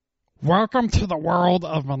Welcome to the world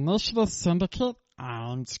of Initiative Syndicate.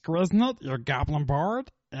 I'm Squiznut, your Goblin Bard,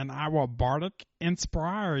 and I will bardic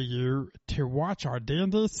inspire you to watch our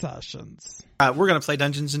D&D sessions. We're going to play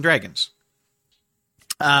Dungeons and Dragons.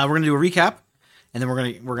 We're going to do a recap, and then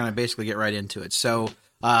we're going to basically get right into it. So,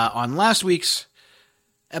 on last week's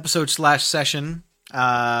episode / session,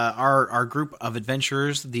 our group of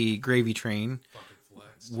adventurers, the Gravy Train,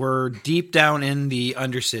 were deep down in the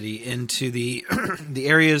Undercity, into the the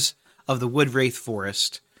areas of the Wood Wraith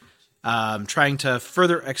Forest, trying to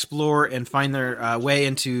further explore and find their way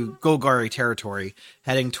into Golgari territory,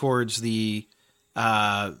 heading towards the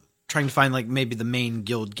trying to find like maybe the main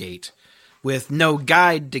guild gate. With no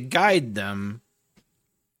guide to guide them,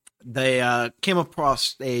 they came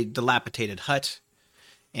across a dilapidated hut,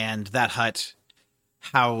 and that hut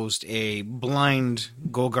housed a blind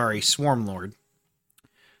Golgari swarm lord.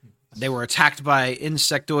 They were attacked by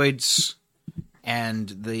insectoids and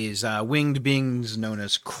these winged beings known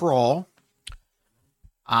as Crawl.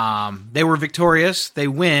 They were victorious. They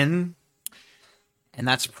win. And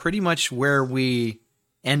that's pretty much where we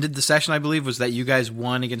ended the session, I believe, was that you guys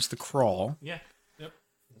won against the Crawl. Yeah. Yep.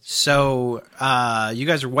 So you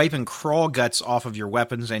guys are wiping Crawl guts off of your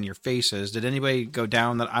weapons and your faces. Did anybody go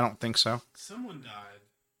down? That I don't think so. Someone died.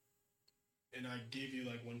 And I gave you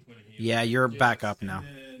like 1 point of healing. Yeah, you're back up now. And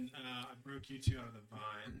then I broke you two out of the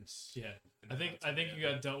vines. Yeah. I think you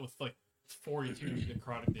got dealt with like 42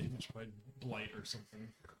 necrotic damage by blight or something.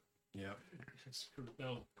 Yep. That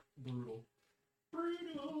was brutal.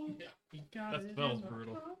 Brutal. Yeah. You got That it. spell's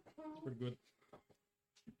brutal. It's pretty good.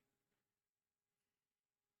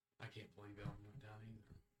 I can't believe I went down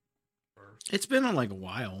either. First It's been like a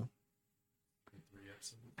while. 3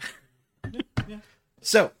 episodes. Yeah.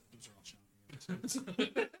 So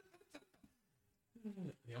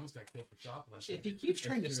He almost got killed for shoplifting. if he keeps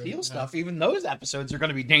trying to steal stuff, even those episodes are going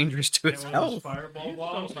to be dangerous to Yeah, its one of those health. fireball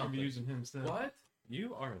bombs, I'm using him instead. What?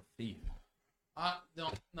 You are a thief. I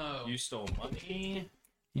don't know. You stole money.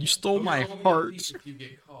 You stole You're my only a heart. thief if you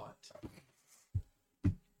get caught.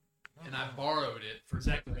 And I borrowed it for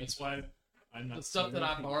Exactly. That's why I'm not. the stuff that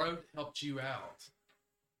I stealing. borrowed helped you out.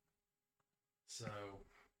 So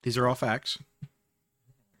These are all facts.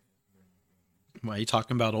 Why are you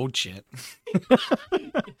talking about old shit?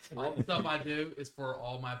 all the stuff I do is for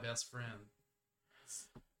all my best friends.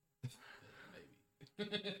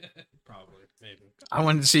 Maybe. Probably. Maybe. I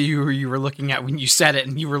wanted to see who you were looking at when you said it,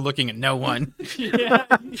 and you were looking at no one. Yeah.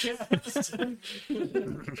 That's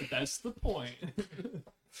the point.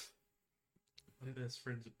 My best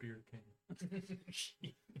friend's a beer can.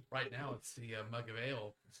 Right now, it's the mug of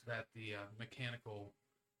ale that the mechanical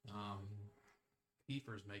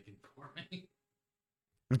Kiefer's making for me.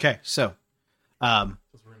 Okay, so Because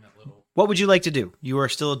we're in that little. what would you like to do? You are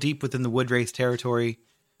still deep within the Wood Wraith territory,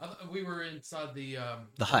 We were inside the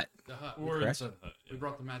the hut. hut. We're Correct. inside the hut. We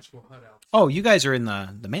brought the magical hut out. Oh, you guys are in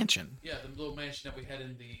the mansion. Yeah, the little mansion that we had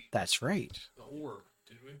in the That's right. orb.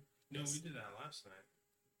 Did we? No, we did that last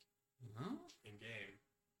night Huh? in game.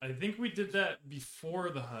 I think we did that before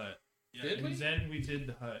the hut. Yeah, Did And we? then we did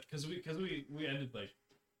the hut because we ended like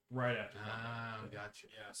right after. Ah, gotcha.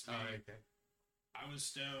 Yeah, so Oh, we, okay. I was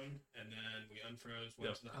stoned, and then we unfroze, went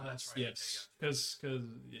Yep. to the Oh, hut. that's right. Yes, because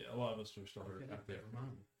a lot of us were still hurt Okay, out there. never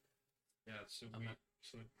mind. Yeah, so I'm we... not-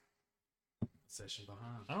 So Session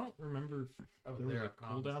behind. I don't remember if I was there was there, a I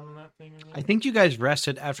promise. cooldown on that thing or not. I think you guys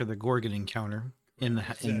rested after the Gorgon encounter in the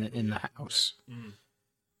house. Mm.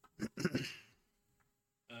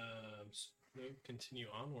 we'll continue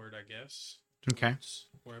onward, I guess. Okay. towards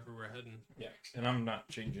Wherever we're heading. Yeah, and I'm not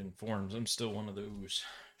changing forms. I'm still one of those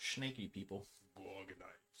snaky people.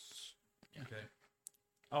 Organize. Okay.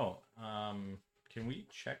 Oh, can we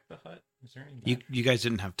check the hut? Is there any? You guys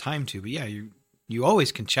didn't have time to, but yeah, you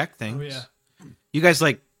always can check things. Oh yeah, You guys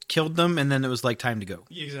like killed them, and then it was like time to go.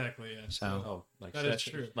 exactly. Yeah. So Oh, like That is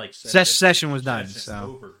session, true. like session was done. session's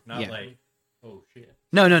So over. Not yeah. like, oh shit.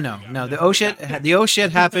 no. The oh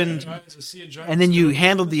shit happened, and then you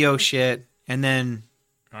handled the oh shit, and then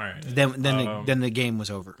All right. then the game was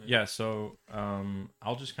over. Yeah, so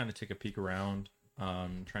I'll just kind of take a peek around,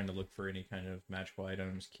 trying to look for any kind of magical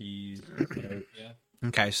items, keys, Yeah.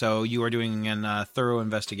 Okay, so you are doing a thorough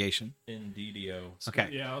investigation. in DDO. Okay,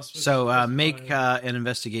 Yeah. I was so supposed to make specify- an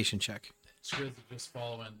investigation check. Squiz is just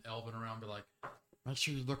following Elvin around, be like, make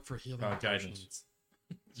sure you look for healing Guidance. potions.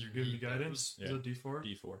 You're giving me guidance. Yeah. Is it D4?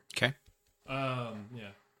 D4. Okay,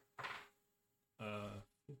 Yeah.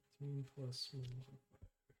 15 plus.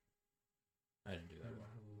 I didn't do that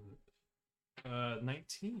well.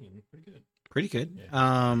 19. Pretty good. pretty good.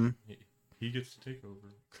 Yeah. He gets to take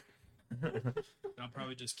over. I'll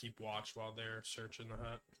probably just keep watch while they're searching the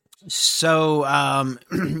hut. So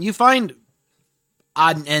you find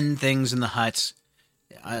odd and end things in the hut.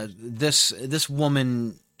 This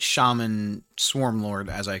woman, shaman, swarm lord,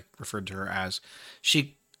 as I referred to her as,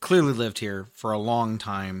 she clearly lived here for a long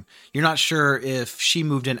time. You're not sure if she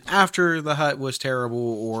moved in after the hut was terrible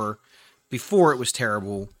or before it was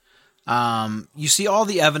terrible. You see all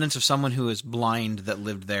the evidence of someone who is blind that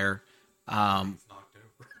lived there.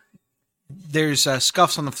 There's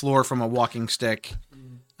scuffs on the floor from a walking stick.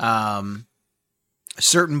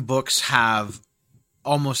 Certain books have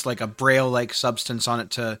almost like a braille-like substance on it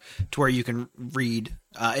to where you can read.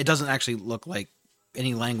 It doesn't actually look like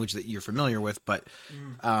any language that you're familiar with, but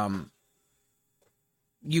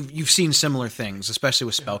you've seen similar things, especially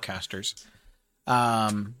with spellcasters.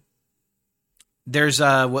 There's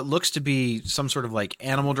what looks to be some sort of like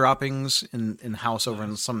animal droppings in the house over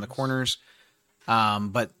in some of the corners.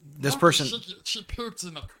 But this person, she poops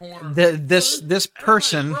in the corner. this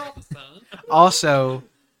person also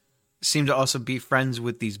seemed to also be friends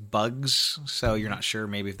with these bugs, so you're not sure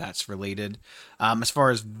maybe if that's related. As far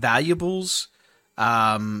as valuables,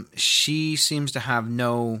 she seems to have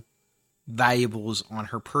no valuables on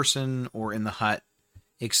her person or in the hut,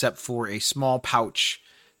 except for a small pouch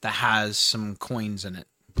that has some coins in it.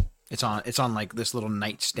 It's on like this little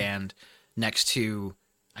nightstand next to,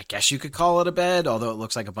 I guess you could call it a bed, although it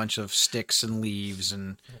looks like a bunch of sticks and leaves,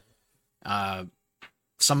 and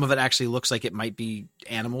some of it actually looks like it might be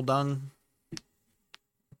animal dung.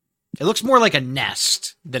 It looks more like a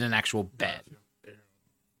nest than an actual bed.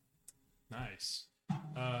 Nice.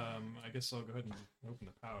 I guess I'll go ahead and open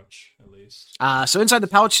the pouch at least. So inside the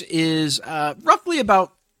pouch is roughly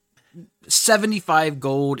about 75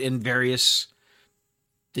 gold in various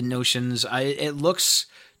denotions. It looks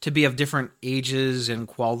to be of different ages and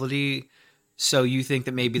quality, so you think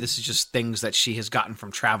that maybe this is just things that she has gotten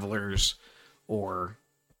from travelers or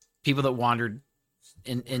people that wandered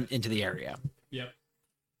into the area. Yep.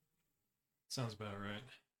 Sounds about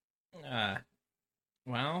right.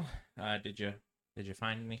 Well, did you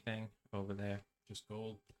find anything over there? Just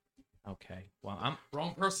gold. Okay. Well, I'm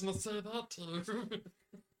Wrong person to say that to.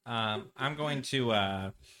 I'm going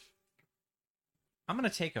to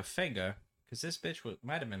take a finger because this bitch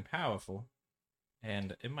might have been powerful,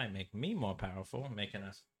 and it might make me more powerful, making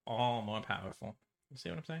us all more powerful. You see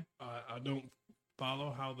what I'm saying? I don't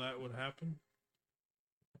follow how that would happen.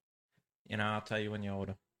 You know, I'll tell you when you're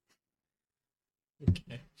older.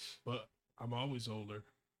 Okay, but I'm always older.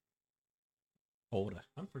 Older.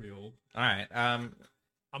 I'm pretty old. All right. I'm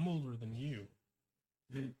older than you.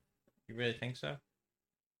 You really think so?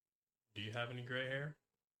 Do you have any gray hair?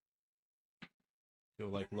 You'll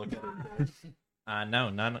like look at it. No,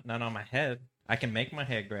 none on my head. I can make my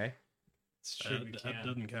hair gray. It's true. You That can.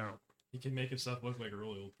 doesn't count. He can make himself look like a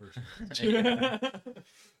really old person.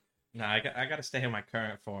 No, I got to stay in my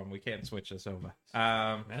current form. We can't switch this over.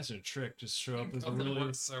 Imagine a trick. Just show up as a Something really,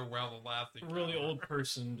 works so well the last really old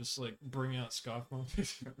person. Just like bring out scofflaw.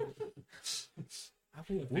 I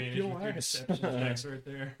will Advantage with your deception checks right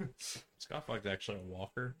there. Scofflog's actually a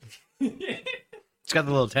walker. It's got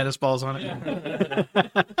the little tennis balls on it.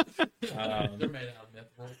 They're made out of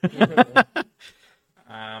mithril.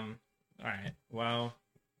 All right. Well,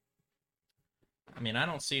 I mean, I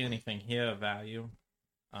don't see anything here of value,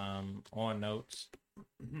 or notes.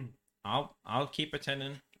 I'll keep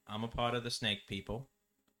attending. I'm a part of the snake people.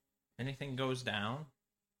 Anything goes down,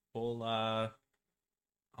 I'll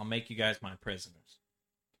make you guys my prisoners.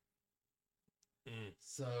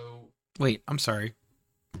 So Wait, I'm sorry.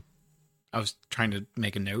 I was trying to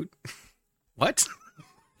make a note. What?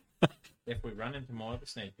 If we run into more of the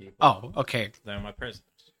snake people, Oh, okay. they're my prisoners.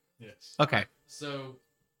 Yes. Okay. So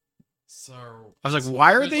I was like,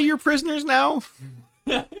 why are they your prisoners now?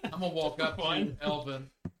 I'm gonna walk up to Elvin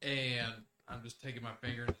and I'm just taking my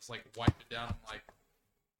finger and just like wipe it down. I'm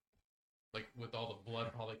like with all the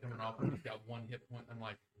blood probably coming off, and he's got one hit point. I'm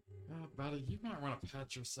like, oh, buddy, you might want to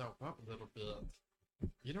patch yourself up a little bit.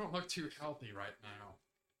 You don't look too healthy right now.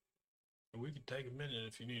 We could take a minute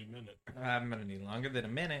if you need a minute. I'm gonna need longer than a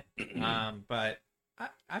minute. But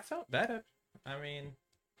I felt better. I mean,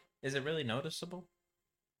 is it really noticeable?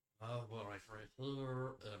 Well, like right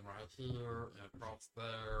here and right here and across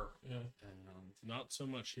there, Yeah. and Not so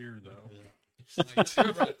much here, though. yeah, like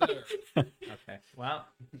two right there. Okay. Well,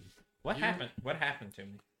 what You- happened? What happened to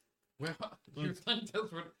me? Well, you think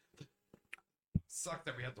this would suck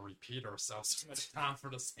that we have to repeat ourselves so much time for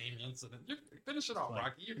the same incident? You finish it off, like-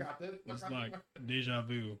 Rocky. You got this. It's like deja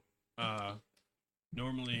vu.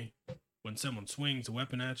 Normally, when someone swings a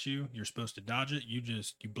weapon at you, you're supposed to dodge it. You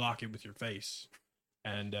block it with your face,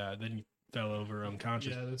 and then fell over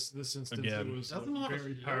unconscious. Yeah, this instance Again. it was a Doesn't have a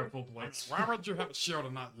very shield. powerful blight. Why would you have a shield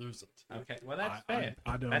and not use it? Okay, well that's I- fair.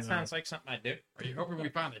 I don't that know. sounds like something I do. Are you hoping we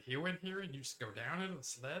find a hill in here and you just go down into the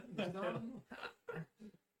sled?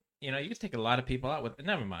 You know, you could take a lot of people out with.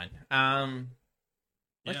 Never mind.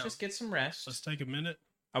 Let's Yeah. just get some rest. Let's take a minute.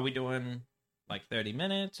 Are we doing like 30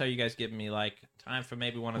 minutes? Are you guys giving me like time for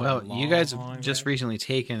maybe one of Well, the you guys long have just rests? recently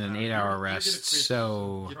taken an 8-hour rest,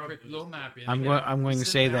 so I'm going to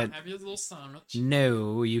say that Have your little sandwich.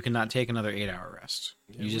 no, you cannot take another 8-hour rest.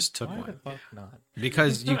 You just took Why the one fuck not?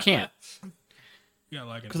 because you can't. You got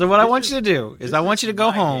like Because what I want you to do is this I want is you to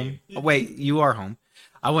go my home. game. Oh, wait, you are home.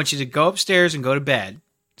 I want you to go upstairs and go to bed,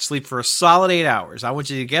 sleep for a solid 8 hours. I want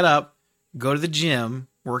you to get up, go to the gym,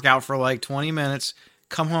 work out for like 20 minutes,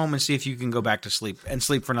 come home and see if you can go back to sleep and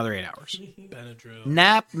sleep for another 8 hours. Benadryl.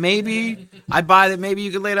 Nap, maybe. I'd buy that maybe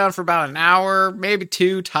you could lay down for about an hour, maybe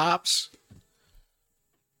 2 tops.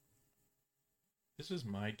 This is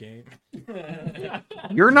my game.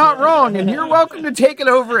 You're not wrong, and you're welcome to take it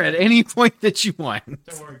over at any point that you want.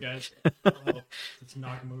 Don't worry, guys. Let's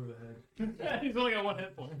knock him over the head. He's only got one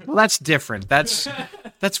hit point. Well, that's different. That's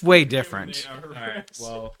way different. All right.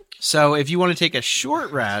 Well, So if you want to take a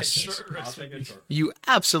short rest, Short I'll rest take would a be short. you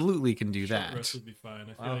absolutely can do Short that. rest would be fine.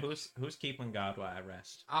 I feel Well, like who's keeping God while I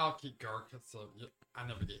rest? I'll keep guard so I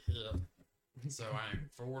never get hit. So I'm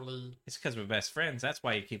fully. It's because we're best friends. That's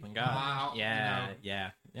why you're keeping God. Wow, Yeah, you know. yeah.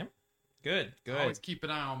 Yep. Good, I always good. keep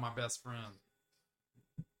an eye on my best friend.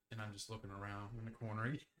 And I'm just looking around in the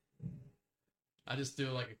corner. I just do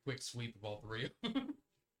like a quick sweep of all three.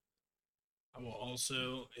 I will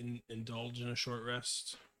also indulge in a short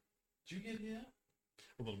rest. Did you get hit?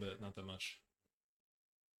 A little bit, not that much.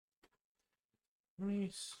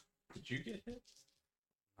 Nice. Did you get hit?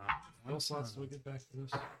 How slots do we get back to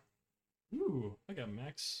this? Ooh, I got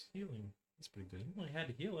max healing. That's pretty good. You only had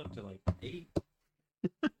to heal up to like 8.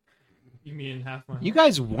 You mean half my You health?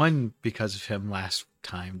 guys won because of him last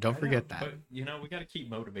time. Don't forget that. But you know, we got to keep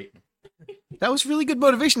motivating. That was really good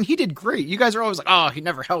motivation. He did great. You guys are always like, oh, he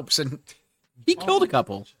never helps. And he killed a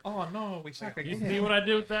couple. Oh no, we suck You again. see what I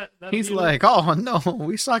did with that? He's healing? like, oh, no,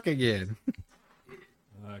 we suck again.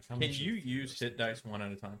 Can you use hit dice one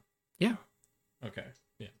at a time? Yeah. Okay.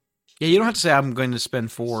 Yeah, you don't have to say, I'm going to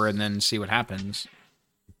spend 4 and then see what happens.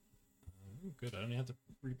 Good. I don't even have to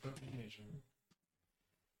re-put animation.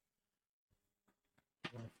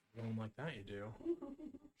 Going like that, you do.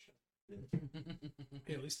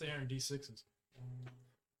 Hey, at least they aren't D6s.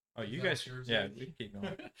 Oh, you Is that guys. yours? Yeah, we can keep going.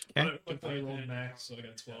 Okay. But I rolled max, so I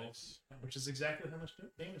got 12, which is exactly how much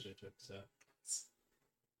damage I took. So.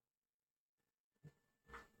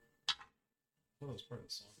 Well, that was part of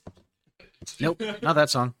the song. Nope, not that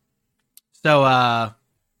song. So,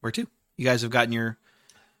 where to? You guys have gotten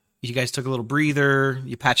you guys took a little breather.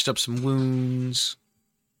 You patched up some wounds.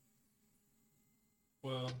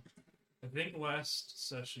 Well, I think last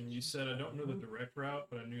session you said I don't know the direct route,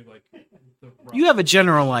 but I knew like the route. You have a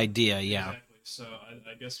general idea, yeah. Exactly. So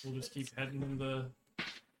I guess we'll just keep heading in the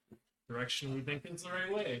direction we think is the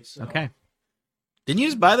right way. So. Okay. Didn't you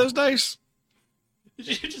just buy those dice?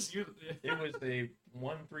 Did you just use it? It was a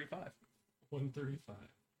 135, 135.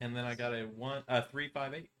 and then I got a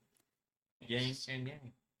 358. Yang and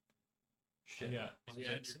yang. Shit. Yeah. You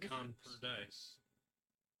add your con per dice.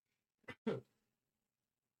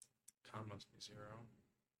 Con must be 0.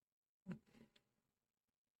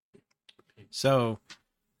 So,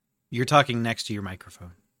 you're talking next to your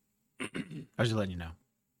microphone. I was just letting you know.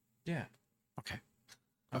 Yeah. Okay.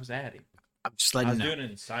 I was adding. I'm just I letting was you know. doing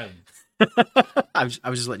it in silence. I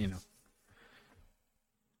was just letting you know.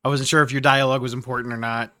 I wasn't sure if your dialogue was important or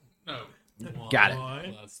not. No. Got it.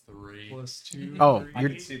 One Plus 3. plus 2. Oh, I you're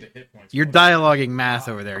can see the hit points. you're dialoguing math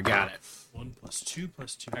over there. Got it. 1 plus 2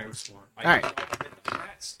 plus 2 plus 1. I All right.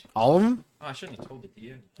 just- All of them? Oh, I shouldn't have told it to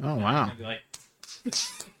you. Oh, wow. I'd be like,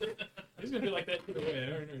 He's gonna be like that either way. I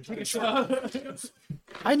don't know.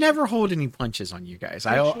 I never hold any punches on you guys.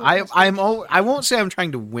 I won't say I'm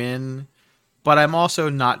trying to win, but I'm also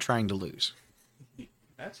not trying to lose.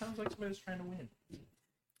 that sounds like somebody's trying to win.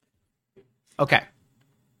 Okay.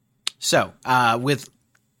 So, with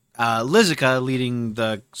Lizica leading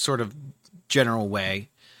the sort of general way,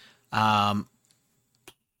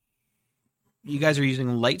 you guys are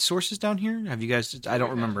using light sources down here? Have you guys... I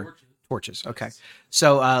don't remember. Torches. Okay.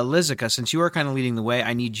 So, Lizica, since you are kind of leading the way,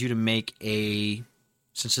 I need you to make a...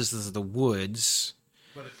 Since this is the woods,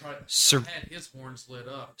 But it tried, Sur- had his horns lit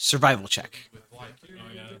up survival check. with light. Oh,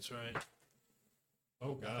 yeah, that's right.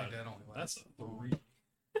 Oh I god, think that only that's lasts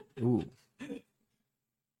a 3. Ooh.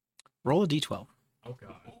 Roll a d12. Oh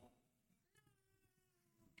god.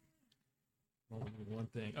 Only one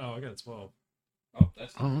thing. Oh, I got a 12. Oh,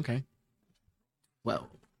 that's Oh, okay. Well,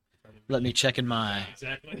 let me check in my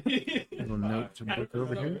Exactly. little notes book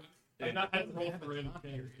over here. And I had to roll for random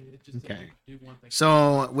thing. Okay. Do one thing.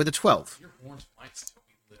 So, with a 12, Your horns might still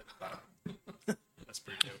be lit. That's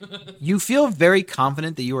pretty dope. you feel very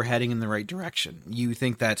confident that you are heading in the right direction. You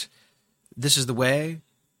think that this is the way.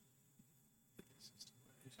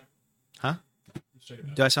 Huh? Check it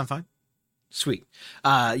out. Do I sound fine? Sweet.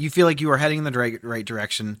 You feel like you are heading in the right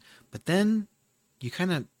direction, but then you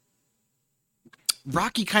kind of...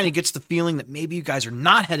 Rocky kind of gets the feeling that maybe you guys are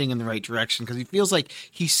not heading in the right direction because he feels like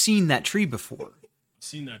he's seen that tree before.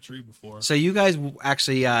 Seen that tree before. So you guys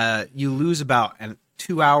actually, you lose about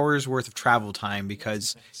 2 hours worth of travel time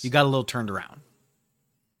because you got a little turned around.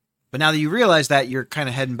 But now that you realize that, you're kind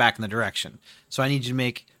of heading back in the direction. So I need you to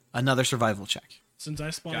make another survival check. Since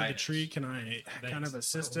I spotted the Guidance. tree, can I kind of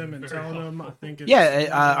assist him and tell him? I think. It's,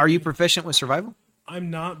 Yeah, are you proficient with survival?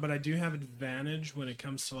 I'm not, but I do have advantage when it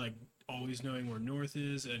comes to like always knowing where north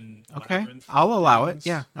is and Okay, labyrinth I'll allow it. things.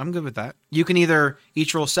 Yeah, I'm good with that. You can either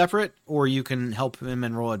each roll separate, or you can help him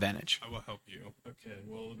and roll advantage. I will help you. Okay,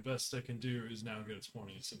 well, the best I can do is now get a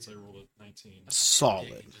 20 since I rolled a 19.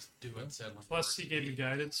 Solid. Just do it. Settle it. Plus, he gave me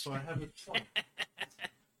guidance, so I have a 20.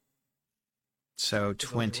 So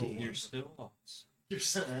 20. You're still lost.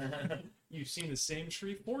 You've seen the same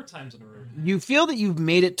tree 4 times in a row. You feel that you've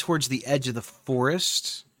made it towards the edge of the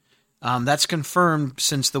forest. That's confirmed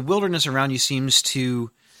since the wilderness around you seems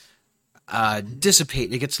to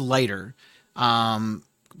dissipate. It gets lighter.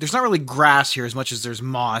 There's not really grass here as much as there's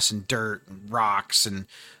moss and dirt and rocks and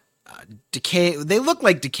decay. They look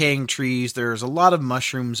like decaying trees. There's a lot of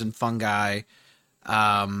mushrooms and fungi.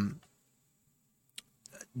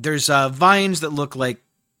 There's vines that look like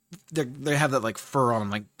they have that like fur on them,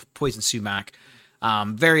 like poison sumac.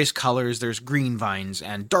 Various colors. There's green vines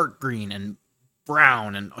and dark green and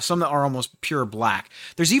brown and some that are almost pure black.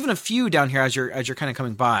 There's even a few down here as you're kind of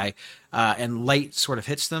coming by, and light sort of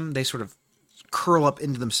hits them. They sort of curl up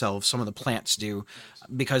into themselves. Some of the plants do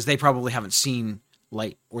because they probably haven't seen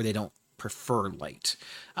light or they don't prefer light.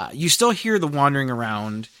 You still hear the wandering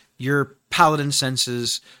around. Your paladin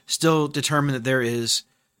senses still determine that there is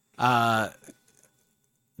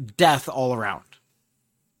death all around.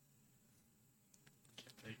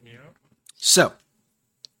 Take me out. So,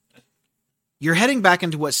 you're heading back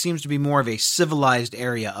into what seems to be more of a civilized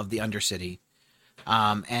area of the Undercity.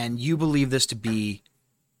 And you believe this to be,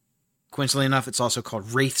 coincidentally enough, it's also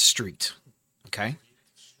called Wraith Street. Okay?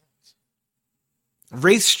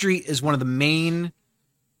 Wraith Street is one of the main...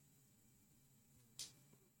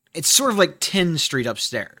 It's sort of like 10 Street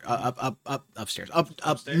upstairs, up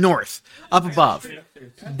north, up above.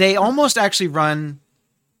 They almost actually run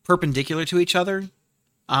perpendicular to each other,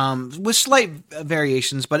 with slight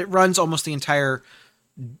variations, but it runs almost the entire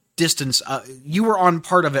distance. You were on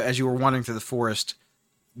part of it as you were wandering through the forest,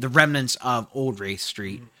 the remnants of Old Wraith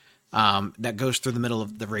Street, that goes through the middle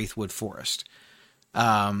of the Wraithwood Forest.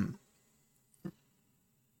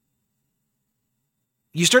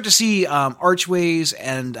 You start to see archways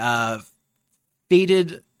and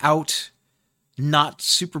faded out, not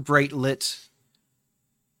super bright lit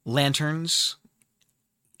lanterns.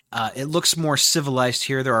 It looks more civilized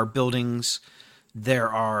here. There are buildings, there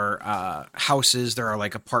are houses, there are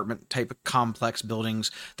like apartment type of complex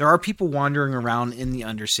buildings. There are people wandering around in the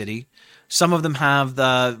Undercity. Some of them have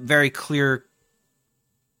the very clear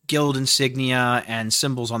guild insignia and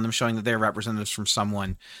symbols on them showing that they're representatives from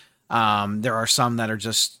someone. There are some that are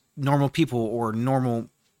just normal people or normal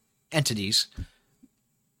entities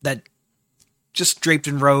that just draped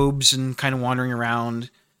in robes and kind of wandering around.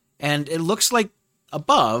 And it looks like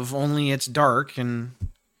above, only it's dark and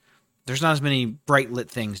there's not as many bright lit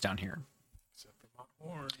things down here.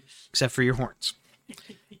 Except for your horns.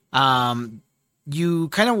 You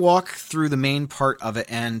kind of walk through the main part of it,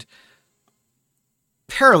 and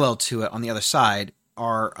parallel to it on the other side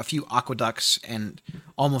are a few aqueducts and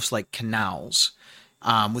almost like canals,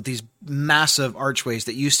 with these massive archways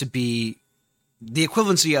that used to be the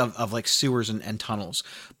equivalency of like sewers and tunnels,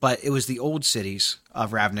 but it was the old cities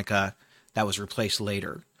of Ravnica that was replaced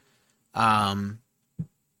later. There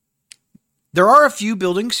are a few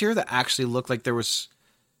buildings here that actually look like there was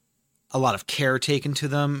a lot of care taken to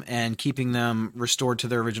them and keeping them restored to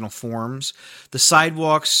their original forms. The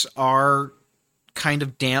sidewalks are kind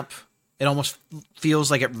of damp. It almost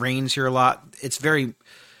feels like it rains here a lot.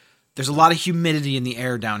 There's a lot of humidity in the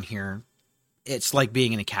air down here. It's like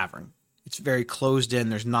being in a cavern. It's very closed in.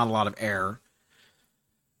 There's not a lot of air.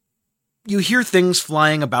 You hear things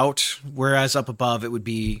flying about, whereas up above it would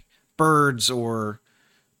be birds or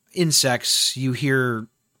insects. You hear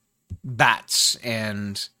bats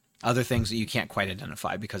and other things that you can't quite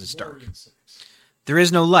identify because it's dark. More insects. There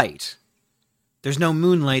is no light. There's no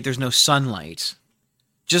moonlight. There's no sunlight.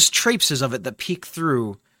 Just traipses of it that peek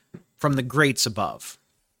through from the grates above.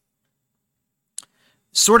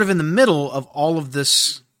 Sort of in the middle of all of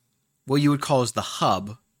this, what you would call as the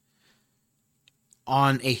hub,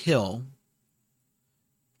 on a hill,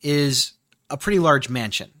 is a pretty large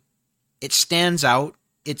mansion. It stands out.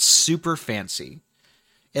 It's super fancy.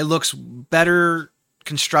 It looks better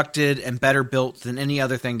constructed and better built than any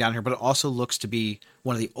other thing down here, but it also looks to be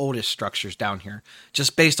one of the oldest structures down here.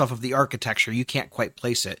 Just based off of the architecture, you can't quite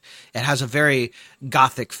place it. It has a very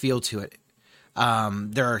Gothic feel to it.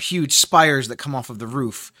 There are huge spires that come off of the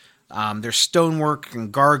roof. There's stonework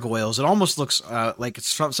and gargoyles. It almost looks like it's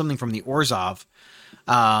something from the Orzhov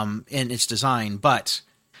in its design, but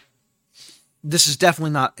this is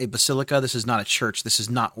definitely not a basilica. This is not a church. This is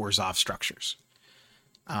not Orzhov structures.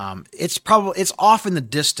 It's off in the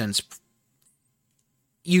distance.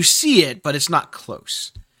 You see it, but it's not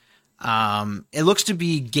close. It looks to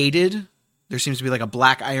be gated. There seems to be like a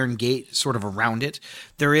black iron gate sort of around it.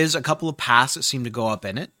 There is a couple of paths that seem to go up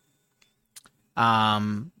in it.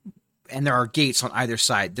 And there are gates on either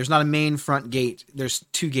side. There's not a main front gate. There's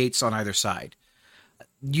 2 gates on either side.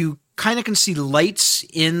 You kind of can see lights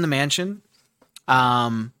in the mansion.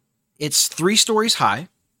 It's 3 stories high.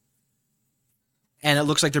 And it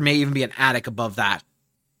looks like there may even be an attic above that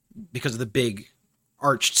because of the big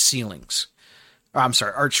arched ceilings.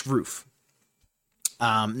 Arched roof.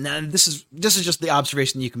 Now this is just the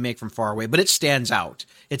observation you can make from far away, but it stands out.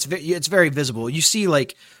 It's very visible. You see,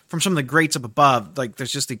 like, from some of the grates up above, like,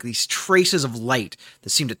 there's just like these traces of light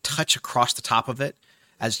that seem to touch across the top of it.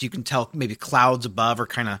 As you can tell, maybe clouds above are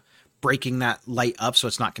kind of breaking that light up, so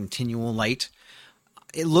it's not continual light.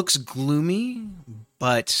 It looks gloomy,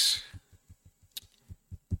 but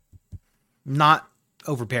not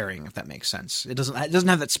overbearing, if that makes sense. It doesn't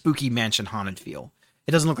have that spooky mansion haunted feel.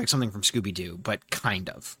 It doesn't look like something from Scooby-Doo, but kind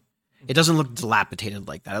of. It doesn't look dilapidated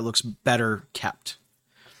like that. It looks better kept.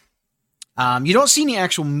 You don't see any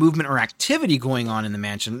actual movement or activity going on in the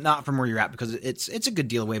mansion, not from where you're at, because it's a good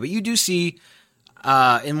deal away. But you do see,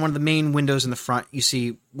 in one of the main windows in the front, you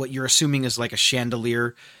see what you're assuming is like a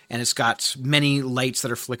chandelier, and it's got many lights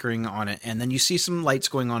that are flickering on it. And then you see some lights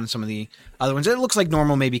going on in some of the other ones. It looks like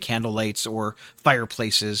normal, maybe candle lights or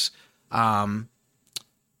fireplaces. The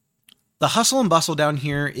hustle and bustle down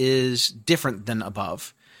here is different than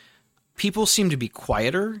above. People seem to be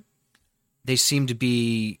quieter. They seem to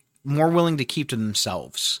be more willing to keep to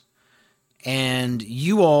themselves. And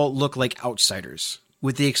you all look like outsiders,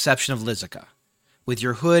 with the exception of Lizica. With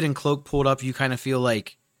your hood and cloak pulled up, you kind of feel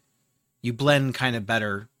like you blend kind of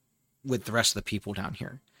better with the rest of the people down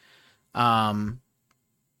here. Having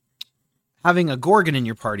a Gorgon in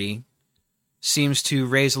your party seems to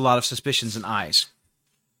raise a lot of suspicions and eyes.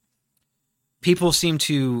 People seem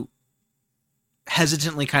to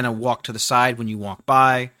hesitantly kind of walk to the side when you walk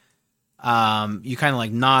by. You kind of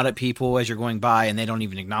like nod at people as you're going by, and they don't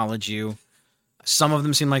even acknowledge you. Some of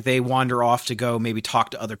them seem like they wander off to go maybe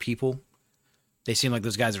talk to other people. They seem like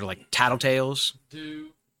those guys are like tattletales.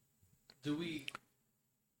 Do we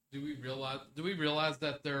realize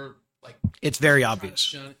that they're like? It's very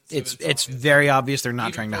obvious. It's very obvious they're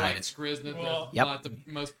not trying to hide it. Well, Yep. Not the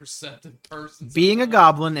most perceptive person. Being a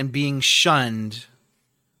goblin and being shunned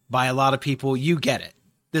by a lot of people, you get it.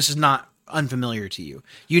 This is not unfamiliar to you.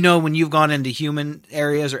 You know, when you've gone into human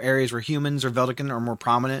areas or areas where humans or Veldican are more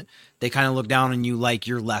prominent, they kind of look down on you like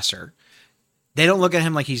you're lesser. They don't look at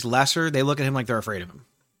him like he's lesser. They look at him like they're afraid of him.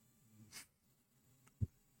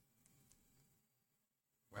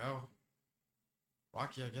 Well,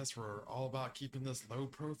 Rocky, I guess we're all about keeping this low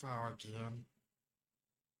profile again.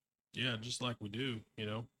 Yeah, just like we do, you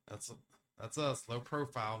know. That's us, low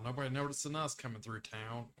profile. Nobody noticing us coming through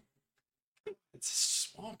town. It's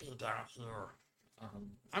swampy down here.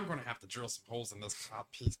 I'm going to have to drill some holes in this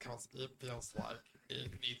top piece because it feels like it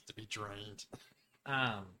needs to be drained.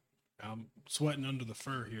 I'm sweating under the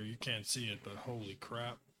fur here. You can't see it, but holy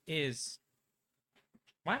crap.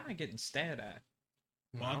 Why am I getting stared at?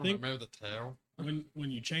 Well, I I don't think remember the tail.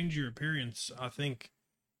 when you change your appearance, I think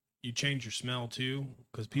you change your smell too,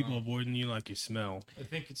 because people avoiding you like you smell. I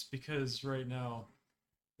think it's because right now,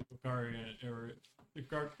 Golgari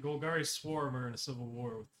Swarm are in a civil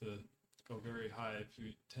war with the Golgari Hive, who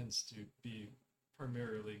tends to be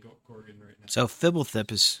primarily Gorgon right now. So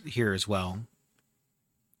Fibblethip is here as well.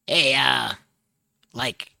 Hey,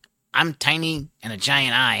 like, I'm tiny and a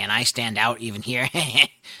giant eye, and I stand out even here.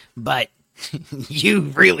 But you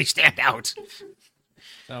really stand out.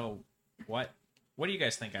 So, what do you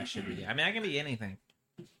guys think I should be? I mean, I can be anything.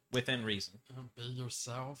 within reason. Be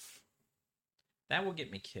yourself. That will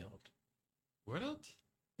get me killed. Would it?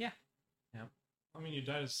 Yeah. I mean, you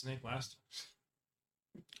died as a snake last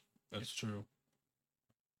time. That's true.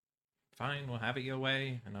 Fine, we'll have it your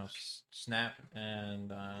way, and I'll snap,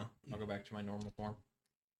 and I'll go back to my normal form.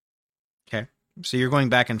 Okay. So you're going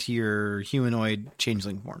back into your humanoid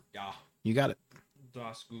changeling form. Yeah. You got it.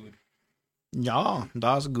 That's good. Yeah,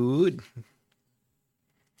 that's good.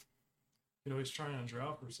 You know, he's trying on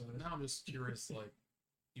Drow for a second. Now I'm just curious, like,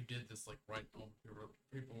 you did this, like, right home.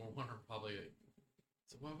 People will wonder probably,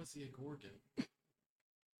 so why was he a Gorgon?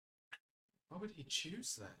 Why would he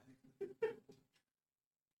choose that?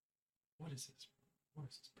 What is this? What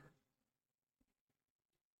is this bird?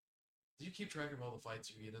 Do you keep track of all the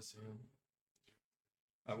fights you get us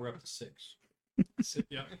in? We're up to 6.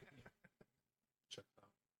 Yeah. Check that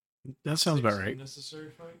out. That sounds about 6 right. Necessary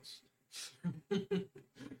fights.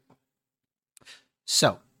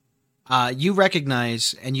 So, you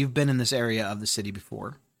recognize, and you've been in this area of the city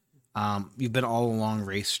before. You've been all along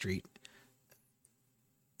Wraith Street.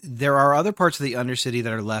 There are other parts of the Undercity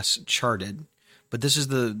that are less charted, but this is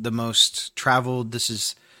the most traveled. This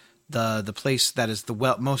is the place that is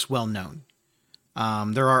the most well known.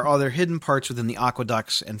 There are other hidden parts within the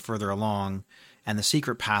aqueducts and further along, and the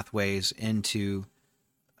secret pathways into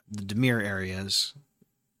the Demir areas,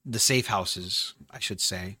 the safe houses, I should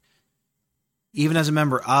say. Even as a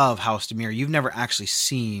member of House Demir, you've never actually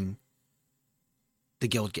seen the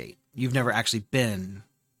Guild Gate. You've never actually been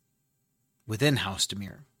within House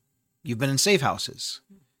Demir. You've been in safe houses.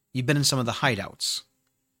 You've been in some of the hideouts.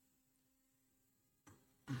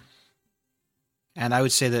 And I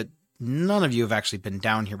would say that none of you have actually been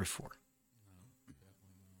down here before.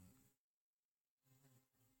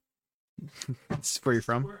 That's where you're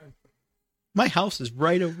from? My house is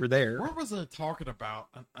right over there. Where was I talking about?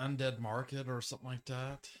 An undead market or something like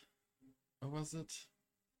that? What was it?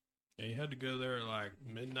 Yeah, you had to go there at like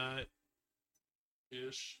midnight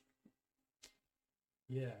ish.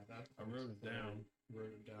 Yeah, I wrote it down.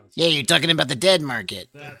 Yeah, you're talking about the dead market.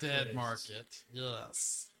 The dead market.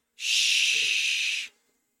 Yes. Shh.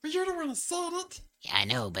 But you're the one who said it. Yeah, I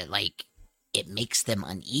know, but like, it makes them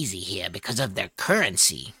uneasy here because of their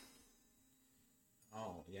currency.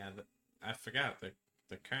 Oh, yeah. I forgot.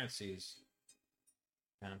 The currencies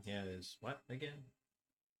down here is what again?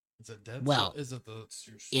 Is it dead? Well, is it the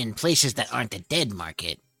In places that aren't the dead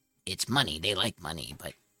market, it's money. They like money,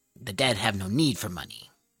 but the dead have no need for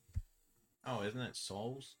money. Oh, isn't it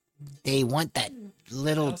souls? They want that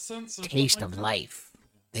little essence or taste something of like that? life.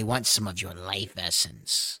 They want some of your life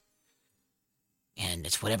essence. And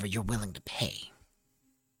it's whatever you're willing to pay.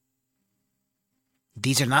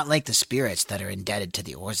 These are not like the spirits that are indebted to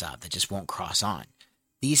the Orzhov that just won't cross on.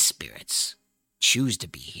 These spirits choose to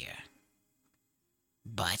be here.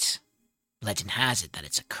 But legend has it that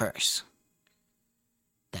it's a curse.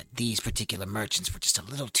 That these particular merchants were just a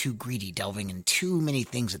little too greedy, delving in too many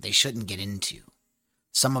things that they shouldn't get into.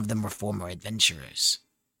 Some of them were former adventurers.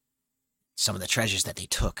 Some of the treasures that they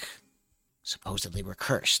took supposedly were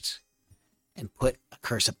cursed and put a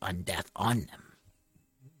curse of undeath on them.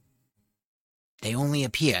 They only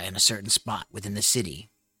appear in a certain spot within the city,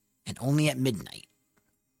 and only at midnight,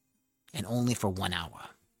 and only for 1 hour.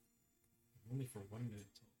 Only for 1 minute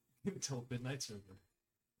until midnight's over.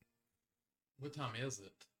 What time is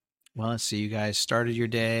it? Well, let's see. You guys started your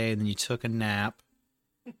day, and then you took a nap.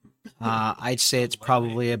 I'd say it's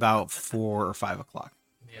probably about 4 or 5 o'clock.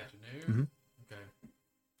 In the afternoon? Okay.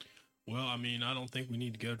 Well, I mean, I don't think we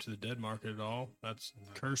need to go to the dead market at all. That's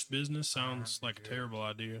cursed business. Sounds like a terrible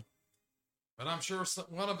idea. But I'm sure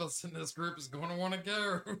one of us in this group is going to want to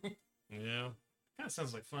go. Yeah. Kind of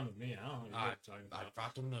sounds like fun to me. I don't know what you're I talking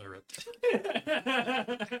got to know it.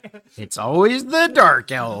 about. It's always the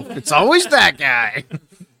dark elf. It's always that guy.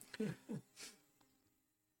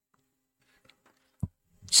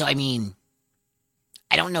 So, I mean,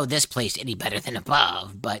 I don't know this place any better than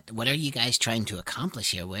above, but what are you guys trying to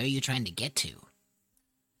accomplish here? Where are you trying to get to?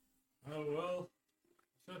 Oh, well,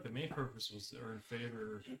 I feel like the main purpose was to earn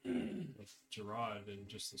favor of Gerard and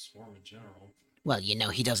just the swarm in general. Well, you know,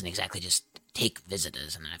 he doesn't exactly just take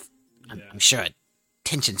visitors, and Yeah. I'm sure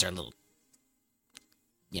tensions are a little,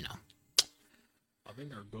 you know. I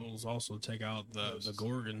think our goal is also to take out the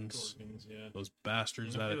Gorgons, Yeah. those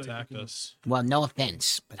bastards I that feel like attacked we can- us. Well, no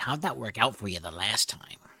offense, but how'd that work out for you the last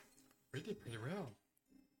time? We did pretty well.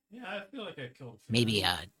 Yeah, I feel like I killed. Maybe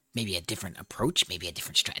a different approach, maybe a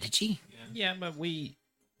different strategy? Yeah, but we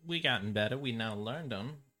gotten better. We now learned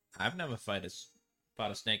them. I've never fought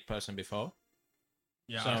a snake person before.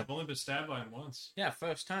 Yeah, So- I've only been stabbed by him once. Yeah,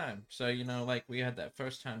 first time. So like we had that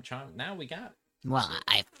first time charm. Now we got it. Well,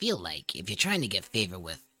 I feel like if you're trying to get favor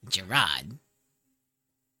with Gerard,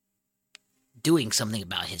 doing something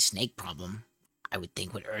about his snake problem, I would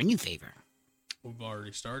think would earn you favor. We've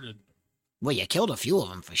already started. Well, you killed a few of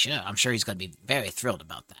them for sure. I'm sure he's going to be very thrilled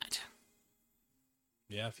about that.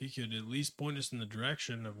 Yeah, if he could at least point us in the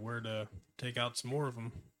direction of where to take out some more of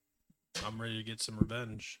them, I'm ready to get some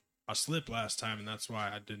revenge. I slipped last time, and that's why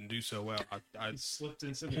I didn't do so well. I Slipped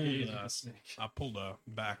into the pulled cage of a, the snake. I pulled a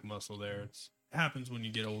back muscle there. It happens when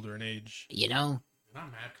you get older in age. You know, And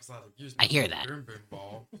I'm mad because I used I my hear that. boom boom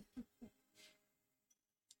ball.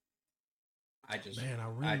 Man, I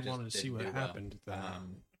really wanted to see what happened to that.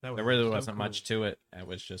 That There would really be so wasn't cool. much to it. It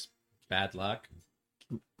was just bad luck.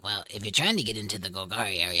 well, if you're trying to get into the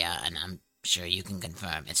Golgari area, and I'm sure you can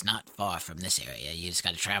confirm, it's not far from this area. You just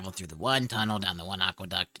got to travel through the one tunnel, down the one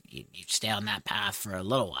aqueduct. You stay on that path for a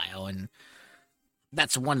little while, and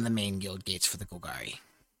that's one of the main guild gates for the Golgari.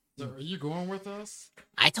 So are you going with us?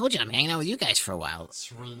 I told you I'm hanging out with you guys for a while.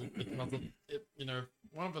 Sweet, because if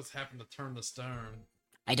one of us happened to turn the stone.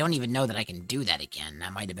 I don't even know that I can do that again.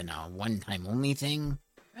 That might have been a one-time only thing.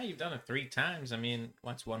 Hey, you've done it 3 times. I mean,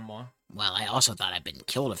 what's one more? Well, I also thought I'd been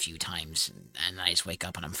killed a few times, and I just wake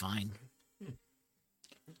up and I'm fine.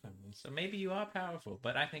 So maybe you are powerful,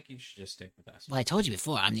 but I think you should just stick with us. Well, I told you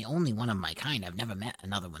before, I'm the only one of my kind. I've never met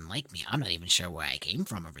another one like me. I'm not even sure where I came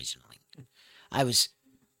from originally. I was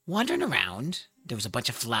wandering around. There was a bunch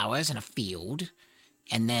of flowers in a field,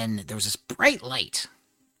 and then there was this bright light.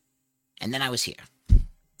 And then I was here.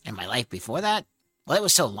 And my life before that, well, it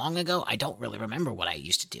was so long ago, I don't really remember what I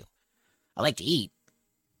used to do. I like to eat.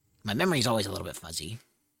 My memory's always a little bit fuzzy.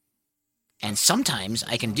 And sometimes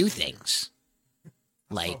I can do things.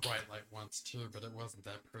 I Like, saw bright light once too, but it wasn't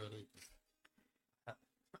that pretty.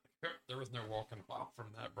 There was no walking off from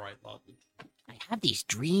that bright light. I have these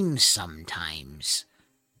dreams sometimes.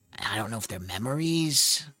 I don't know if they're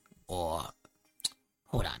memories or...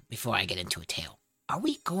 Hold on, before I get into a tale. Are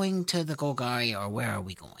we going to the Golgari or where are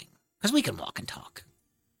we going? Because we can walk and talk.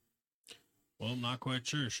 Well, I'm not quite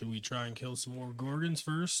sure. Should we try and kill some more Gorgons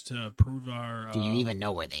first to prove our... Do you even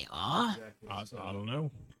know where they are? Exactly. I don't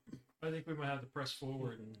know. I think we might have to press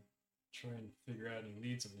forward and try and figure out and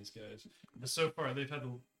lead some of these guys. But so far, they've had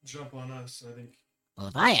to jump on us. I think. Well,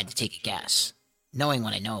 if I had to take a guess, knowing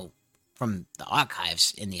what I know from the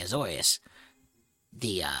archives in the Azorius,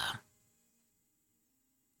 the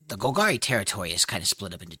Golgari territory is kind of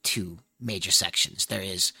split up into 2 major sections. There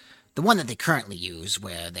is the one that they currently use,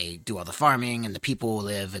 where they do all the farming and the people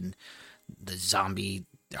live and the zombie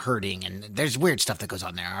herding, and there's weird stuff that goes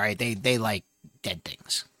on there, all right? They like dead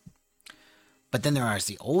things. But then there are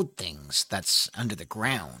the old things that's under the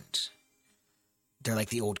ground. They're like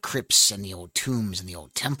the old crypts and the old tombs and the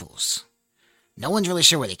old temples. No one's really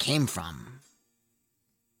sure where they came from.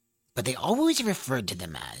 But they always referred to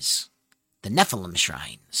them as the Nephilim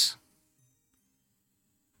Shrines.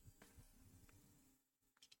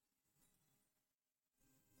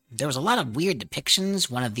 There was a lot of weird depictions.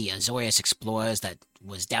 One of the Azorius explorers that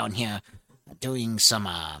was down here doing some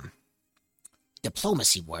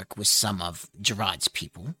diplomacy work with some of Gerard's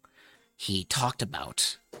people. He talked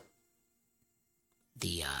about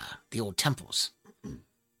the old temples.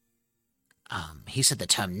 He said the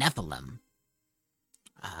term Nephilim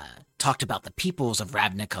talked about the peoples of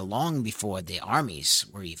Ravnica long before the armies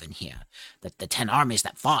were even here. The 10 armies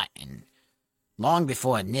that fought, and long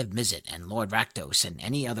before Niv Mizzet and Lord Rakdos and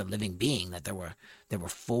any other living being, that there were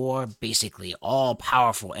 4 basically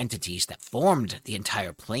all-powerful entities that formed the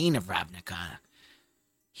entire plane of Ravnica.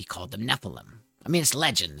 He called them Nephilim. I mean, it's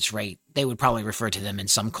legends, right? They would probably refer to them in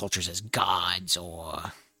some cultures as gods,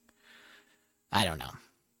 or... I don't know.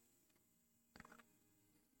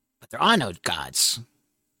 But there are no gods.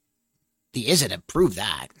 The Izzet have proved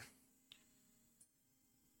that.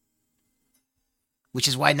 Which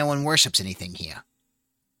is why no one worships anything here.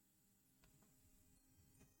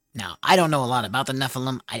 Now, I don't know a lot about the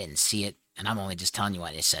Nephilim. I didn't see it, and I'm only just telling you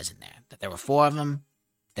what it says in there. That there were 4 of them.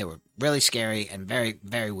 They were really scary and very,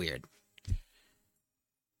 very weird.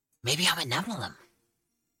 Maybe I'm a Nephilim.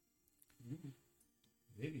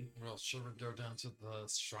 Maybe. Well, should we go down to the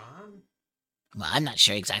shrine? Well, I'm not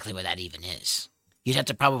sure exactly where that even is. You'd have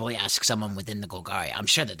to probably ask someone within the Golgari. I'm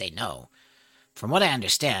sure that they know. From what I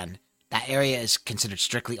understand, that area is considered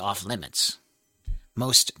strictly off limits.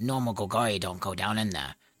 Most normal Golgari don't go down in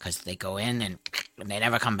there, because they go in and they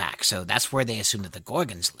never come back. So that's where they assume that the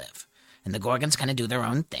Gorgons live. And the Gorgons kind of do their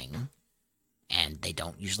own thing, and they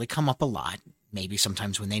don't usually come up a lot. Maybe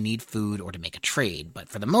sometimes when they need food or to make a trade, but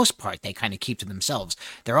for the most part, they kind of keep to themselves.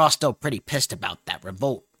 They're all still pretty pissed about that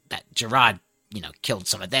revolt that Gerard, killed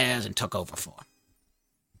some of theirs and took over for.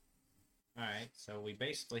 Alright, so we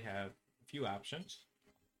basically have a few options.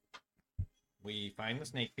 We find the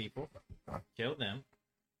snake people, kill them,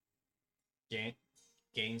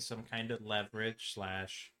 gain some kind of leverage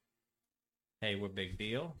slash, hey, we're big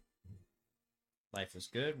deal. Life is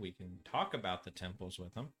good. We can talk about the temples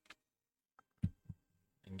with them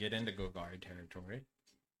and get into Golgari territory.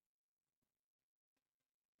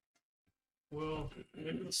 Well,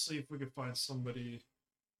 maybe let's see if we could find somebody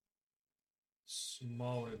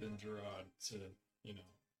smaller than Gerard to,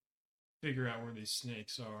 figure out where these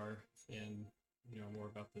snakes are and, more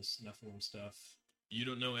about this Nephilim stuff. You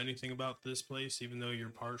don't know anything about this place, even though you're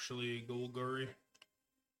partially Golgari? I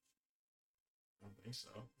don't think so.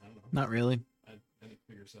 I don't know. Not really. I didn't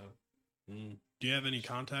figure so. Do you have any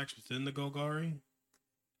contacts within the Golgari?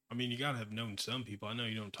 I mean, you gotta have known some people. I know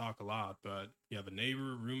you don't talk a lot, but you have a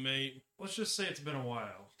neighbor, roommate? Let's just say it's been a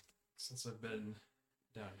while since I've been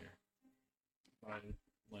down here. By, I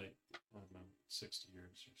don't know, 60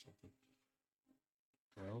 years or something.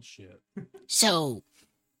 Well, shit. So,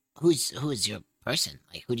 who's your person?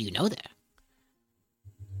 Like, who do you know there?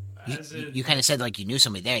 You kind of said like you knew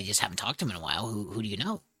somebody there. You just haven't talked to him in a while. Who do you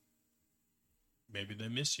know? Maybe they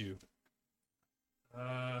miss you.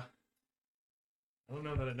 I don't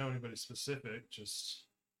know that I know anybody specific. Just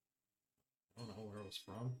I don't know where I was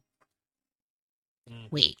from.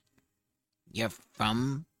 Wait, you're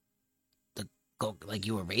from the like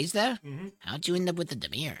you were raised there? Mm-hmm. How'd you end up with the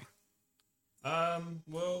Demir?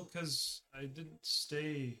 Well, because I didn't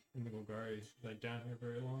stay in the Golgari down here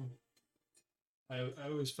very long. I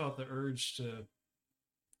always felt the urge to,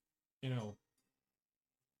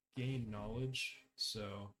 gain knowledge.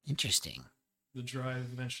 So Interesting. the drive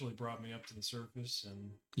eventually brought me up to the surface,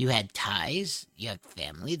 and You had ties. You had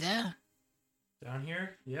family there. down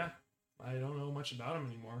here, yeah, I don't know much about him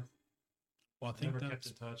anymore. Well, I think Never kept that's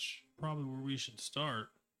in touch. probably where we should start.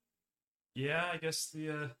 Yeah, I guess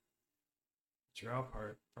the drow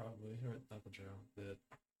part probably, or not the drow, the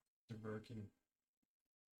Diverkin.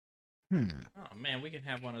 Oh man, we can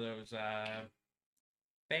have one of those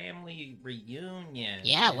family reunions.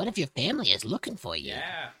 Yeah. What if your family is looking for you?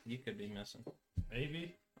 Yeah, you could be missing.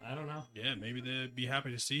 Maybe, I don't know. Yeah, maybe they'd be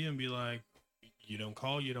happy to see you and be like, you don't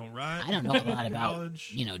call, you don't write. I don't know a lot about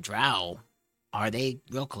Knowledge. Drow. Are they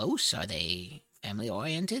real close? Are they family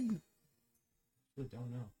oriented? Really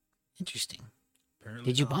don't know. Interesting. Apparently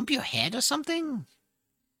Did you not. bump your head or something?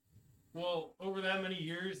 Well, over that many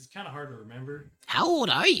years, it's kind of hard to remember. How old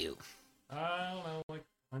are you? I don't know,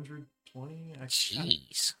 120. I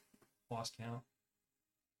Jeez. lost count.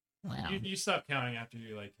 Wow. You stop counting after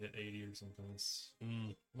you hit 80 or something. It's,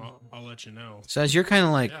 I'll let you know. So as you're kind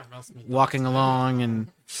of yeah, mouse me walking along, and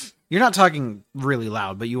you're not talking really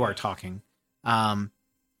loud, but you are talking.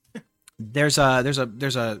 There's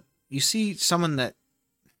a you see someone that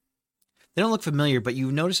they don't look familiar, but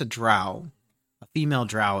you notice a drow, a female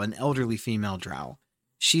drow, an elderly female drow.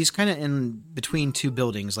 She's kind of in between two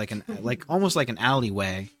buildings, like almost like an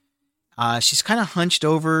alleyway. She's kind of hunched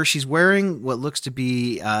over. She's wearing what looks to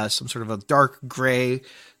be some sort of a dark gray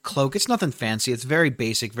cloak. It's nothing fancy. It's very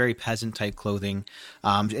basic, very peasant type clothing.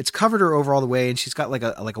 It's covered her over all the way, and she's got like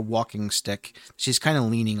a walking stick. She's kind of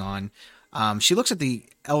leaning on. She looks at the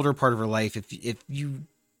elder part of her life. If you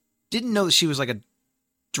didn't know that she was like a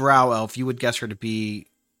drow elf, you would guess her to be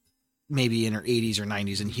maybe in her 80s or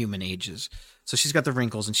 90s in human ages. So she's got the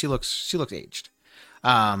wrinkles, and she looks aged.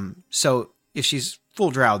 So if she's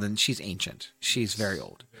full drow, then she's ancient. She's very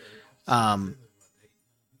old. They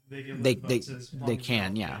can They- live they- up to as long they as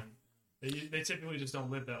can, they yeah. They typically just don't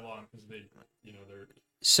live that long because they're.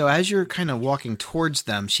 So as you're kind of walking towards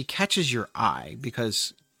them, she catches your eye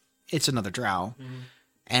because it's another drow.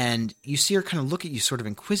 And you see her kind of look at you sort of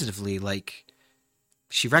inquisitively, like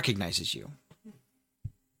she recognizes you.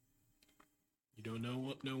 You don't know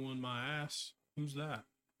what no one my ass. Who's that?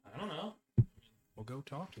 I don't know. Well, go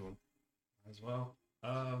talk to him. As well.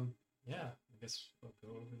 Yeah. I guess I'll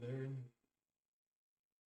go over there.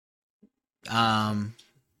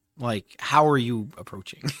 Like, how are you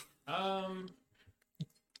approaching?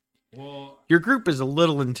 Well, Your group is a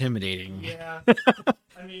little intimidating. yeah.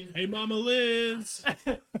 I mean, Hey, Mama Liz.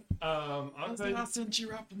 I'll go ahead, sent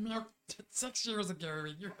you up from milk 6 years ago.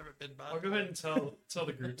 You haven't been back. I'll go ahead and tell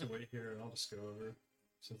the group to wait here, and I'll just go over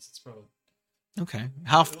since it's probably. Okay.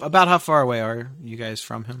 How far away are you guys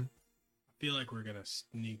from him? I feel like we're gonna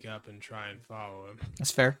sneak up and try and follow him.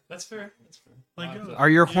 That's fair. That's fair. That's fair. Like, Are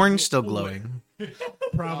your Yeah, horns we'll- still we'll wait. glowing?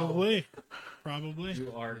 Probably. Probably.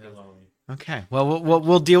 You are glowing. Okay. Well,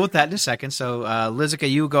 we'll deal with that in a second. So, Lizica,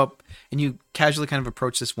 you go up and you casually kind of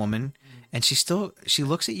approach this woman, and she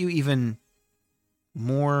looks at you even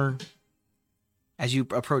more as you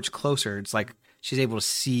approach closer, it's like she's able to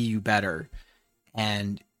see you better,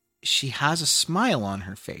 and she has a smile on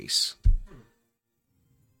her face.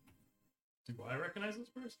 Do I recognize this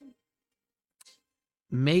person?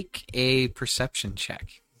 Make a perception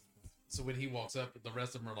check. So when he walks up, the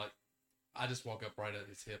rest of them are like, I just walk up right at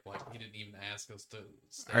his hip, like he didn't even ask us to.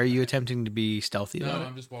 Stay Are you back. attempting to be stealthy? No, about it?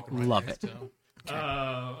 I'm just walking right Love next it. to him.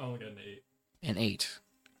 I only got an 8. An 8.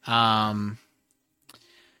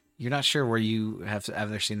 You're not sure where you have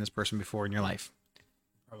ever seen this person before in your life.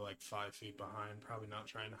 Probably like 5 feet behind, probably not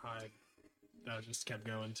trying to hide. I just kept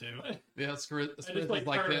going too. Yeah, Skriz I just is like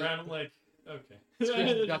like turn that. around. I'm like, okay.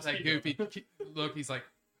 Skriz got Just that keep goofy going. look. He's like,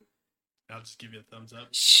 I'll just give you a thumbs up.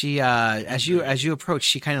 She, as you approach,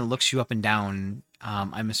 she kind of looks you up and down.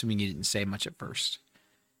 I'm assuming you didn't say much at first.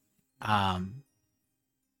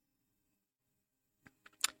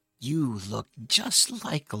 You look just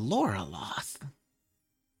like Loraloth.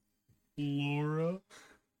 Laura.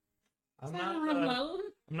 I'm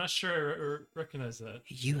not sure I recognize that.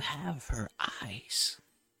 You have her eyes.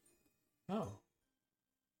 Oh.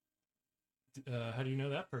 How do you know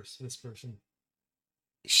that person? This person.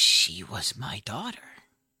 She was my daughter.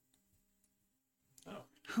 Oh.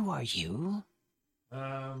 Who are you?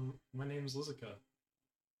 My name's Lizica.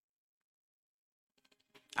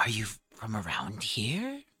 Are you from around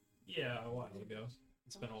here? Yeah, a while ago.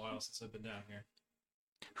 It's been a while since I've been down here.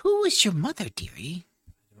 Who was your mother, dearie?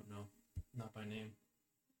 I don't know. Not by name.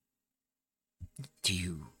 Do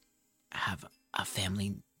you have a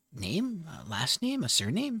family name, a last name, a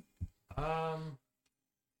surname? Um,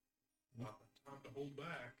 Not the time to hold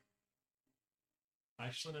back. I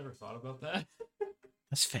actually never thought about that.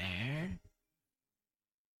 That's fair.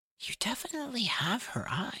 You definitely have her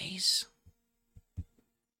eyes.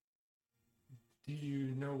 Do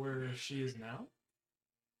you know where she is now?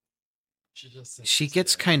 she just said She she's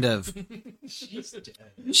gets dead. kind of, She's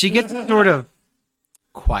dead. she gets sort of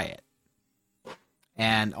quiet,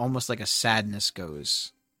 and almost like a sadness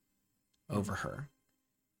goes over her.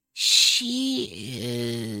 She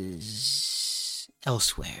is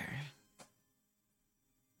elsewhere.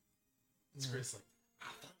 Skriz like, I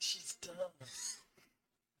thought she's done.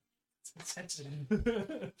 It's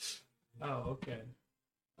sensitive. Oh, okay.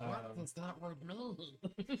 what does that word mean?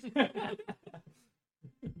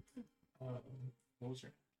 What was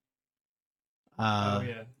your? Uh, Oh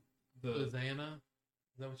yeah, the Lizana?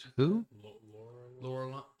 Is that what you who?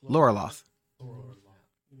 Laura. Loraloth.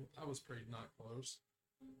 I was pretty not close.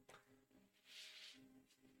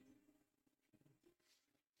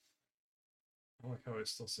 I like how I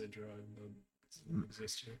still say dry mode. It doesn't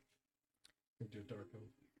exist here. We do dark mode.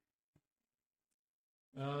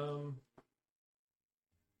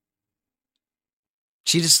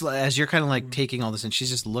 She just, as you're kind of like taking all this in, she's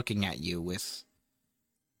just looking at you with,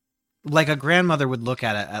 like a grandmother would look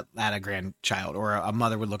at a grandchild, or a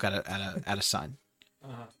mother would look at a son.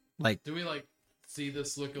 Like Do we like see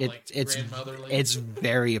this look of it, like it's grandmotherly? it's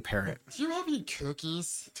very apparent. Do you have any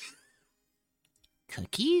cookies?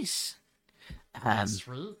 Cookies?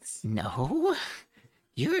 sweets. No.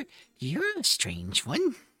 You're a strange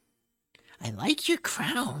one. I like your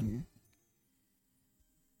crown.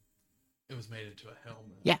 It was made into a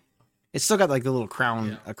helmet. Yeah. It's still got like the little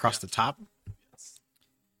crown Yeah, across yeah. the top.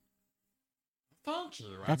 Thank you.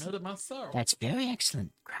 That's- I made it myself. That's very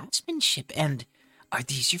excellent craftsmanship. And are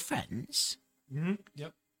these your friends? Mm-hmm.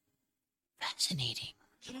 Yep. Fascinating.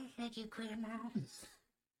 Can I hug you, Grandma?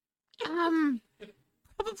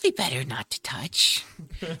 Probably better not to touch.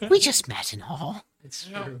 We just met and all. It's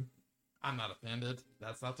You know, true. I'm not offended.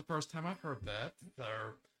 That's not the first time I've heard that.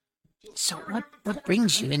 So what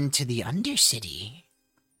brings you into the Undercity?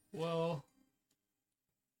 Well,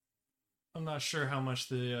 I'm not sure how much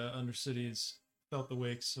the Undercities felt the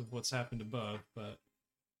wakes of what's happened above, but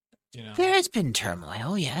you know, There has been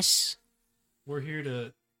turmoil, yes. we're here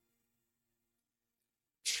to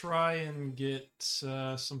try and get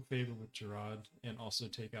some favor with Gerard, and also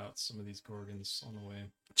take out some of these Gorgons on the way.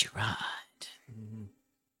 Gerard. Mm-hmm.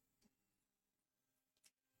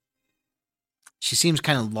 She seems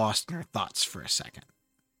kind of lost in her thoughts for a second.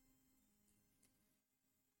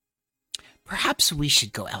 Perhaps we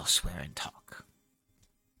should go elsewhere and talk.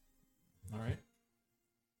 All right.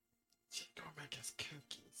 Go make us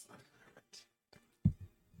cookies.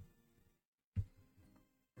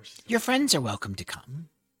 Your friends are welcome to come.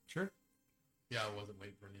 Sure. Yeah, I wasn't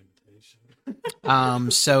waiting for an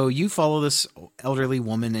invitation. So you follow this elderly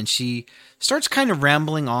woman, and she starts kind of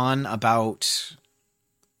rambling on about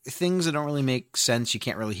things that don't really make sense. You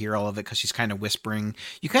can't really hear all of it because she's kind of whispering.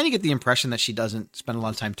 You kind of get the impression that she doesn't spend a lot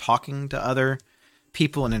of time talking to other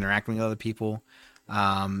people and interacting with other people.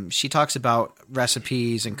 She talks about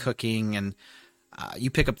recipes and cooking, and you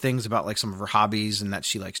pick up things about like some of her hobbies and that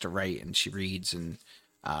she likes to write and she reads, and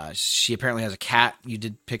she apparently has a cat. You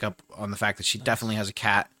did pick up on the fact that she definitely has a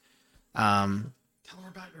cat. Tell her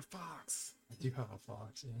about your fox. I do have a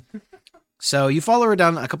fox. Yeah. So you follow her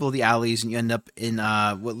down a couple of the alleys, and you end up in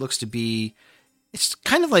what looks to be, it's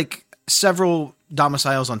kind of like several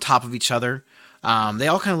domiciles on top of each other. They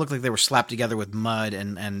all kind of look like they were slapped together with mud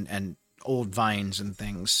and old vines and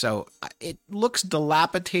things. So it looks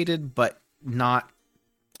dilapidated, but not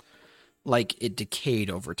like it decayed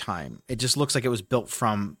over time. It just looks like it was built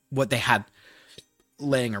from what they had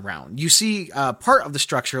laying around. You see part of the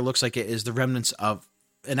structure looks like it is the remnants of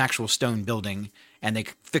an actual stone building, and they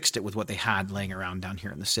fixed it with what they had laying around down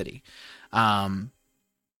here in the city.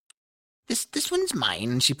 This one's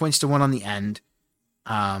mine. She points to one on the end.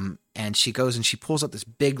 And she goes and she pulls out this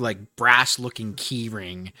big, like, brass-looking key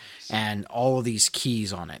ring and all of these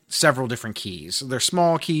keys on it. Several different keys. They're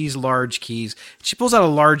small keys, large keys. She pulls out a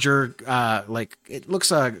larger, it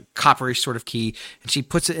looks a copperish sort of key, and she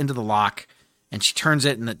puts it into the lock, and she turns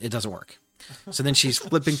it, and it doesn't work. So then she's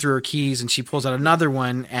flipping through her keys, and she pulls out another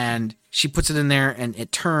one, and she puts it in there, and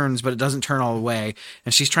it turns, but it doesn't turn all the way.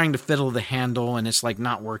 And she's trying to fiddle the handle, and it's, like,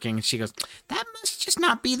 not working. And she goes, that must just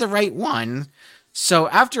not be the right one. So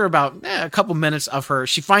after about a couple minutes of her,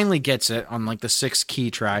 she finally gets it on, like, the 6th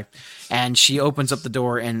key try, and she opens up the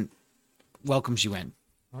door and welcomes you in.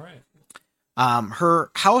 All right.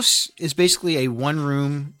 Her house is basically a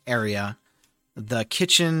one-room area. The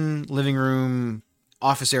kitchen, living room,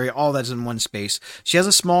 office area, all that's in one space. She has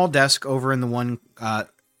a small desk over in the one,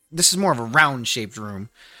 this is more of a round-shaped room.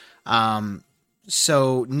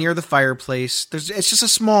 So near the fireplace, it's just a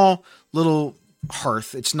small little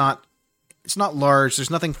hearth. It's not large. There's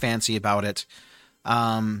nothing fancy about it.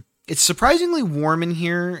 It's surprisingly warm in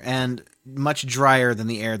here and much drier than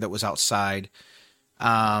the air that was outside.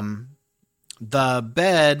 The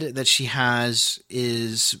bed that she has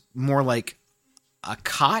is more like a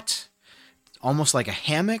cot, almost like a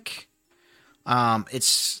hammock.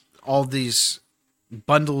 It's all these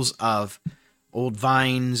bundles of old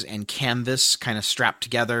vines and canvas kind of strapped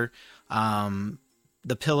together.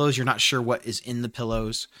 The pillows, you're not sure what is in the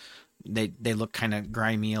pillows. They look kind of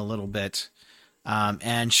grimy a little bit.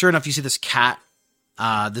 And sure enough, you see this cat,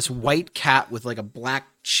 this white cat with like a black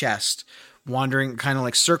chest, wandering, kind of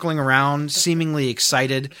like circling around, seemingly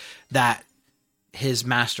excited that his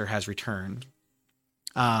master has returned.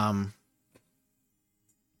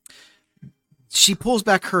 She pulls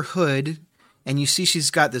back her hood, and you see she's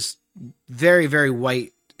got this very, very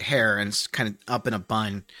white hair, and it's kind of up in a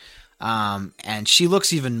bun. And she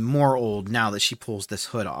looks even more old now that she pulls this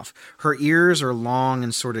hood off. Her ears are long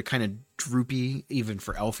and sort of kind of droopy, even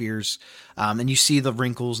for elf ears. And you see the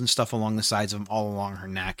wrinkles and stuff along the sides of them, all along her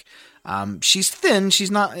neck. She's thin.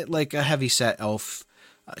 She's not like a heavy-set elf.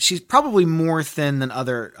 She's probably more thin than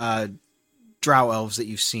other drow elves that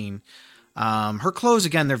you've seen. Her clothes,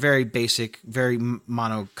 again, they're very basic, very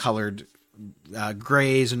monocolored,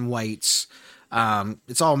 grays and whites.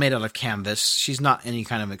 It's all made out of canvas. She's not any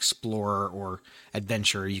kind of explorer or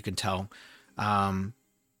adventurer, you can tell.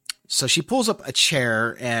 So she pulls up a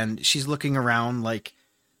chair, and she's looking around like,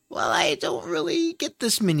 well, I don't really get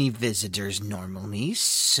this many visitors normally,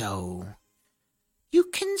 so you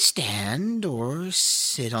can stand or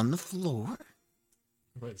sit on the floor.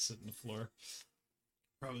 Right, sit on the floor.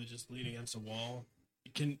 Probably just lean against a wall.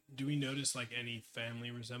 Do we notice like any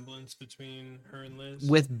family resemblance between her and Liz?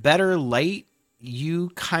 With better light,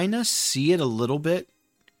 you kind of see it a little bit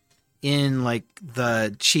in like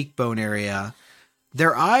the cheekbone area.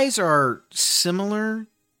 Their eyes are similar,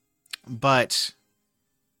 but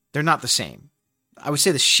they're not the same. I would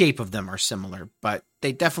say the shape of them are similar, but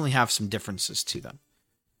they definitely have some differences to them.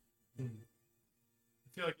 I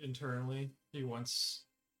feel like internally he wants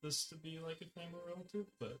this to be like a family relative,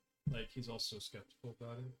 but like he's also skeptical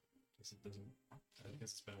about it because it doesn't. I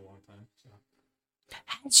guess it's been a long time. So.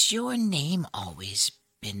 Has your name always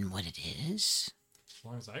been what it is? As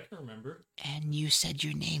long as I can remember. And you said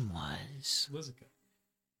your name was? Lizica.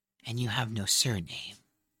 And you have no surname?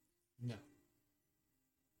 No.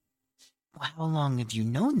 Well, how long have you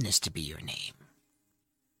known this to be your name?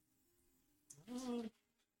 I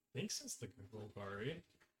think since the Google Bari.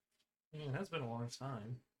 I mean, it has been a long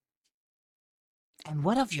time. And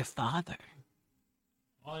what of your father?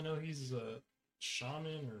 All I know, he's a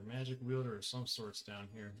shaman or magic wielder of some sorts down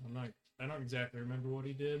here. I don't exactly remember what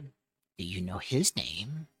he did. Do you know his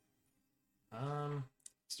name?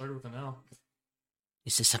 Started with an L.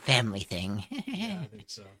 Is this a family thing? Yeah, I think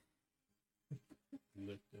so.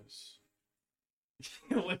 Lictus.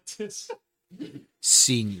 Lictus.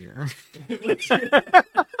 Senior. Yes.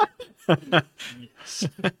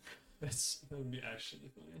 That would be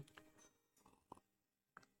actually funny.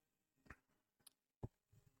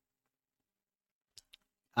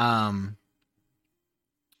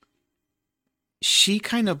 She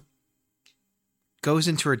kind of goes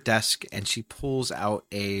into her desk and she pulls out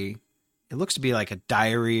it looks to be like a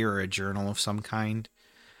diary or a journal of some kind.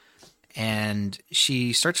 And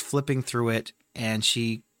she starts flipping through it, and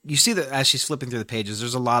you see that as she's flipping through the pages,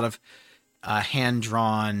 there's a lot of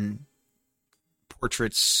hand-drawn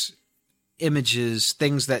portraits, images,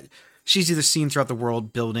 things that she's either seen throughout the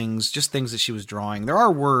world, buildings, just things that she was drawing. There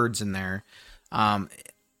are words in there. And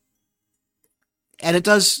it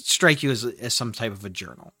does strike you as some type of a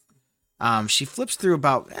journal. She flips through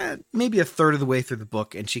about maybe a third of the way through the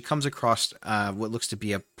book, and she comes across what looks to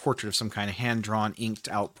be a portrait of some kind, of hand-drawn,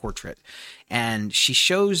 inked-out portrait. And she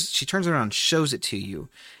turns around and shows it to you.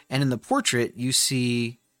 And in the portrait, you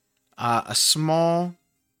see a small,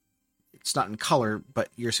 it's not in color, but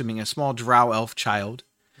you're assuming a small drow elf child,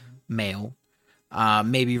 male,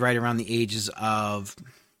 maybe right around the ages of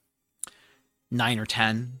 9 or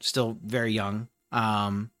 10, still very young.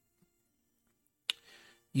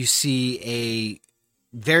 You see a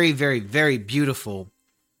very, very, very beautiful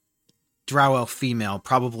drow elf female,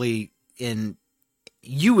 probably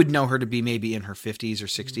you would know her to be maybe in her 50s or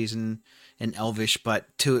 60s in elvish,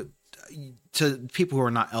 but to people who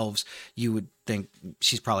are not elves, you would think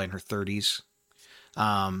she's probably in her 30s.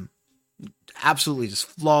 Absolutely just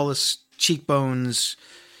flawless cheekbones.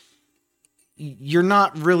 You're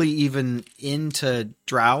not really even into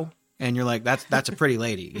drow, and you're like, that's a pretty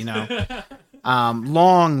lady, you know?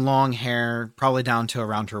 Long hair, probably down to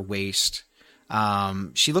around her waist.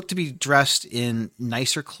 She looked to be dressed in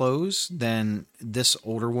nicer clothes than this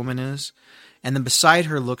older woman is. And then beside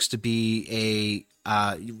her looks to be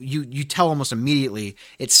you tell almost immediately,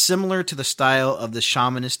 it's similar to the style of the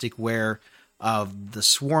shamanistic wear of the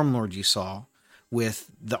Swarm Lord you saw,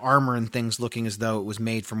 with the armor and things looking as though it was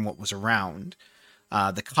made from what was around.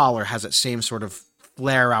 The collar has that same sort of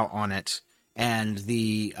flare out on it, and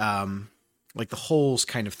the like the holes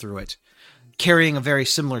kind of through it, carrying a very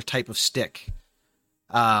similar type of stick.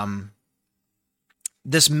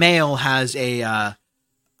 This male has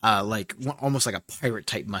almost like a pirate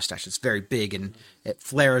type mustache. It's very big and it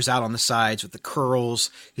flares out on the sides with the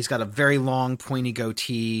curls. He's got a very long pointy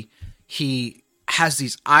goatee. He has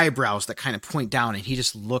these eyebrows that kind of point down, and he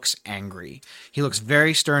just looks angry. He looks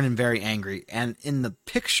very stern and very angry. And in the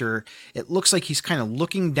picture, it looks like he's kind of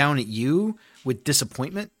looking down at you with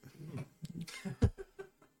disappointment.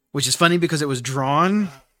 Which is funny because it was drawn,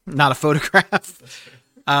 not a photograph.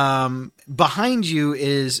 Behind you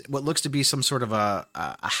is what looks to be some sort of a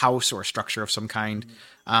house or a structure of some kind.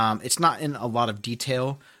 It's not in a lot of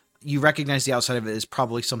detail. You recognize the outside of it is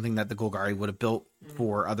probably something that the Golgari would have built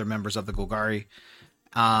for other members of the Golgari.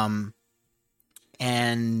 And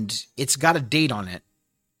it's got a date on it.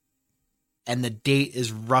 And the date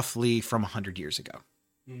is roughly from 100 years ago.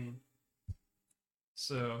 Mm.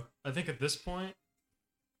 So I think at this point,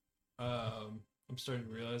 I'm starting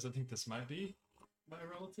to realize I think this might be my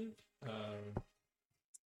relative.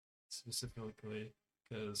 Specifically,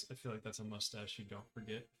 because I feel like that's a mustache you don't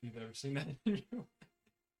forget if you've ever seen that in your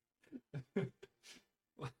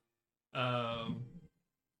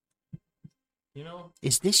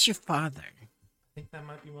Is this your father? I think that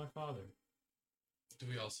might be my father. Do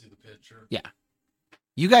we all see the picture? Yeah.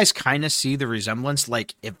 You guys kind of see the resemblance.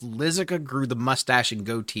 Like, if Lizica grew the mustache and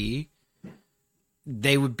goatee,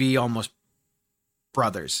 they would be almost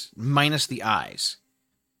brothers, minus the eyes.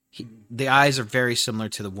 The eyes are very similar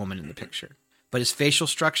to the woman in the picture, but his facial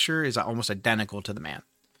structure is almost identical to the man.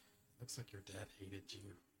 Looks like your dad hated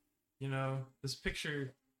you. You know, this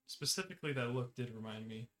picture, specifically that look, did remind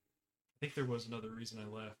me. I think there was another reason I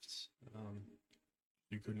left.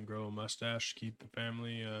 You couldn't grow a mustache, keep the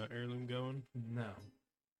family heirloom going? No.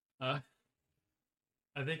 I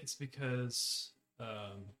think it's because, at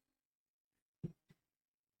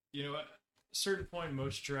a certain point,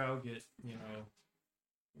 most drow get,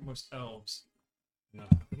 most elves, the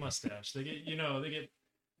mustache. They get, they get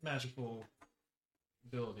magical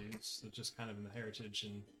abilities that just kind of in the heritage,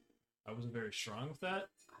 and I wasn't very strong with that.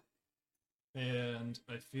 And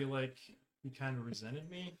I feel like he kind of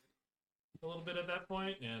resented me a little bit at that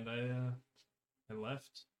point, and I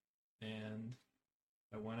left, and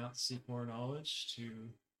I went out to seek more knowledge to,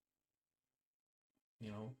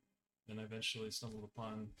 and I eventually stumbled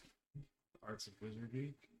upon the arts of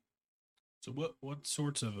wizardry. So what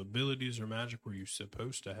sorts of abilities or magic were you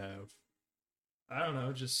supposed to have? I don't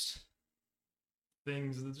know, just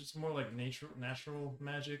things that's just more like natural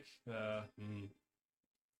magic.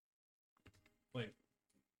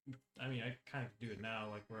 I mean, I kind of do it now,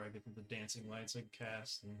 like where I get the dancing lights I can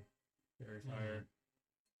cast and fairy fire,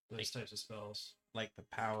 those types of spells. Like the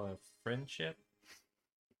power of friendship.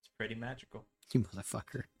 It's pretty magical. You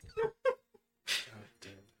motherfucker.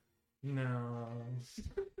 No,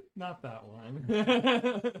 not that one.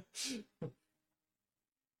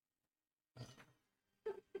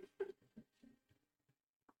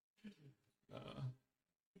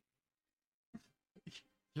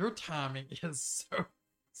 Your timing is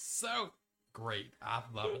so great. I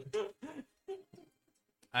love it.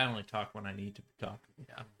 I only talk when I need to be talking.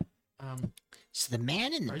 Yeah. So the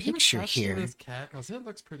man in the Are you picture attached to here. this cat? Because it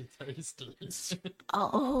looks pretty tasty.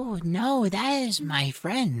 Oh, no, that is my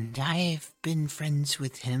friend. I've been friends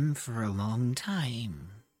with him for a long time.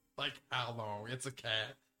 Like how long? It's a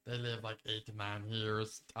cat. They live like 8 to 9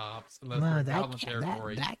 years tops, unless Well, they're that goblin cat,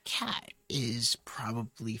 territory. that cat is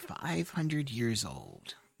probably 500 years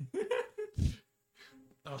old.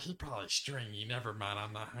 Oh, he probably stringy. Never mind.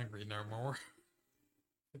 I'm not hungry no more.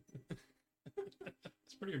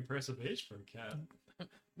 It's pretty impressive age for a cat.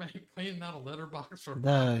 Man, cleaning out a litter box for The-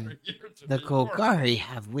 500 years. would The be horrible. Golgari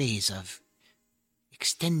have ways of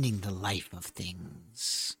extending the life of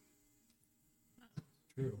things.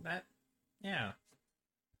 True. That, yeah.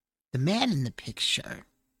 The man in the picture,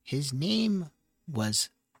 his name was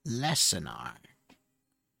Lesenar.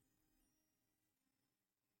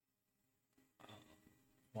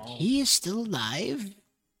 Well, He is still alive.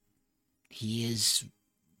 He is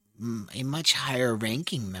a much higher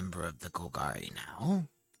ranking member of the Golgari now.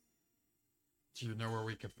 Do you know where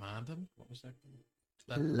we could find him? What was that?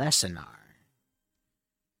 Lesenar.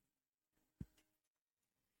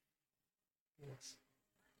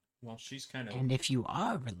 well, she's kind of. And if you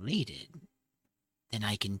are related, then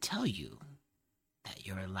I can tell you that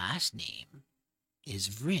your last name is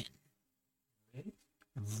Vrinn.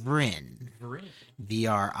 Vrinn. Vrinn.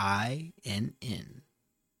 Vrinn.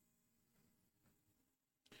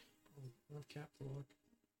 What cat to look?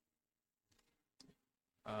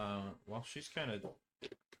 Well, she's kind of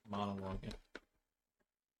monologuing.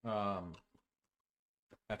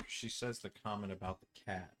 After she says the comment about the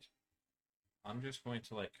cat, I'm just going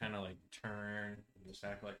to kind of turn and just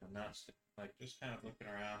act like I'm not just kind of looking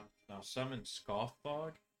around. And I'll summon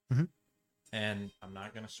Scoffbog, Mhm. and I'm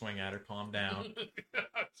not going to swing at her. Calm down.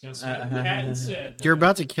 That's what the cat said. You're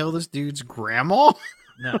about to kill this dude's grandma?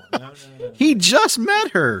 No. He just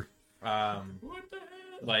met her. What the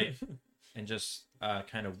hell? And just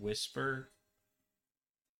kind of whisper,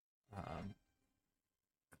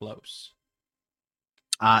 close.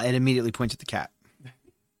 It immediately points at the cat.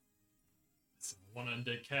 It's a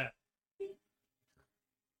one-undead cat.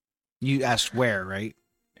 You asked where, right?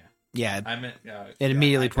 Yeah. Yeah. I meant. It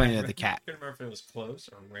immediately pointed at the cat. I couldn't remember if it was close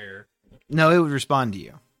or where. No, it would respond to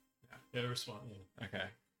you. Yeah, respond. Yeah. Okay.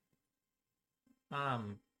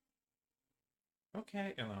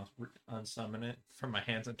 Okay, and I'll unsummon it from my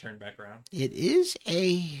hands and turn back around. It is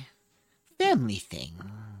a family thing.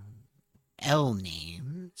 L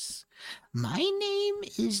names. My name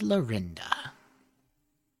is Lorinda.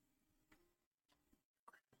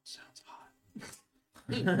 Sounds hot.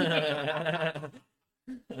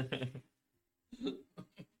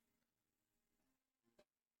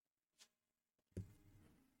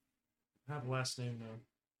 I have a last name now.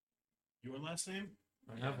 Your last name?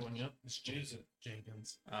 I have one. Yep. It's Jason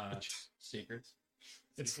Jenkins. Secrets.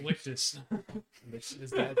 It's Lictus.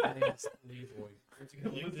 His dad's name is Leroy.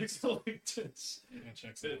 Lictus. Yeah,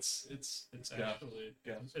 checks out. It's Go. actually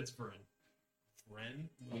it's Vrinn. Ren?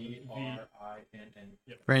 Vrinn.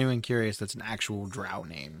 For anyone curious, that's an actual drow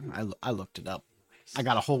name. I looked it up. I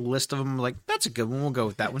got a whole list of them. Like, that's a good one. We'll go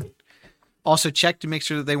with that one. Also, check to make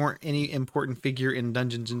sure that they weren't any important figure in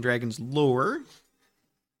Dungeons and Dragons lore.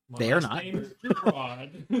 My They are last not. name is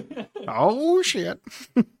Gerard. Oh, shit.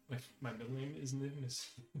 My middle name is Nimbus.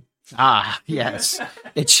 Ah, yes.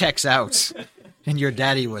 It checks out. And your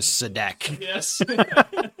daddy was Sadek. Yes.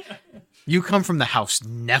 You come from the house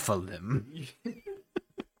Nephilim.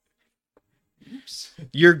 Oops.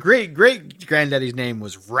 Your great-great-granddaddy's name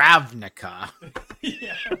was Ravnica.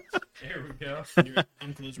 Yeah. There we go. Your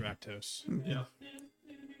uncle is Raktos. Yeah.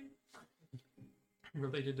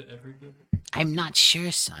 Related to everything. I'm not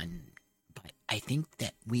sure, son, but I think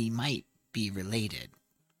that we might be related.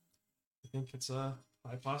 I think it's a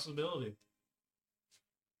high possibility.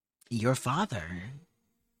 Your father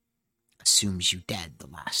assumes you dead the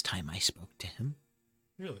last time I spoke to him.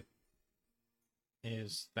 Really?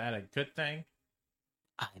 Is that a good thing?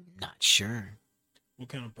 I'm not sure. What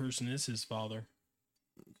kind of person is his father?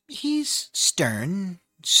 He's stern,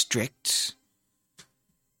 strict.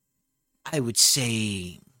 I would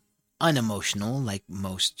say unemotional like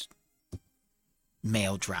most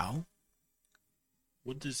male drow.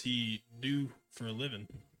 What does he do for a living?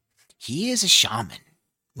 He is a shaman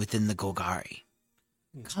within the Golgari,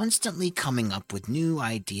 constantly coming up with new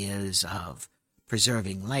ideas of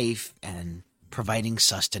preserving life and providing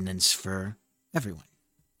sustenance for everyone.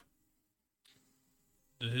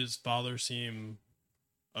 Did his father seem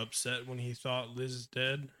upset when he thought Liz is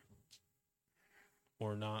dead?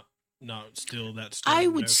 Or not still that stern I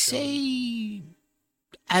would no-show? say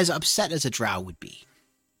as upset as a drow would be.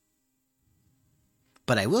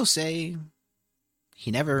 But I will say he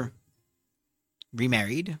never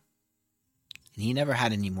remarried, and he never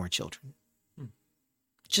had any more children.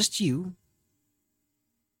 Just you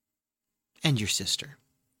and your sister.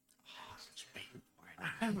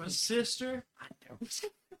 I have a sister.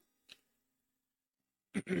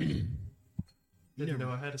 Didn't know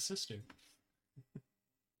I had a sister.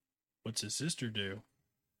 What's his sister do?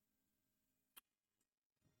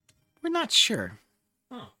 We're not sure.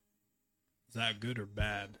 Is that good or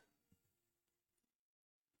bad?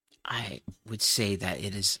 I would say that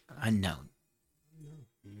it is unknown.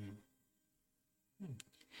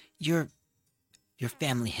 Your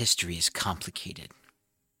family history is complicated.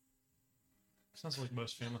 Sounds like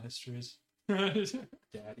most family histories. Daddy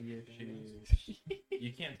issues.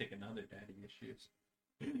 You can't take another daddy issues.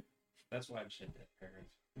 That's why I'm shit at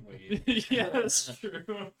parents. Wait. Yeah, that's true.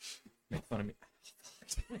 Make fun of me.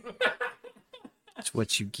 It's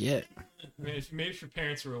what you get. Maybe if your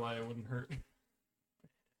parents were alive, it wouldn't hurt.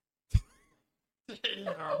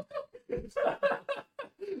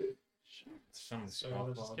 Someone's So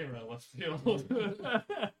that just softball. came out of left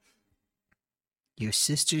field. Your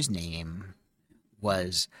sister's name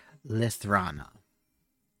was Lithrana.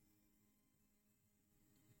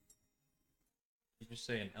 You just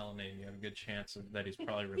say an L name, you have a good chance that he's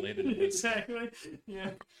probably related to this. Exactly.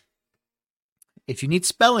 Yeah. If you need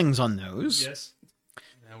spellings on those, Yes.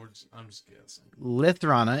 I'm just guessing.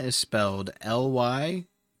 Lithrana is spelled Lythrana.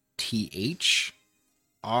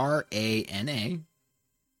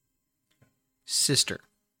 Sister.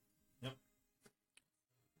 Yep.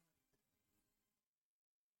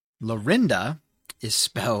 Lorinda is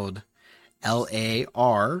spelled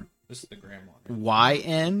Larynda. This is the grandma.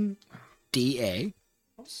 I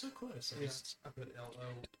I was so close. I put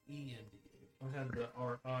LOEND. I had the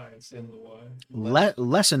R-I instead of the Y.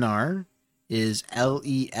 Lesonar is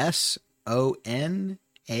Lesonar.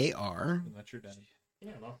 That's your dad.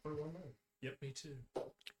 Yeah, not for one word. Yep, me too.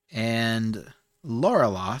 And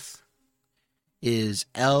Loraloth is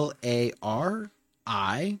Lari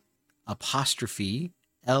apostrophe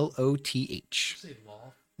Loth. Say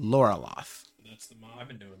law. Loraloth. That's the mom. I've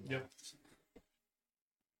been doing Yep.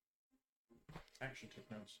 I actually took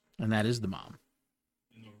notes. And that is the mom.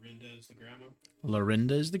 And Lorinda is the grandma.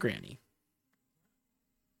 Lorinda is the granny.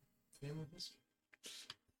 Family history.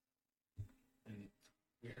 And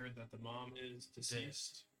we heard that the mom is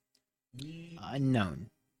deceased. We Unknown.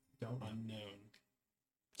 don't. Unknown.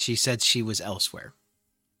 She said she was elsewhere.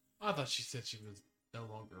 I thought she said she was no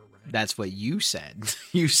longer around. That's what you said.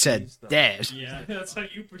 You said She's the- dead. Yeah, that's how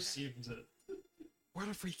you perceived it. What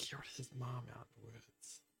if we cured his mom out in the woods?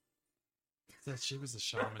 Said she was a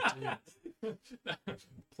shaman too.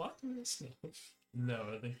 Plot twist? No,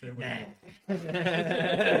 I think they would.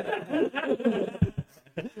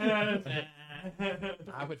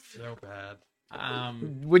 I would feel bad.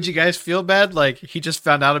 Would you guys feel bad? Like he just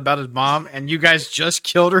found out about his mom and you guys just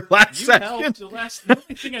killed her last You second? helped. The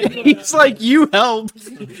only thing I know He's like, you helped.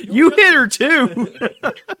 You hit her too.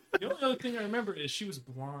 the only other thing I remember is she was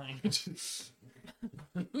blind.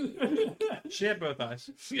 She had both eyes.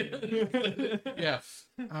 Yeah.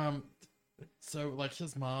 So like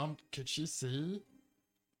his mom, could she see?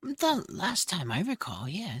 The last time I recall,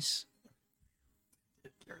 yes.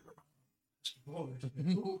 When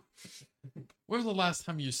was the last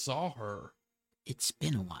time you saw her? It's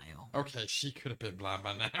been a while. Okay, she could have been blind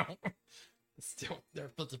by now. Still, they're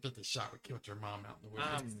 50-50 shot we killed your mom out in the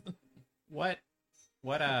woods. What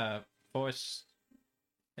force?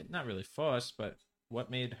 Not really force, but what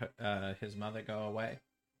made his mother go away?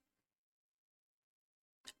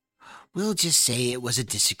 We'll just say it was a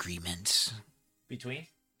disagreement. Between?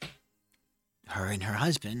 Her and her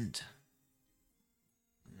husband.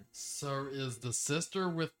 So is the sister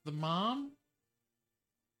with the mom?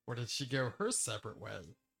 Or did she go her separate way?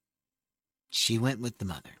 She went with the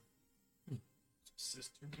mother.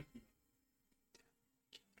 Sister.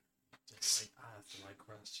 Just like ask the right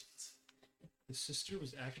questions. The sister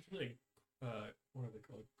was actually, what are they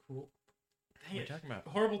called? Dang We're it. talking about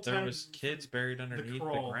Horrible there times. was kids buried underneath the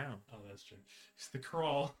crawl. ground. Oh, that's true. It's the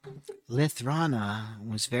crawl. Lithrana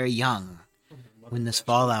was very young when this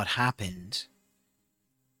fallout happened.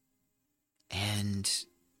 And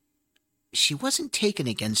she wasn't taken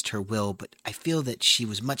against her will, but I feel that she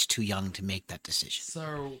was much too young to make that decision.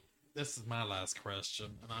 So, this is my last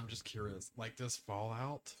question, and I'm just curious. Like, this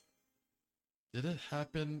fallout, did it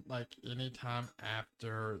happen, like, any time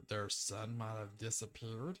after their son might have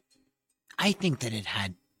disappeared? I think that it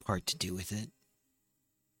had part to do with it.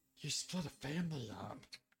 You split a family up.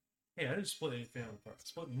 Hey, I didn't split any family apart. I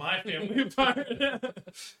split my family apart.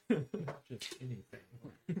 Just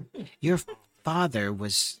anything. Your father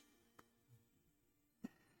was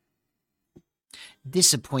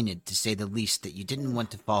disappointed, to say the least, that you didn't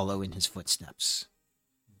want to follow in his footsteps.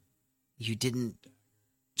 You didn't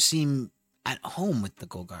seem at home with the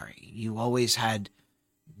Golgari. You always had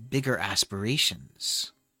bigger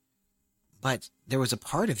aspirations. But there was a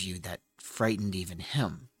part of you that frightened even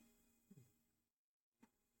him.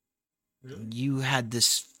 Really? You had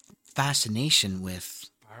this fascination with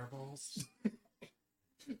Fireballs?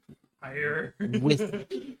 Higher.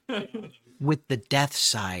 with the death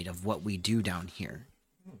side of what we do down here.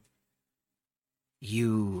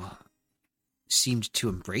 You seemed to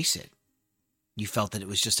embrace it. You felt that it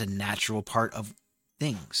was just a natural part of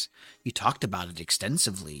things. You talked about it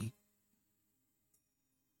extensively.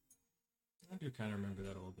 I do kind of remember that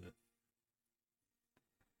a little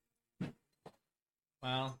bit.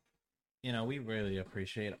 Well, we really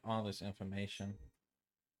appreciate all this information.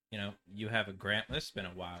 You have a grand. This has been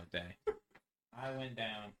a wild day. I went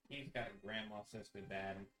down. He's got a grandma, sister,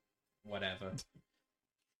 dad, whatever.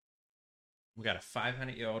 We got a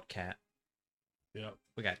 500-year-old cat. Yep.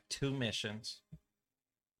 We got 2 missions.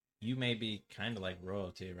 You may be kind of like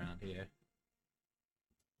royalty around here.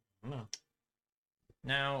 No.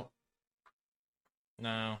 Now,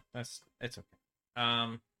 no, it's okay.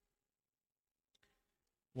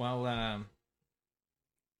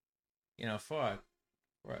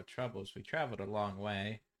 For our troubles, we traveled a long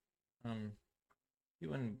way. You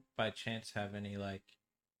wouldn't by chance have any like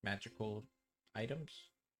magical items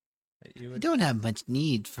that you You would? don't have much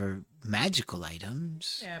need for magical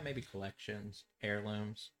items. Yeah, maybe collections,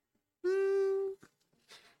 heirlooms. Mm,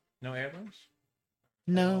 No heirlooms?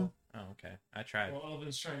 no. Oh, okay. I tried. Well,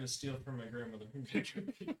 Elvin's trying to steal from my grandmother.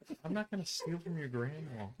 I'm not gonna steal from your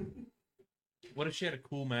grandma. What if she had a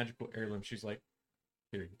cool magical heirloom? She's like,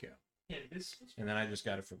 here you go. Yeah, this. And then I just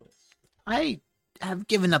got it for this. I have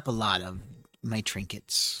given up a lot of my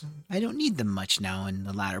trinkets. I don't need them much now in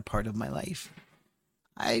the latter part of my life.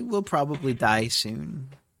 I will probably die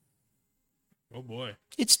soon. Oh boy.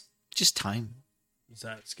 It's just time. Does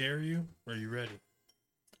that scare you? Or are you ready?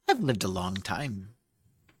 I've lived a long time.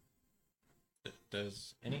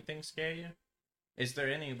 Does anything scare you? Is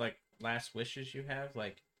there any like last wishes you have?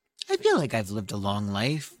 Like, I feel like I've lived a long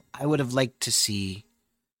life. I would have liked to see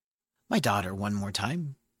my daughter one more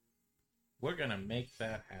time. we're gonna make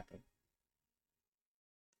that happen.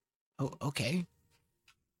 Oh, okay.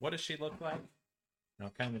 What does she look like?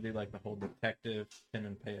 Kind of do like the whole detective pen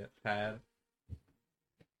and pad.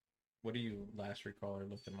 What do you last recall her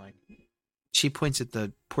looking like? She points at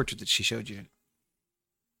the portrait that she showed you.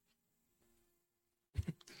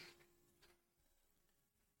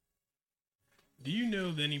 Do you know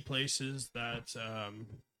of any places that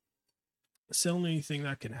sell anything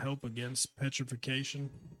that can help against petrification?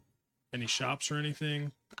 Any shops or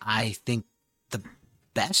anything? I think the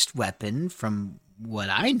best weapon, from what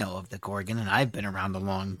I know of the Gorgon, and I've been around a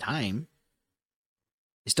long time,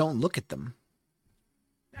 is don't look at them.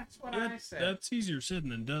 That's what I said. That's easier said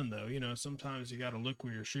than done, though. Sometimes you got to look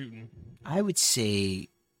where you're shooting. I would say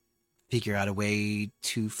figure out a way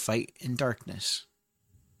to fight in darkness.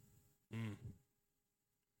 Mm.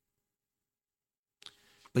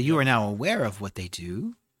 But you are now aware of what they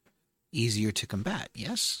do. Easier to combat,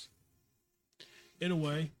 yes? In a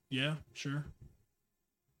way, yeah, sure.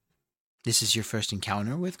 This is your first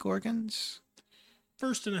encounter with Gorgons?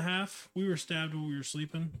 First and a half, we were stabbed while we were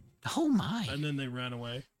sleeping, Oh my. and then they ran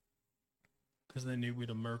away because they knew we'd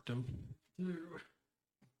have murked them. Do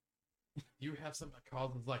you have something that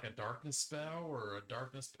causes like a darkness spell or a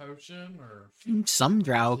darkness potion or? Some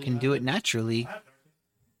drow can do it naturally.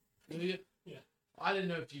 Do you? Yeah. I didn't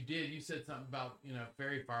know if you did. You said something about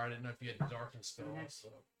fairy fire. I didn't know if you had the darkness spell also.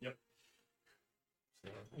 Yep. So,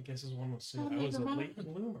 I guess his one was soon. I was a late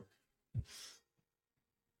bloomer.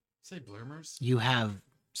 say bloomers. You have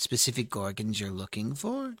specific Gorgons you're looking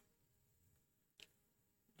for?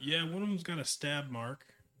 Yeah, one of them's got a stab mark.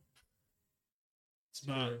 It's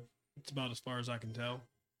about as far as I can tell.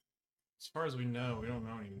 As far as we know, we don't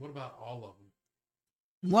know anymore. What about all of them?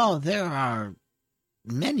 Well, there are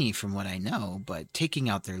many from what I know, but taking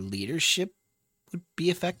out their leadership would be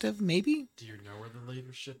effective, maybe? Do you know where the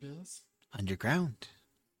leadership is? Underground.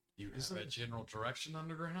 Do you have a general direction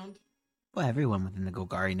underground? Well, everyone within the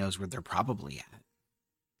Golgari knows where they're probably at.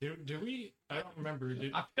 Do we? I don't remember.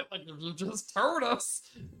 I feel like if you just told us,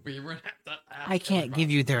 we would have to ask I can't give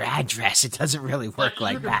you their address. It doesn't really work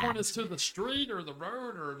like you can that. point us to the street or the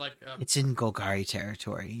road or like... It's in Golgari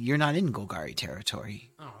territory. You're not in Golgari territory.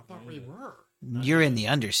 Oh, I thought we were. You're in the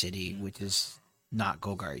Undercity, which is not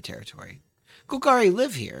Golgari territory. Golgari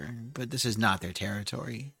live here, but this is not their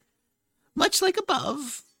territory. Much like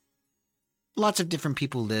above, lots of different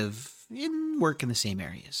people live and work in the same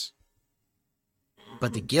areas.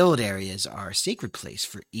 But the guild areas are a sacred place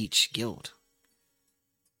for each guild.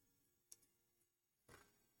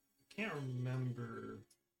 I can't remember.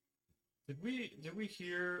 Did we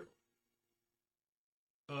hear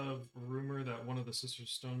of rumor that one of the Sister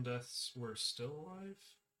Stone deaths were still alive?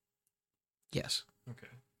 Yes. Okay.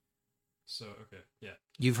 So, okay, yeah.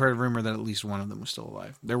 You've heard a rumor that at least one of them was still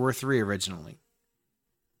alive. There were 3 originally.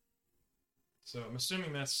 So I'm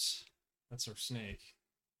assuming that's our snake.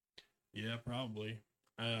 Yeah, probably.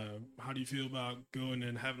 How do you feel about going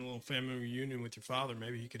and having a little family reunion with your father?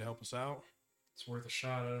 Maybe he could help us out. It's worth a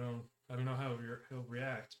shot. I don't know how he'll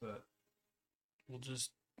react, but We'll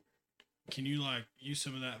just. Can you like use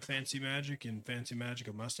some of that fancy magic and fancy magic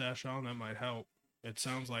a mustache on? That might help. It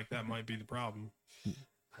sounds like that might be the problem.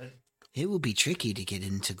 It will be tricky to get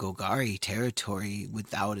into Golgari territory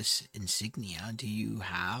without insignia. Do you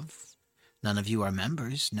have? None of you are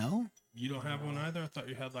members, no? You don't have one either? I thought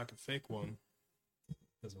you had like a fake one.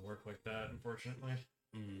 doesn't work like that, unfortunately.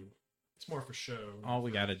 Mm. It's more for show. All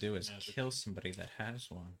we got to do is Magic. kill somebody that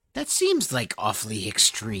has one. That seems like awfully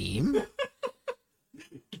extreme.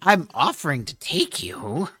 I'm offering to take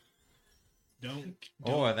you. Don't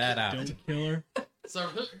Or that out. don't kill her. So,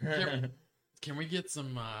 can we get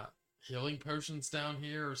some healing potions down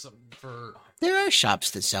here or something for... There are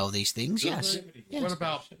shops that sell these things, yes. Yes.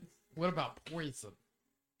 What about poison?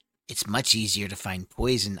 It's much easier to find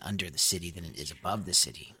poison under the city than it is above the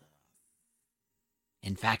city.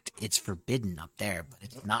 In fact, it's forbidden up there, but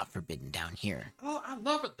it's not forbidden down here. Oh, I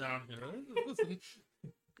love it down here. Listen,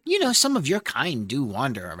 You know, some of your kind do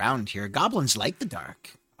wander around here. Goblins like the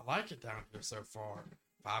dark. I like it down here so far.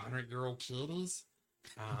 500-year-old kitties.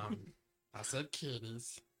 I said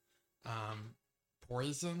kitties.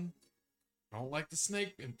 Poison. I don't like the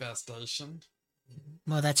snake infestation.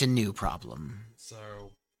 Well, that's a new problem. So,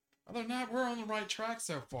 other than that, we're on the right track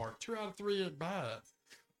so far. 2 out of 3 ain't bad.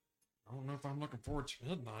 I don't know if I'm looking forward to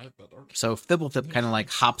midnight, but okay. So Thibblethip kind of like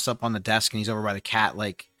hops up on the desk and he's over by the cat,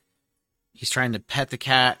 like he's trying to pet the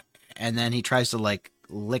cat, and then he tries to like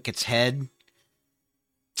lick its head.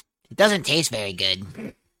 It doesn't taste very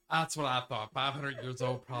good. That's what I thought. 500 years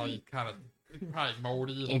old, probably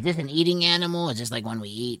moldy. Is this an eating animal? Is this like one we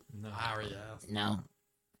eat? No, yes. No.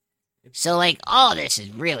 So like all this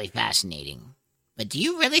is really fascinating. But do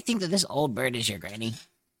you really think that this old bird is your granny?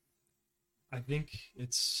 I think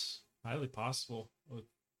it's highly possible with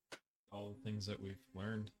all the things that we've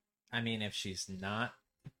learned. I mean, if she's not,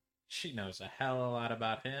 she knows a hell of a lot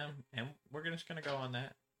about him, and we're just gonna go on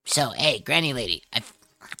that. So, hey, granny lady,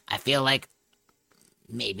 I feel like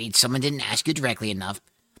maybe someone didn't ask you directly enough,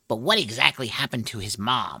 but what exactly happened to his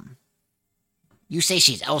mom? You say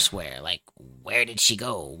she's elsewhere. Like, where did she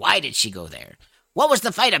go? Why did she go there? What was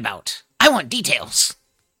the fight about? I want details.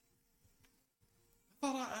 I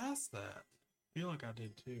thought I asked that. I feel like I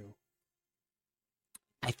did too.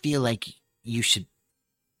 I feel like you should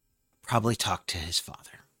probably talk to his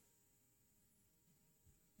father.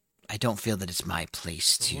 I don't feel that it's my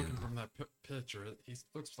place So to... looking from that picture, he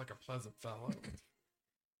looks like a pleasant fellow.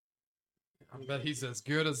 I bet he's as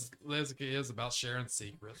good as Lizica is about sharing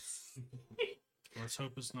secrets. Let's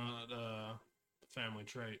hope it's not a family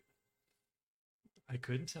trait. I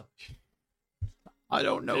couldn't tell you. I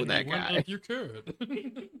don't know And that you wouldn't guy. If you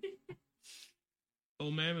could. Oh,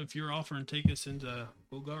 ma'am, if you're offering to take us into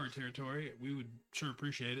Bulgari territory, we would sure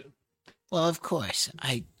appreciate it. Well, of course.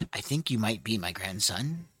 I think you might be my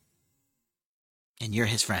grandson. And you're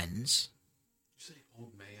his friends. You say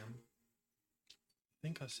old man? I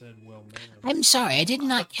think I said, well, ma'am. I'm sorry, I did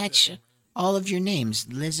not catch all of your names.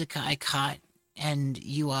 Lizica, I caught, and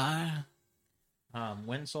you are...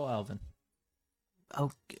 Winsel Elvin.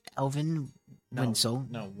 Oh, Elvin No, Winsel.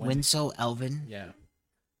 no, Winsel Elvin. Yeah.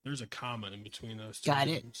 There's a comma in between those two. Got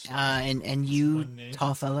it. names. And you, One name.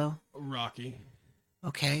 tall fellow? Rocky.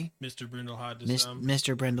 Okay. Mr. Brindlehyde to Mr. some.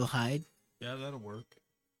 Brindlehyde. Yeah, that'll work.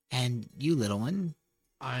 And you, little one.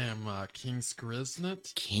 I am King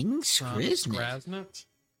Skriznet. King son of Skriznet. Skraznet.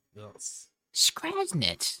 Yes.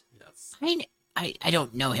 Scrasnit. Yes. I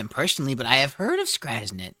don't know him personally, but I have heard of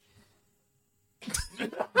Scrasnit.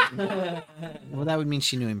 Well, that would mean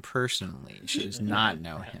she knew him personally. She does not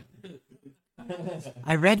know him.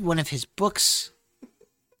 I read one of his books.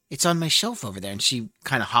 It's on my shelf over there. And she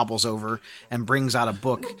kind of hobbles over and brings out a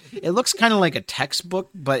book. It looks kind of like a textbook,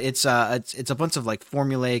 but it's a bunch of like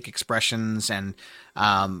formulaic expressions and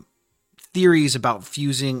theories about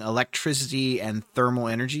fusing electricity and thermal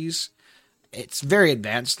energies. It's very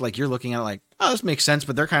advanced. Like, you're looking at it like, oh, this makes sense,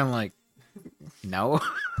 but they're kind of like, no.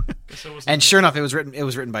 Guess I wasn't And sure enough, it was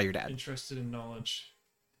written by your dad. interested in knowledge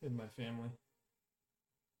in my family.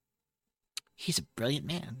 He's a brilliant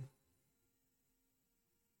man.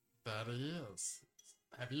 That he is.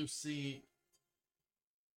 Have you seen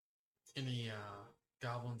any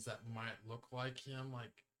goblins that might look like him?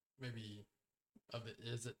 Like maybe of the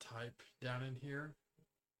is it type down in here?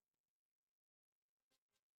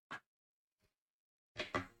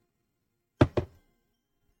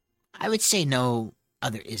 I would say no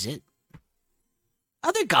other is it.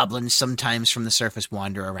 Other goblins sometimes from the surface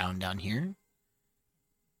wander around down here.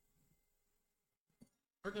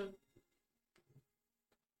 Okay.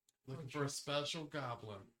 Looking for a special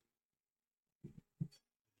goblin.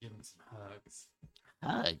 Give him some hugs.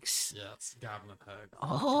 Hugs. Yes, goblin hugs.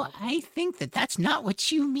 Oh, I think that's not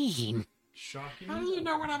what you mean. Shocking. How do you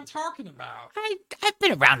know what I'm talking about? I've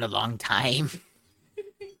been around a long time.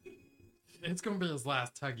 It's gonna be his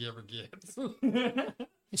last hug he ever gets.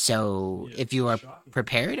 So, Yeah, if you are shocking.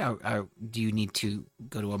 prepared, do you need to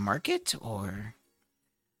go to a market or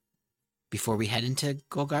before we head into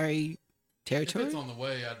Golgari If territory? it's on the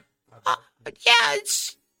way, I'd Yeah,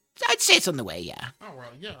 I'd say it's on the way. Yeah. Oh, well,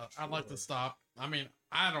 yeah, I'd like to stop. I mean,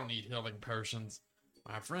 I don't need healing potions.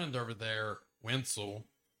 My friend over there, Wenzel.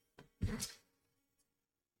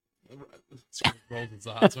 Scrooge rolls his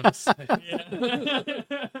eyes when he says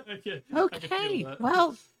Yeah. Okay.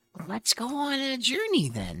 Well, let's go on a journey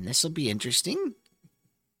then. This will be interesting.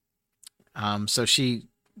 So she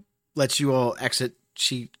lets you all exit.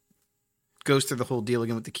 She goes through the whole deal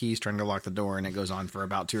again with the keys, trying to lock the door, and it goes on for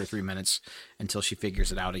about 2 or 3 minutes until she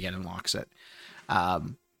figures it out again and locks it.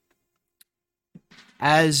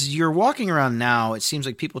 As you're walking around now, it seems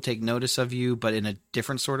like people take notice of you, but in a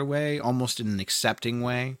different sort of way, almost in an accepting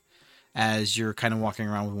way, as you're kind of walking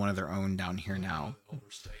around with one of their own down here now.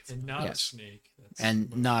 And not Yes. a snake. That's And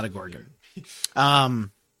most not a weird.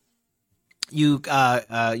 gorgon.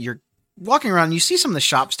 You're walking around, you see some of the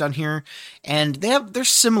shops down here, and they're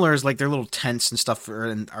similar as like their little tents and stuff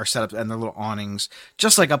are set up, and their little awnings,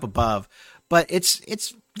 just like up above. But it's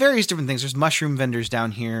various different things. There's mushroom vendors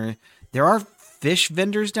down here. There are fish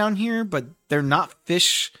vendors down here, but they're not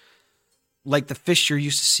fish like the fish you're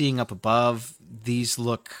used to seeing up above. These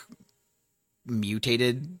look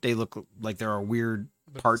mutated. They look like there are weird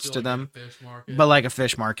But parts still to like them. a fish market. But like a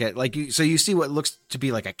fish market, so you see what looks to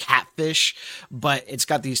be like a catfish, but it's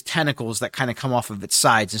got these tentacles that kind of come off of its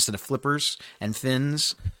sides instead of flippers and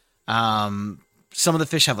fins. Some of the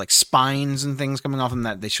fish have like spines and things coming off them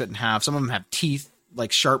that they shouldn't have. Some of them have teeth,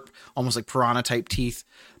 like sharp, almost like piranha type teeth,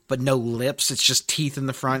 but no lips. It's just teeth in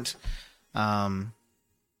the front. Some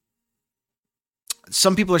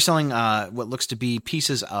people are selling what looks to be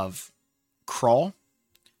pieces of crawl,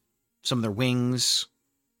 some of their wings,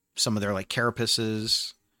 some of their like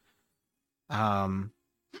carapaces. And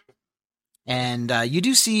you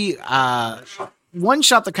do see one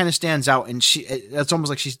shop that kind of stands out, and it's almost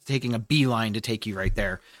like she's taking a beeline to take you right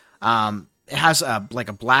there. It has like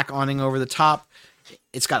a black awning over the top.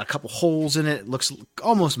 It's got a couple holes in it. It looks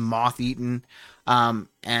almost moth-eaten.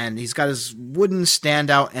 And he's got his wooden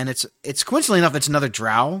standout, and it's coincidentally enough, it's another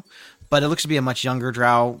drow, but it looks to be a much younger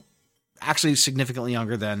drow, actually significantly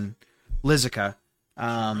younger than Lizica.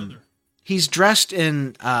 He's dressed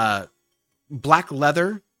in black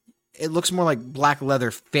leather. It looks more like black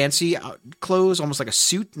leather fancy clothes, almost like a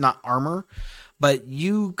suit, not armor. But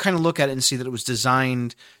you kind of look at it and see that it was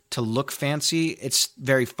designed to look fancy. It's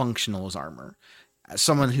very functional as armor. As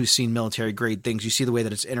someone who's seen military grade things, you see the way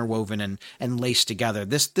that it's interwoven and laced together.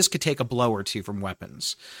 This could take a blow or two from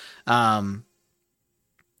weapons.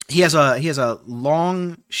 He has a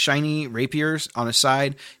long, shiny rapier on his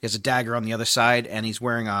side. He has a dagger on the other side, and he's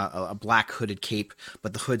wearing a black hooded cape,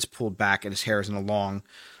 but the hood's pulled back and his hair is in a long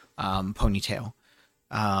ponytail.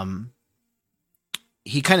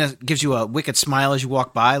 He kind of gives you a wicked smile as you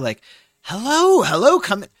walk by, like, hello,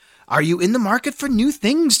 come. Are you in the market for new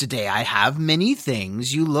things today? I have many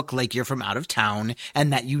things. You look like you're from out of town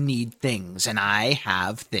and that you need things, and I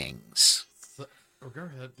have things. So, go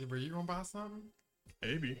ahead. Were you gonna buy something?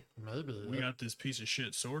 Maybe. Maybe. We got this piece of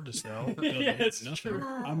shit sword to sell. It Yeah, doesn't it's nothing.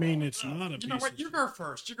 true. I mean, it's not a piece You know what? of You go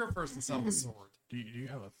first. You go first and sell the sword. Do you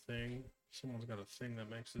have a thing? Someone's got a thing that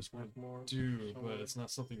makes this worth more? Do, but it's not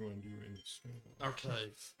something you want to do in the store.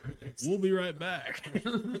 Okay. We'll be right back.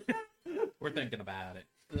 We're thinking about it.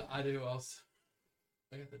 I do also.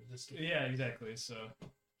 I got the distance. Yeah, exactly. So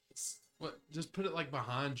What? Just put it like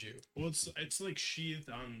behind you. Well, it's like sheathed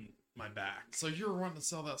on my back. So you're wanting to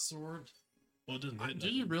sell that sword? Well, it doesn't. Do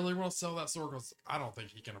you really want to sell that sword? Because I don't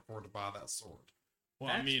think he can afford to buy that sword. Well,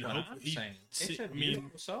 I That's mean, what hope I'm he- saying. see- It's a I mean,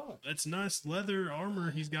 beautiful sword. that's nice leather armor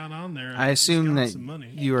he's got on there. I He's assume got that some money.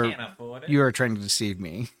 you Can't are afford it. you are trying to deceive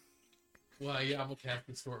me. Well, yeah, I'm gonna cast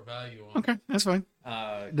distort value on. Okay, that's fine.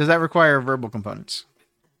 Uh, Does that require verbal components?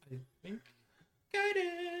 I think.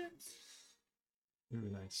 guidance. ooh,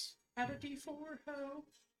 nice. Add a D4 ho.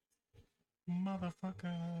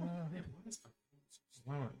 Motherfucker.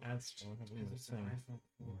 Why don't I add spell?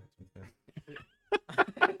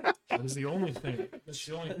 That is the only thing. That's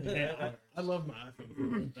the only thing. I love my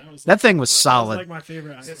iPhone. That thing was That was solid. like my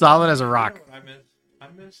favorite. iPhone. Solid as a rock. You know what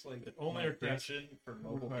I miss like The only my request addiction for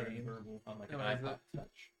mobile required game verbal. on like No, an is iPod it-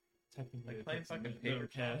 Touch. Technically, Like playing it's fucking no paper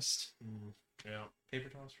cast. Yeah. Paper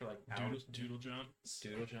toss for like Doodle, hours. doodle jump.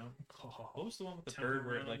 Doodle jump. What was the one with the Temple bird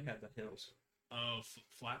where it like Run. had the hills? Oh,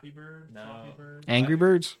 Flappy Bird. No. Flappy Bird. Angry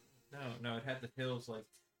Birds? No, it had the hills like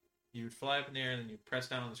you would fly up in the air and then you press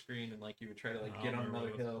down on the screen and like you would try to like I get don't on another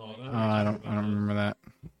remember hill. what it's Like, called. I don't remember that.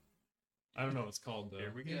 I don't know what it's called though.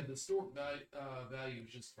 Here we go. Yeah, distort value is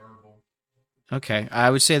just verbal. Okay, I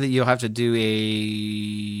would say that you'll have to do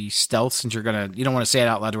a stealth since you don't want to say it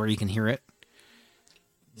out loud where you can hear it.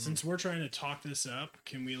 Since we're trying to talk this up,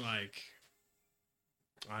 can we like,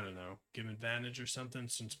 I don't know, give advantage or something?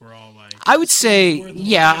 Since we're all like, I would say, We're the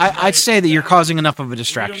yeah, ones, I'd like, say that you're that- causing enough of a we don't-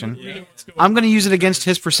 distraction. yeah, let's go I'm going to with use it that. against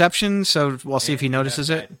his perception, so we'll see if he and you have notices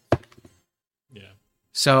it. guidance. Yeah.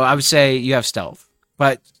 So I would say you have stealth,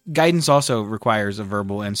 but guidance also requires a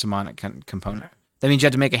verbal and semonic component. That means you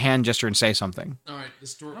have to make a hand gesture and say something. All right,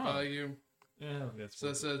 distort Oh. value. Yeah, that's So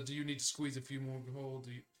it says, do you need to squeeze a few more gold?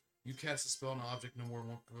 You cast a spell on an object no more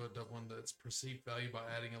than one that's perceived value by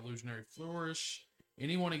adding illusionary flourish.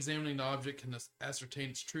 Anyone examining the object can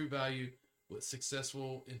ascertain its true value with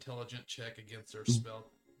successful intelligent check against their spell.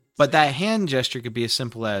 But that hand gesture could be as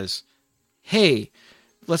simple as, "Hey,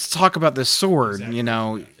 let's talk about this sword." Exactly. You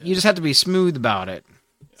know, Yeah. you just have to be smooth about it.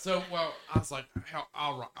 So, well, I was like, hell,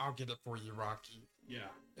 I'll get it for you, Rocky. Yeah.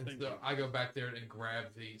 And Thank so you. I go back there and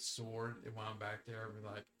grab the sword, and while I'm back there, I'll be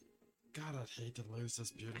like, God, I'd hate to lose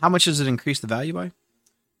this beautiful. How much does it increase the value by?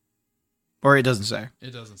 Or it doesn't say.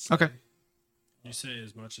 it doesn't say. Okay. You say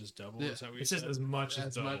as much as double? Yeah. Is that what you It says said? as much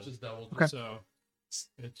as double. Okay. So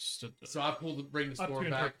it's just So I bring the Up to sword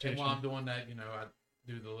back, and while interpretation. I'm doing that, I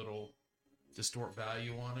do the little distort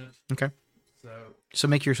value on it. Okay. So So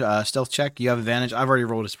make your stealth check. You have advantage. I've already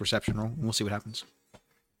rolled his perception roll. We'll see what happens.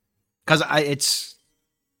 Because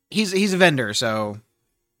he's a vendor, so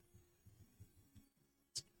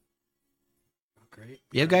Great.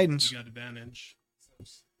 you have guidance. You got advantage.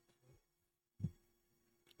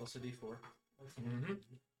 Plus a D4.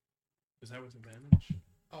 Is that with advantage?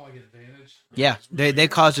 oh, I get advantage. Yeah, they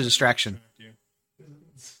caused a distraction.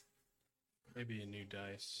 Maybe a new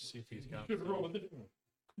dice. See if he's got. roll with it.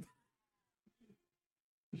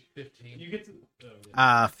 15. You get to. Oh,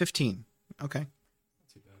 yeah. 15. Okay. Not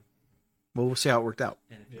too bad. Well, we'll see how it worked out.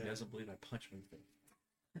 And if Yeah. he doesn't believe, I punch him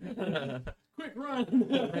in the face. Quick run! Bring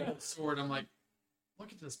the sword. I'm like,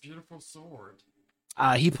 look at this beautiful sword.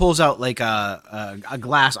 He pulls out like a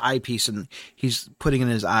glass eyepiece and he's putting it in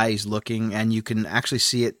his eyes, looking, and you can actually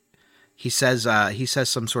see it. He says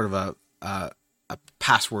some sort of a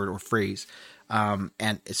password or phrase, and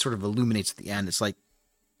it sort of illuminates at the end. It's like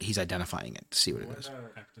he's identifying it to see what it is.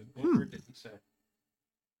 What word did he say?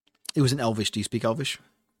 It was in Elvish. Do you speak Elvish?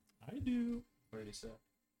 I do. What did he say?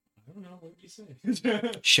 I don't know. What did he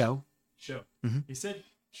say? Show. Show. Mhm. He said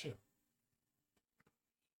show.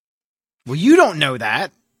 Well, you don't know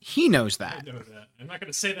that. He knows I that. know that. I'm not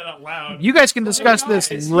going to say that out loud. You guys can discuss Guys,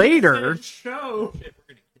 this he later. said Show.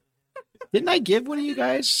 Didn't I give one of you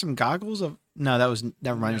guys some goggles of? No, that was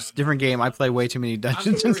never mind. It's a different game. I play way too many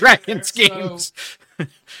Dungeons and Dragons games.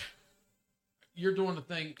 You're doing the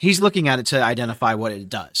thing. He's looking at it to identify what it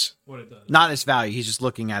does, What it does. not its value. He's just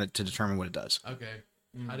looking at it to determine what it does. Okay.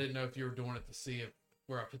 I didn't know if you were doing it to see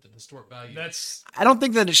where I put the distort value. That's I don't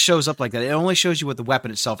think that it shows up like that. It only shows you what the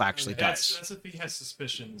weapon itself actually does. That's if he has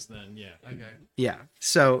suspicions. Then yeah. okay. Yeah.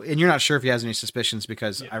 So, and you're not sure if he has any suspicions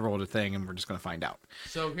because Yeah. I rolled a thing, and we're just going to find out.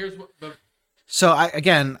 So here's what. But So,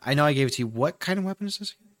 I know I gave it to you. What kind of weapon is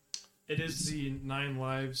this? It is the 9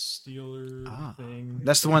 lives stealer thing.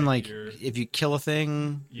 That's the one, like, Here. if you kill a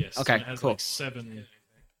thing... Yes. Okay, and it has cool. like 7.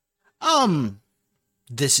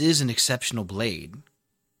 This is an exceptional blade.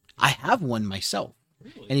 I have one myself.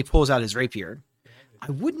 Really? And he pulls out his rapier.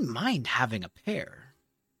 I wouldn't mind having a pair.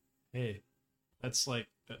 Hey, that's like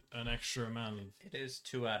an extra amount of. It is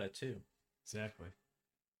 2 out of 2. Exactly.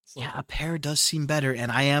 It's Yeah, like- a pair does seem better,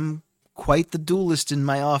 and I am quite the duelist in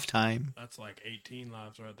my off time. That's like 18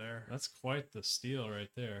 lives right there. That's quite the steal right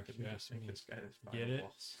there. If you ask me. Get it?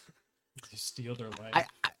 You steal their life.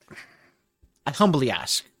 I humbly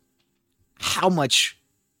ask, how much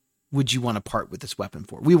would you want to part with this weapon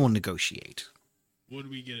for? We will negotiate. Would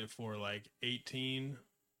we get it for like 18,000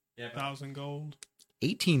 Yeah, gold?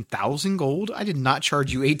 18,000 gold? I did not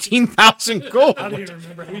charge you 18,000 gold. I don't even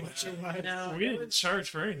remember how much it was. No, We it didn't was- charge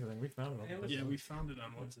for anything. We found it. It on was- Yeah, we found it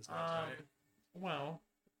on what's his name. Right? well,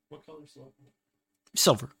 What color is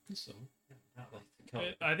Silver. So, not like the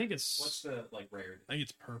color. I think it's. What's the like rarity? I think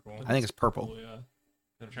it's purple. I think it's purple. Yeah.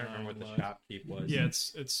 I'm trying to remember what the Like- shopkeep was. Yeah,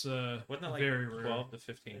 it's wasn't it like very rare. 12 to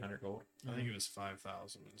 1,500 gold? I think it was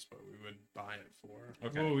 5,000 is what we would buy it for.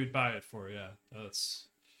 Okay. What we'd buy it for, yeah. That's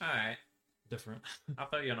All right, different. I'll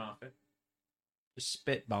throw you an offer. Just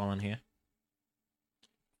spitballing here.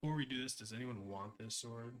 Before we do this, does anyone want this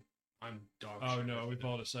sword? I'm dog Oh shit no, with we've it.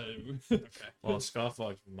 all decided. Okay. Well,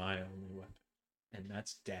 Scofflog's my only weapon, and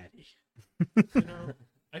that's Daddy. You know,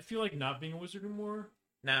 I feel like not being a wizard anymore,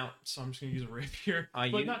 Now, so I'm just gonna use a rapier, Are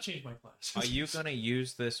but you- not change my class. are you gonna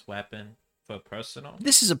use this weapon for personal?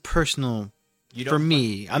 This is a personal You for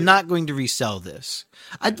me. I'm not going to resell this.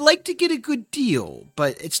 I'd like to get a good deal,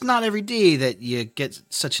 but it's not every day that you get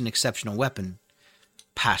such an exceptional weapon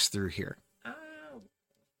passed through here.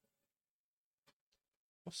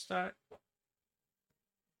 We'll start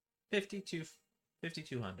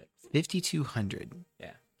 5,200. 5,200.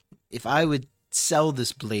 Yeah. If I would sell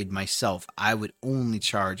this blade myself, I would only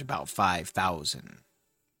charge about 5,000.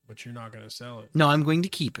 But you're not going to sell it. No, I'm going to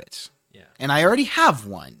keep it. Yeah. And I already have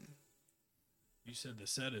one. You said the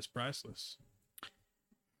set is priceless.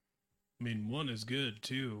 I mean, one is good,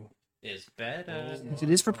 too. Is better. If it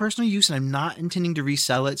is for personal use and I'm not intending to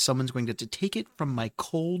resell it, someone's going to have to take it from my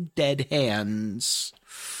cold, dead hands.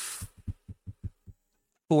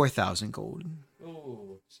 4,000 gold.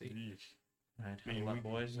 Ooh, see. All right, I mean, hold we up,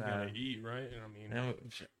 boys. gotta eat, right? I mean, No,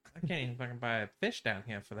 I can't even fucking buy a fish down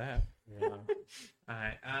here for that. yeah. All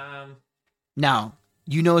right. Now,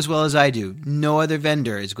 you know as well as I do, no other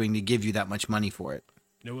vendor is going to give you that much money for it.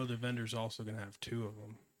 No other vendor's also going to have 2 of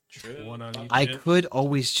them. True. One on each I hip. could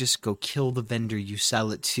always just go kill the vendor you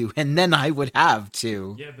sell it to, and then I would have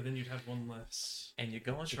to. Yeah, but then you'd have one less And you're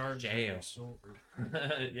going to charge. jail. Silver.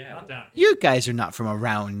 Yeah. Not down. You guys are not from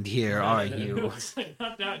around here, are you?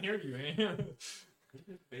 Not down here, you ain't.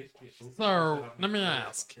 So let me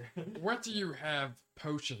ask, what do you have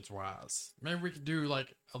potions wise? Maybe we could do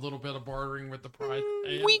like a little bit of bartering with the price.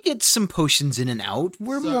 And We get some potions in and out.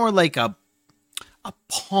 We're So- more like a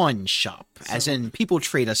pawn shop, as So- in people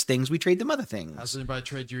trade us things, we trade them other has things. anybody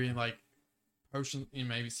trade you in like potion,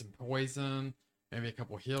 maybe some poison, maybe a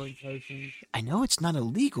couple healing potions? I know it's not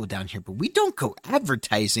illegal down here, but we don't go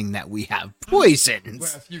advertising that we have poisons.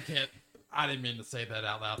 Well, if you can't, I didn't mean to say that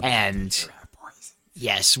out loud. And You have poison.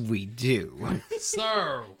 yes, we do.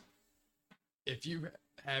 So, if you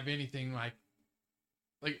have anything like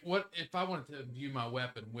what if I wanted to view my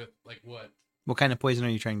weapon with like what, What kind of poison are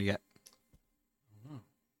you trying to get?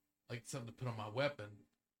 like something to put on my weapon?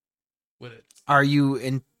 Would it? Are you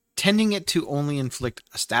intending it to only inflict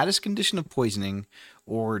a status condition of poisoning,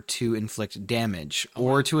 or to inflict damage,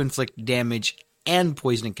 or to inflict damage and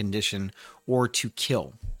poisoning condition, or to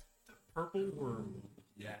kill? Purple or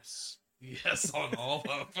Yes, yes on all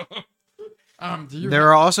of them. Do you? There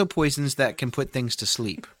are also poisons that can put things to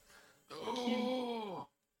sleep. Oh,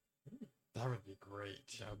 that would be great.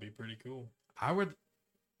 That would be pretty cool. I would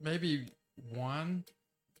maybe one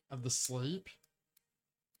of the sleep.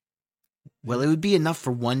 Well, it would be enough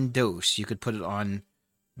for one dose. You could put it on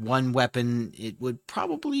one weapon. It would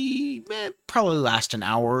probably last an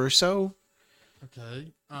hour or so.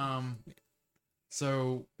 Okay.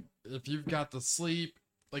 So if you've got the sleep,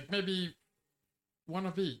 like maybe one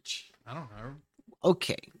of each. I don't know.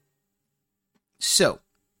 Okay. So,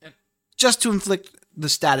 just to inflict the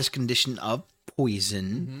status condition of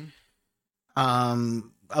poison, a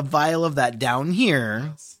vial of that down here,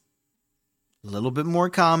 Yes. a little bit more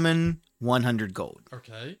common, 100 gold.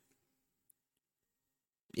 Okay.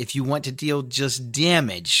 If you want to deal just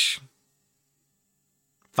damage,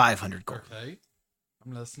 500 gold. Okay.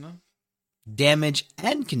 I'm listening. Damage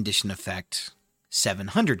and condition effect,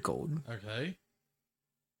 700 gold. Okay.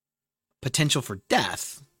 potential for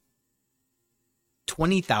death,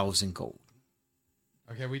 20,000 gold.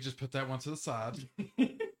 Okay, we just put that one to the side.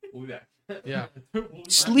 We'll be back. Yeah.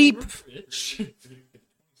 Sleep.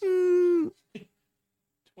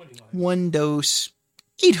 One dose,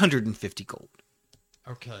 850 gold.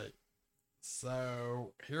 Okay.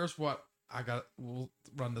 So here's what I got. We'll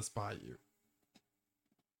run this by you.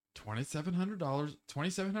 $2,700,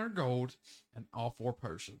 2,700 gold, and all 4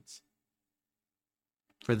 potions.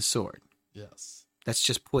 For the sword. Yes. That's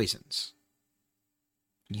just poisons.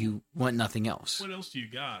 You want nothing else. What else do you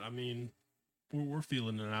got? I mean, we're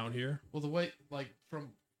feeling it out here. Well, the way, like, from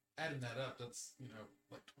adding that up, that's,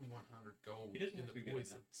 like 2,100 gold He doesn't in have to the be good at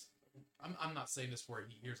poisons. I'm not saying this where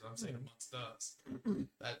he hears it. I'm saying amongst us.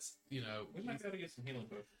 That's, We might be able to get some healing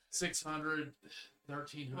potions. 600,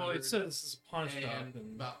 1,300. Well, it says this is a pawn shop, and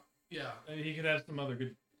and about, yeah. I mean, he could have some other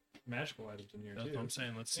good magical items in here That's too. what I'm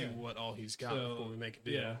saying. Let's see Yeah. what all he's got So, before we make a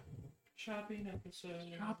deal. Yeah. Shopping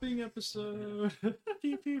episode. Shopping episode.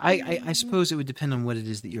 I suppose it would depend on what it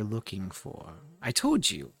is that you're looking for. I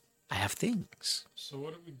told you, I have things. So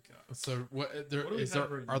what do we got? So what What do we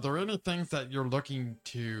have right are there any things that you're looking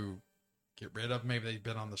to get rid of? Maybe they've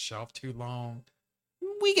been on the shelf too long.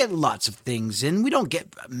 We get lots of things in. We don't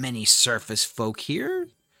get many surface folk here,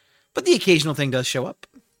 but the occasional thing does show up.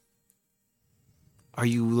 Are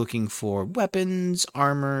you looking for weapons,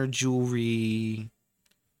 armor, jewelry?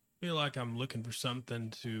 I feel like I'm looking for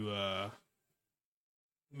something to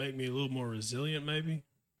make me a little more resilient, maybe.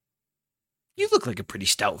 You look like a pretty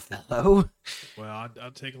stout fellow. Well,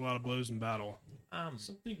 I'd take a lot of blows in battle.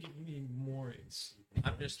 Something give me more.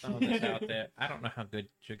 I'm just throwing this out there. I don't know how good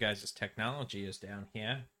your guys' technology is down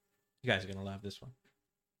here. You guys are gonna love this one.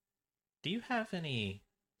 Do you have any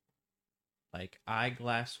like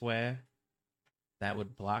eyeglassware that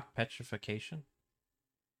would block petrification?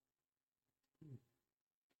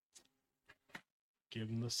 Give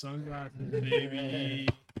him the sunglasses, baby.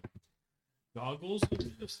 Goggles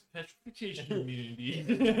with this petrification immunity.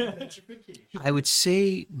 Petrification. I would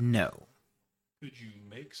say no. Could you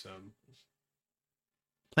make some?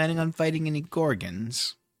 Planning on fighting any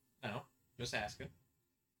Gorgons? No, just asking.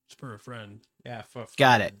 It's for a friend. Yeah, for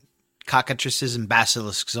Got it. Cockatrices and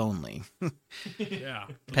basilisks only. Yeah.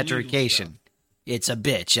 Petrification. It's a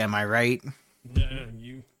bitch, am I right? Yeah,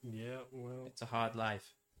 well. It's a hard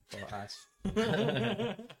life for us.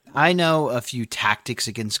 I know a few tactics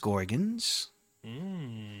against Gorgons. Would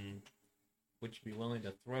you be willing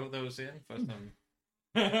to throw those in for some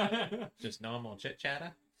just normal chit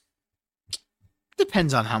chatter?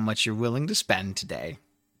 Depends on how much you're willing to spend today.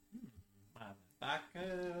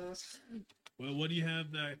 Motherfuckers. Well, what do you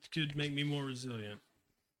have that could make me more resilient?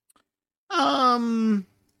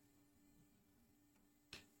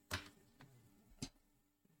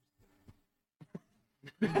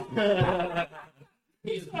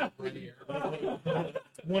 He's not ready.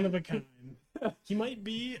 One of a kind. He might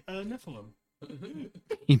be a Nephilim.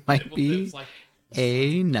 He might be It's like,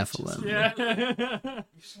 a Nephilim. Yeah.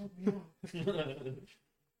 you sold me off.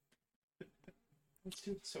 Let's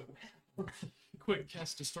do it so well. Quick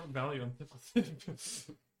cast distort value on tip.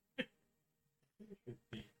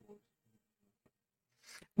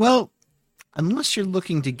 Well, unless you're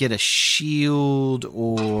looking to get a shield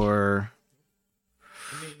or...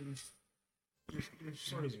 I mean, your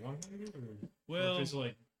sword is one-handed, or Well, if it's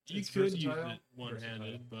like you it's could use versatile? it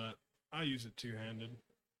one-handed, but I use it two-handed.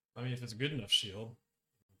 I mean, if it's a good enough shield,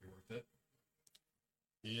 it'll be worth it.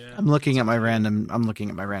 Yeah. I'm looking at my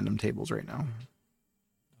random tables right now.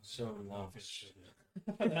 So Lost.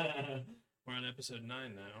 We're on episode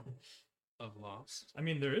 9 now of Lost. I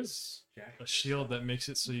mean, there is a shield that makes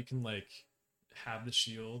it so you can like have the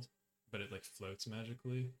shield, but it like floats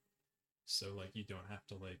magically. So like you don't have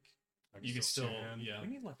to like you can still yeah. we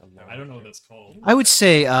need like a long I don't know what that's called I would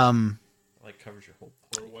say like covers your whole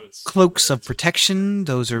or what it's cloaks of protection.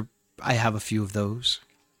 I have a few of those.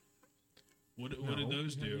 What do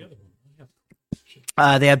those do?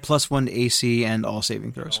 They had +1 to AC and all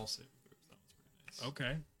saving throws.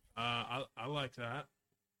 Okay. I like that.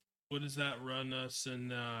 What does that run us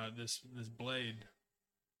in this blade?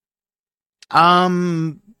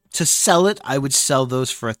 To sell it, I would sell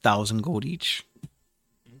those for 1,000 gold each.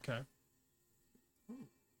 Okay.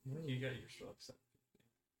 You got your stuff.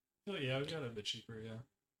 Oh yeah, we got it a bit cheaper, yeah.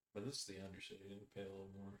 But this is the Undercity. You pay a little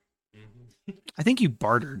more. I think you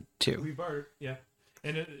bartered too. We bartered, yeah.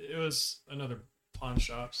 And it was another pawn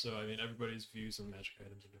shop, so I mean everybody's views on magic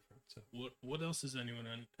items are different. So What else does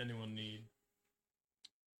anyone need?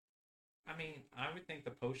 I mean, I would think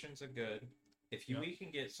the potions are good. If we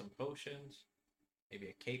can get some potions, maybe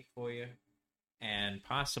a cape for you, and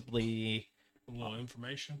possibly A little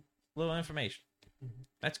information. little information.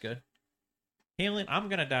 That's good. Healing, I'm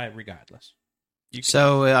gonna die regardless.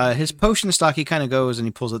 So his potion stock, he kind of goes and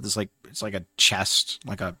he pulls out this it's like a chest,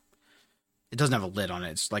 it doesn't have a lid on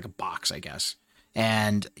it. It's like a box, I guess.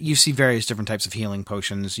 And you see various different types of healing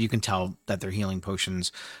potions. You can tell that they're healing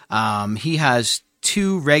potions. He has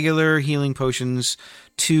 2 regular healing potions,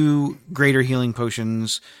 2 greater healing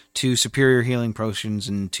potions, 2 superior healing potions,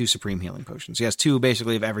 and 2 supreme healing potions. He has 2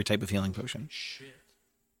 basically of every type of healing potion. Shit.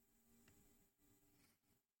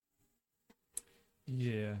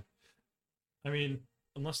 Yeah. I mean,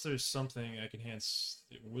 unless there's something I can enhance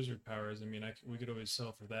the wizard powers, I mean, we could always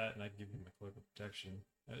sell for that, and I can give him my cloak of protection.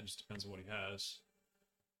 It just depends on what he has.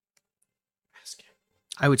 Ask him.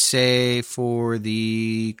 I would say for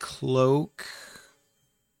the cloak,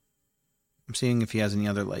 I'm seeing if he has any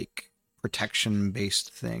other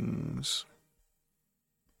protection-based things.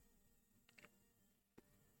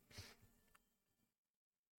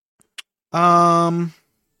 Armor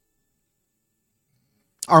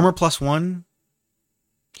 +1.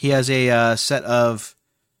 He has a set of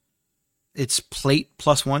it's plate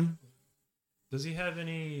 +1. Does he have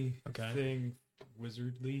anything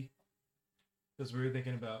wizardly? Because we were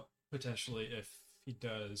thinking about potentially if he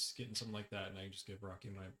does getting something like that, and I can just give Rocky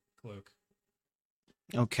my cloak.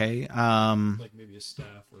 Okay. Like maybe a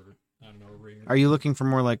staff or I don't know, a ring. Are you looking for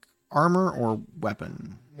more like armor or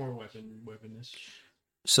weapon? More weaponish.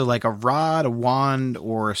 So like a rod, a wand,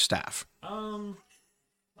 or a staff. I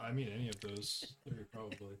mean any of those three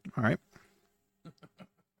probably. All right.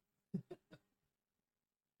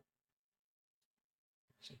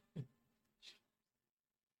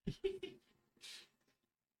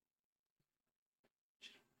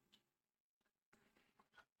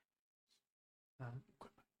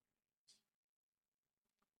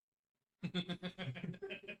 Okay.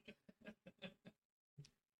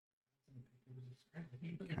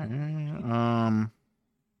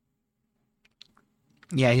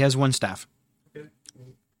 Yeah, he has 1 staff. Okay.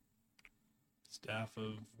 Staff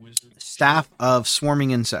of wizard. Staff of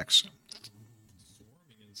swarming insects.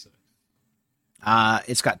 Swarming insect.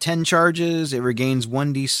 It's got 10 charges. It regains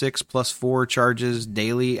 1d6 plus 4 charges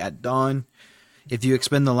daily at dawn. If you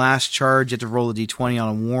expend the last charge, you have to roll a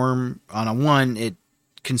d20 on a 1. It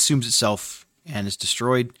consumes itself and is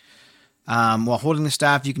destroyed. While holding the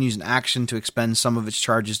staff, you can use an action to expend some of its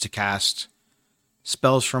charges to cast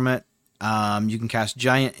spells from it. You can cast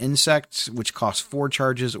Giant Insect, which costs 4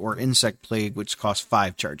 charges, or Insect Plague, which costs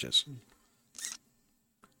 5 charges.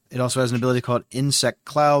 It also has an ability called Insect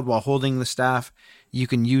Cloud. While holding the staff, you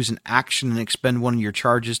can use an action and expend one of your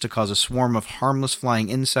charges to cause a swarm of harmless flying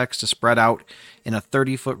insects to spread out in a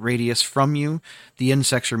 30-foot radius from you. The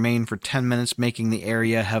insects remain for 10 minutes, making the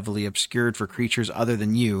area heavily obscured for creatures other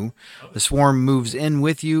than you. The swarm moves in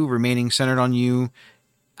with you, remaining centered on you.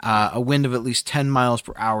 A wind of at least 10 miles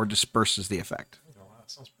per hour disperses the effect. Oh, wow, that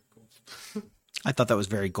sounds pretty cool. I thought that was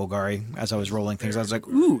very Golgari. As I was rolling things, I was like,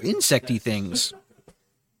 ooh, insecty things.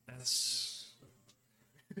 That's...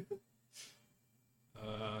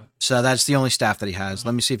 So that's the only staff that he has.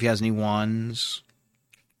 Let me see if he has any wands.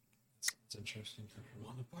 That's interesting.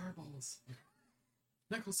 Wand of fireballs.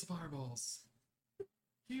 Necklace of fireballs.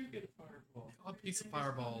 You get a fireball. A piece of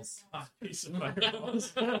fireballs. A piece of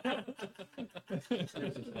fireballs. Fuck the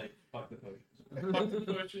potion. Fuck the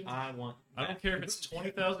potions. I don't care if it's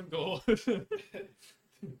 20,000 gold. God,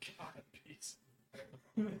 piece.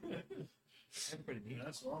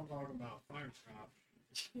 That's what I'm talking about. Fire trap.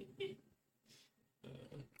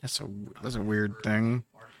 That's a weird thing.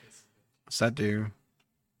 What's that do?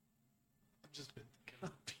 I've just been thinking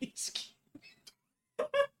of peace.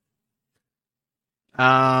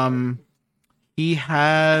 He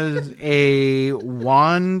has a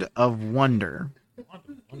Wand of Wonder.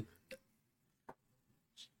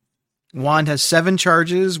 Wand has 7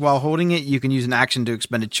 charges. While holding it, you can use an action to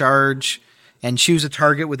expend a charge and choose a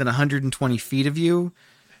target within 120 feet of you.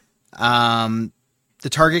 The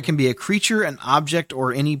target can be a creature, an object,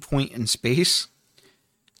 or any point in space.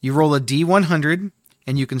 You roll a D100,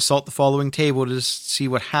 and you consult the following table to see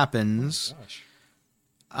what happens.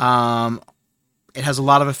 It has a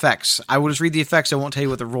lot of effects. I will just read the effects. I won't tell you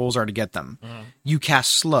what the rolls are to get them. You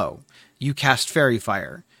cast Slow. You cast Fairy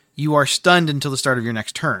Fire. You are stunned until the start of your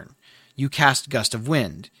next turn. You cast Gust of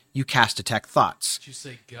Wind. You cast Detect Thoughts. Did you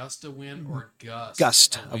say gust of wind or gust?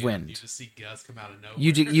 Gust of wind. You just see gust come out of nowhere.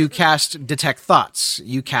 You cast Detect Thoughts.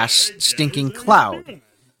 You cast Stinking Cloud.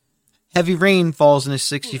 Heavy rain falls in a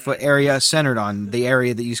 60-foot area centered on the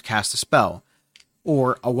area that you cast a spell.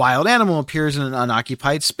 Or a wild animal appears in an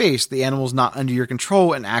unoccupied space. The animal is not under your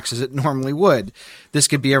control and acts as it normally would. This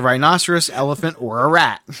could be a rhinoceros, elephant, or a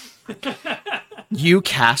rat. You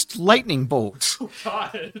cast lightning bolt.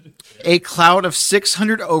 God. A cloud of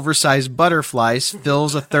 600 oversized butterflies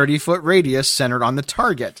fills a 30-foot radius centered on the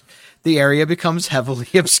target. The area becomes heavily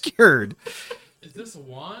obscured. Is this a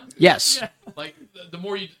wand? Yes. Yeah. Like the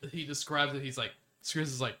more he describes it, he's like, Chris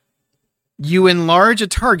is like, You enlarge a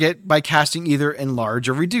target by casting either enlarge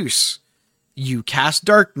or reduce. You cast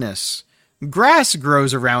darkness. Grass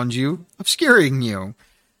grows around you, obscuring you.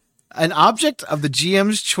 An object of the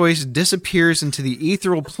GM's choice disappears into the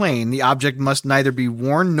ethereal plane. The object must neither be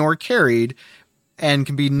worn nor carried and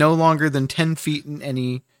can be no longer than 10 feet in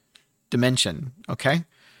any dimension. Okay?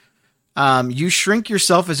 You shrink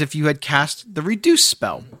yourself as if you had cast the reduce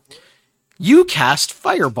spell. You cast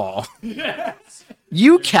fireball.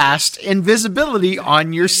 You cast invisibility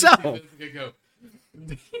on yourself. go.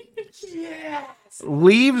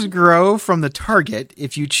 Leaves grow from the target.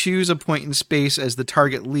 If you choose a point in space as the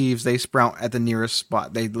target leaves, they sprout at the nearest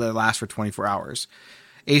spot. They last for 24 hours.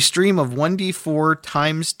 A stream of 1d4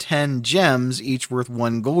 times 10 gems, each worth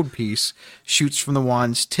 1 gold piece, shoots from the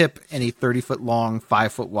wand's tip in a 30-foot long,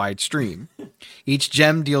 5-foot wide stream. Each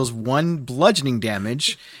gem deals 1 bludgeoning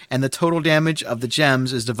damage, and the total damage of the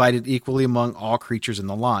gems is divided equally among all creatures in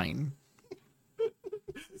the line.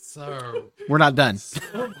 So We're not done.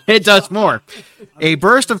 It does more. A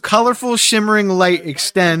burst of colorful, shimmering light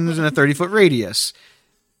extends in a 30-foot radius.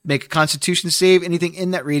 Make a constitution save. Anything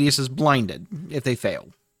in that radius is blinded if they fail.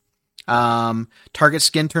 Target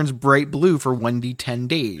skin turns bright blue for 1d10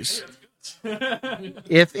 days.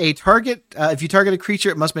 If you target a creature,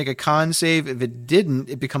 it must make a con save. If it didn't,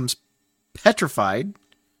 it becomes petrified.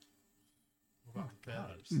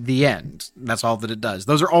 The end. That's all that it does.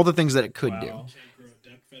 Those are all the things that it could do.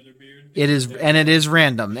 It is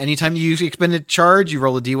random. Anytime you expend a charge, you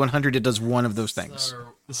roll a d100. It does one of those things.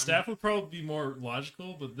 The staff would probably be more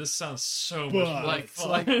logical, but this sounds so much more Like,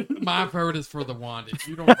 fun. my vote is for the wand. If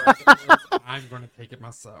you don't recognize it, I'm going to take it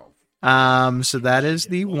myself. So that is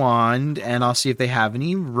the wand, and I'll see if they have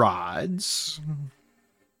any rods.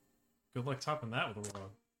 Good luck topping that with a rod.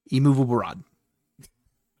 Immovable rod.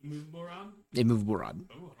 Movable rod? Immovable rod.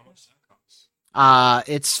 Oh, how much that cost?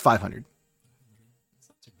 It's 500. That's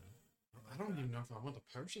not too bad. I don't even know if I want the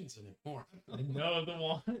potions anymore. No, the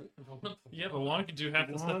wand. Yeah, the wand can do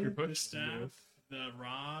half the stuff you're The pushed to do. staff, the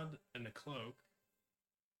rod, and the cloak.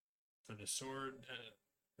 For the sword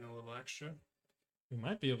and a little extra. We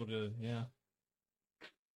might be able to, yeah.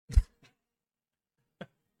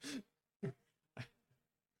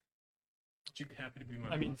 You happy to be my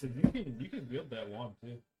I mean, you can wield that wand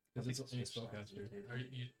too, because it's a spellcaster.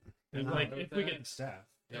 And like, if we get the staff,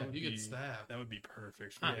 Yeah, would you get be- staff. That would be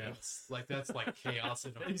perfect. Yeah, Yeah. that's like chaos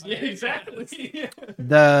in a yeah, exactly.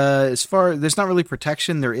 There's not really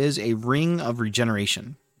protection. There is a ring of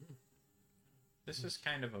regeneration, This is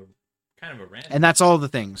kind of a random. and that's all the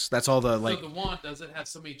things. That's all the so the wand, does it have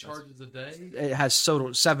so many charges a day? It has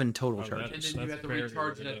 7 total Oh, charges. And then you have to very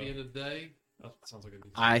recharge good, it at the though. end of the day? That sounds like a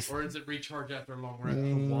decent I Or is it recharge after a long rest?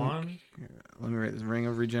 wand. let me write this ring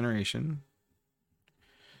of regeneration.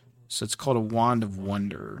 So it's called a wand of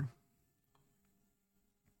wonder.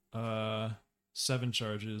 7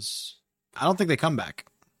 charges. I don't think they come back.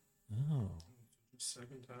 Oh. 7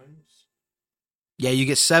 times. Yeah, you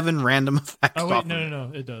get 7 random effects. Oh wait, off of it.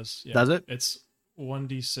 no, it does. Yeah. Does it? It's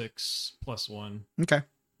 1d6 plus 1 Okay.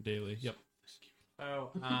 daily. Yep.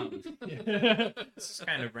 So this is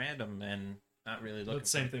kind of random and not really looking But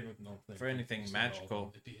same thing with no thing. for anything Just all of magical.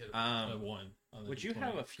 them. If you hit 'em. 1. on the Would you D20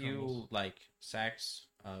 have a few crumbles. like sacks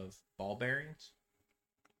of ball bearings?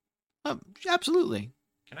 Absolutely.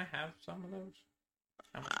 Can I have some of those?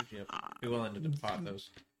 How much would you be willing to deposit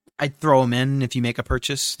those? I'd throw them in if you make a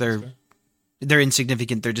purchase. fair. They're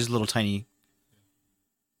insignificant. They're just little tiny.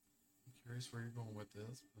 I'm curious where you're going with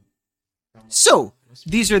this. So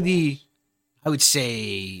these are the, I would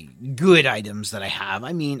say, good items that I have.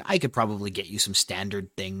 I mean, I could probably get you some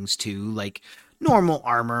standard things too, like normal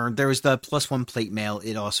armor. There's the +1 plate mail.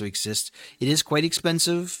 It also exists. It is quite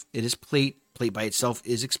expensive. It is plate. Plate by itself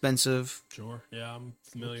is expensive. Sure. Yeah, I'm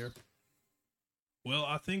familiar. Well,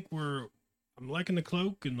 I think I'm liking the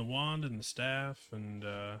cloak and the wand and the staff and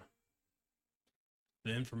the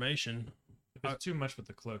information. If it's too much with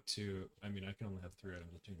the cloak too, I mean, I can only have 3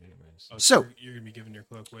 items of 2 anyways. Oh, So- you're gonna be giving your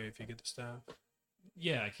cloak away if you get the staff.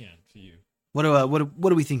 Yeah, I can for you. What are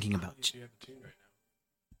we thinking At about? least you have a 2 right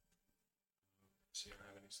now. See, I don't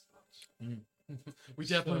have any thoughts. We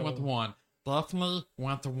definitely want the wand. Definitely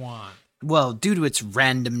want the wand. Well, due to its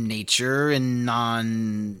random nature and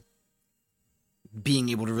non being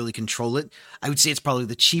able to really control it, I would say it's probably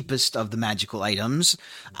the cheapest of the magical items.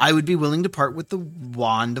 I would be willing to part with the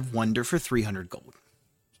Wand of Wonder for 300 gold.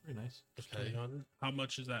 Pretty nice. Okay. 300. How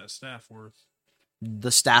much is that staff worth?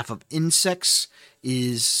 The staff of insects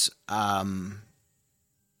is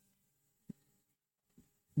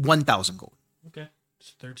 1,000 gold. Okay.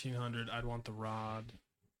 It's 1,300. I'd want the rod.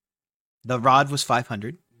 The rod was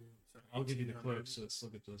 500. I'll give you the cloak. So let's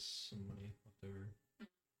look at this. Some money left over.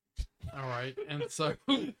 All right, and so,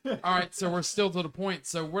 all right, so we're still to the point.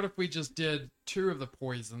 So what if we just did 2 of the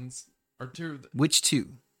poisons, or 2 of the, Which two?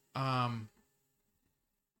 oh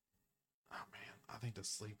man, I think the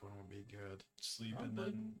sleep one would be good. Sleep and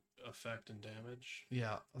then effect and damage.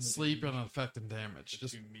 Yeah, sleep and effect and damage. The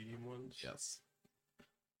Just 2 medium ones. yes,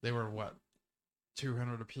 they were what,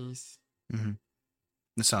 200 apiece. Mm-hmm.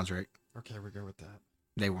 That sounds right. Okay, we go with that.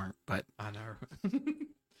 They weren't, but I know.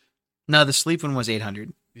 no, the sleep one was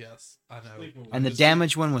 800, Yes, I know. and the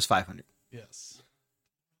damage one was 500. Yes.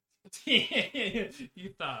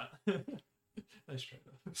 You thought. Nice try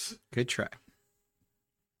though. Good try.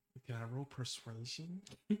 Can I roll persuasion?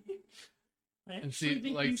 And see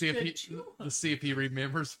if he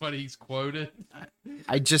remembers what he's quoted.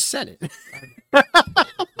 I just said it.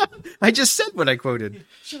 I just said what I quoted.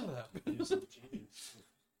 Shut up.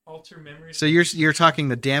 Alter memory. So you're talking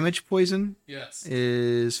the damage poison Yes.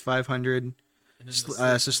 is 500. And then the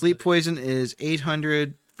So sleep poison is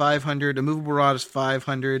 800, 500. A movable rod is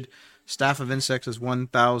 500. Staff of insects is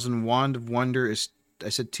 1,000. Wand of wonder is, I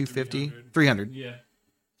said 250, 300. Yeah.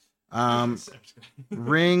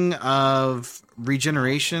 Ring of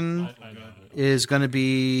regeneration I know. is going to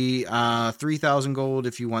be 3,000 gold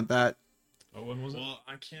if you want that. Oh, when was it? Well,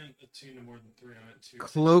 I can't attune to more than 3 on it, too.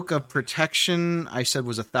 Cloak of protection, I said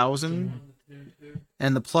was 1,000.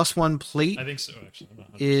 And the +1 plate I think so. Actually, I'm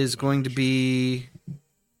not 100% is going to be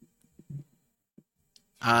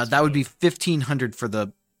that would be 1,500 for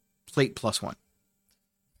the plate +1.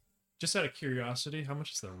 Just out of curiosity, how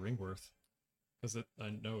much is that ring worth? Because I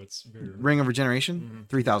know it's very. Ring of regeneration,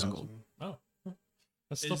 3,000 gold. Oh,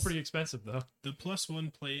 that's still Is- pretty expensive though. The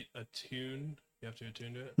 +1 plate attune. You have to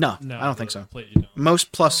attune to it. No, No, I don't think the so. Plate you don't.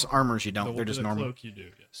 Most plus armors you don't. The- They're just the normal. Cloak you do,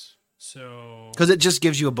 yes. So Because it just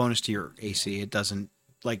gives you a bonus to your AC. It doesn't,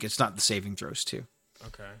 like, it's not the saving throws too.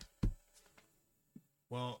 okay.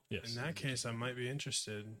 Well, Yes. in that case, I might be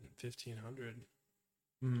interested. 1,500.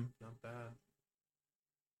 Not bad.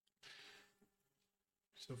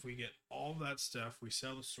 So if we get all that stuff, we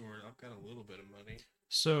sell the sword. I've got a little bit of money.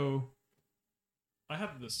 So, I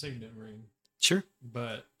have the signet ring, Sure.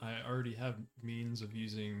 but I already have means of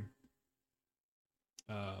using.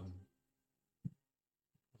 What's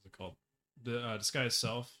it called? The disguise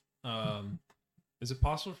self. Is it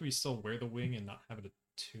possible for me to still wear the wing and not have it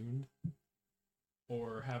attuned,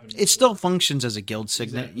 or have it? It still functions as a guild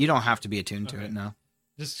signet. Exactly. You don't have to be attuned to Okay. it, no.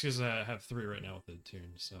 Just because I have 3 right now with it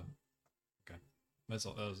attuned, so okay, that's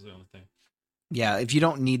all. That was the only thing. Yeah, if you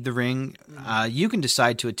don't need the ring, you can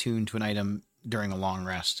decide to attune to an item during a long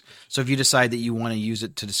rest. So if you decide that you want to use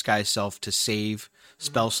it to disguise self to save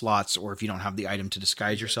spell slots, or if you don't have the item to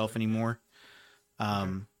disguise yourself anymore,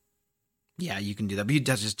 yeah, you can do that. But you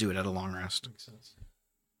just do it at a long rest. Makes sense.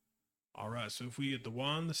 All right. So if we get the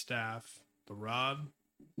wand, the staff, the rod,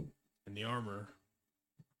 and the armor,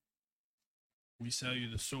 we sell you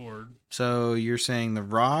the sword, So you're saying the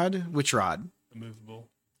rod? Which rod? immovable.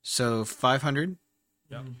 So 500.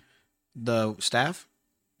 Yep. The staff?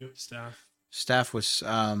 Staff, Staff was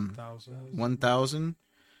 1,000. 1,000.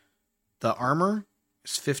 The armor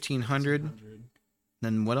is 1,500. 100.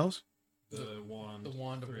 Then what else? The wand. The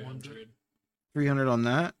wand of wonder. 300. 300 on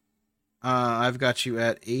that. I've got you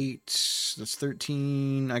at 8. That's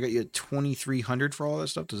 13. I got you at 2,300 for all that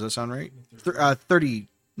stuff. Does that sound right? 30.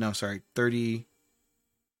 No, sorry.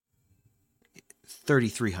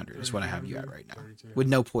 3,300 is what I have you at right now. 33. With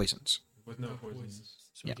no poisons. With no poisons.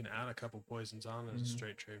 So Yeah. we can add a couple poisons on and Mhm.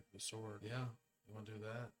 straight trade for the sword. Yeah. You want to do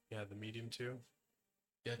that? Yeah, the medium too.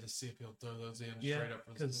 Yeah, to see if he'll throw those in Yeah, straight up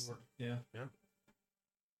for the 'cause- sword. Yeah. Yeah.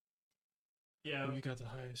 Yeah. Who you got the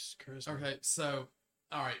highest charisma? Okay, so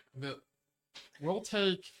all right, we'll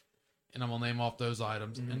take, and I'm gonna name off those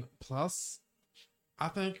items, and plus, I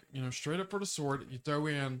think straight up for the sword, you throw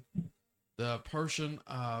in the potion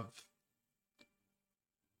of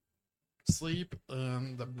sleep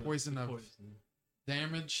and the poison of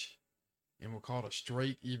damage, and we'll call it a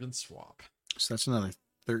straight even swap. So that's another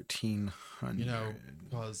 1,300.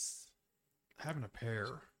 Because having a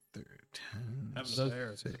pair, 10, Having a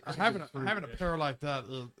Those- pair. having a pair like that,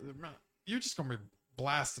 you're just gonna be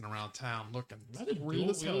blasting around town looking real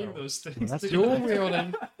as Dual-wielding hell. those things. That's Dual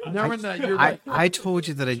wielding, knowing that you're I told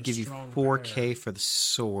you that I'd give you strong 4K for the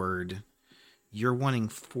sword. You're wanting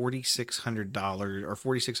 $4,600 or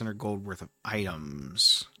 4,600 gold worth of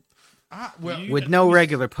items. with no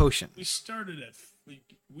regular potion. We started at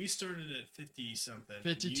 50 something.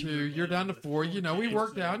 52. You're down to 4. You know, we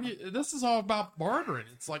worked down. This is all about bartering.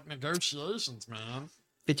 It's like negotiations, man.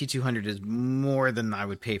 5,200 is more than I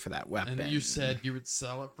would pay for that weapon. And you said you would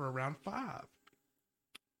sell it for around 5.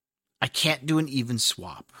 I can't do an even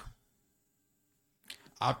swap.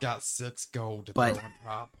 I've got 6 gold to But throw on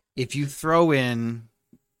top. if you throw in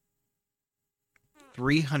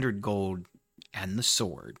 300 gold and the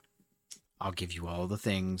sword, I'll give you all the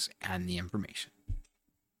things and the information.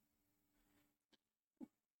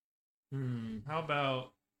 How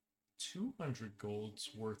about 200 gold's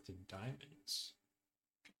worth of diamonds?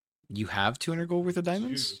 You have 200 gold worth of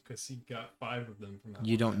diamonds? Because he got 5 of them from that.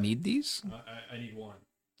 You one don't guy. need these? I need 1.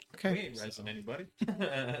 We Okay. ain't resing anybody.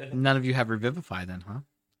 None of you have Revivify then, huh?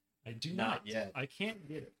 I do Not not yet. I can't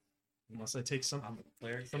get it unless I take something.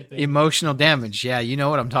 Cleric. Something. Emotional damage. Yeah, you know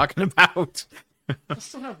what I'm talking about. I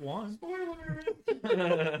still have 1.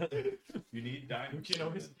 You need diamonds. You can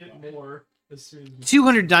always get more as soon as.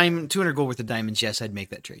 200 gold worth of diamonds. Yes, I'd make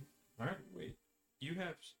that trade. All right. Wait,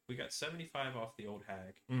 we got 75 off the old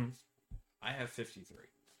hag. Mm. I have 53.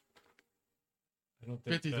 I don't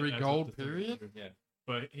think 53 that adds gold, up to period? 300. Yeah.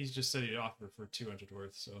 But he's just said he'd offer for 200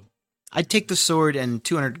 worth. So. I'd take the sword and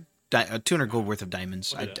 200 gold worth of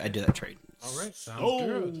diamonds. I'd do that trade. All right. Sounds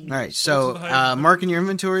good. All right, so mark in your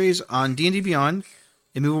inventories on D&D Beyond.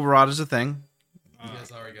 Immovable Rod is a thing. You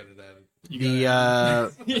guys already got it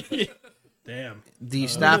added. Damn. The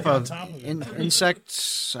staff on of top of it.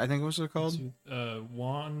 insects, I think, what's it called?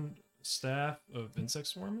 Wand staff of insect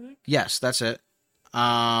swarm. I think. Yes, that's it.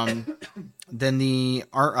 Then the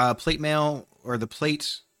plate mail or the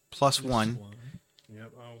plate plus 1,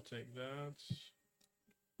 Yep, I'll take that.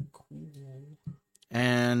 Cool.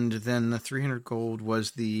 and then the 300 gold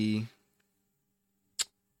was the.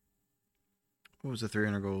 What was the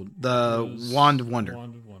 300 gold? The Wand of Wonder.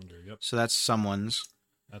 Wand of Wonder. Yep. So that's someone's.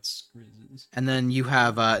 That's Grizz's. And then you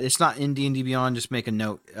have, it's not in D&D Beyond, just make a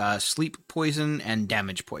note, sleep poison and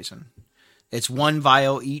damage poison. It's 1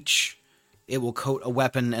 vial each. It will coat a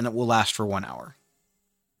weapon and it will last for 1 hour.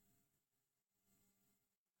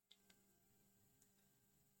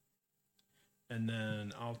 And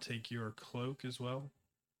then I'll take your cloak as well,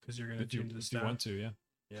 because you're gonna If you, tune to the if you staff. want to, yeah.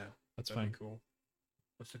 Yeah, That's that'd fine. be cool.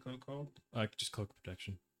 What's the cloak called? Just cloak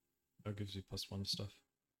protection. That gives you +1 stuff.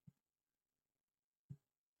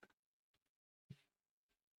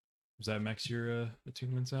 Does that max your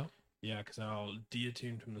attunements out? Yeah, because I'll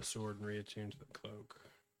deattune from the sword and reattune to the cloak.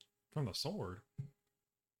 From the sword.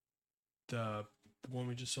 The one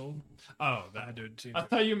we just sold. Oh, I had to attune. I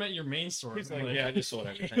thought you meant your main sword. He's like, yeah, I just sold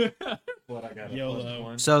everything. What I got? YOLO.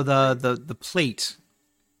 +1. So the plate,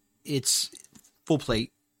 it's full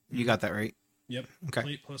plate. You got that right? Yep. Okay.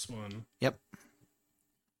 Plate +1. Yep.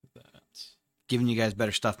 that. Giving you guys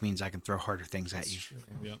better stuff means I can throw harder things at you.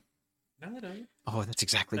 Yep. No, that doesn't. Oh, that's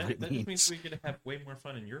exactly what it That just means means. we get to have way more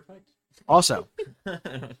fun in your fights. Also,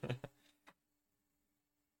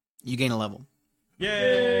 you gain a level.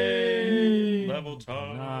 Yay! Level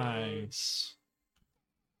time. Nice.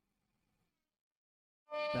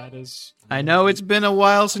 That is. I know it's been a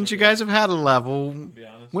while since you guys have had a level. To be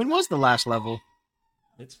honest, When was the last level?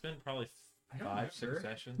 it's been probably don't 5-6 remember.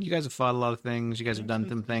 sessions. You guys have fought a lot of things. You guys have done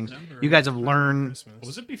some things. December, You guys have learned. Christmas.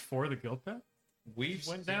 Was it before the guild pack? We've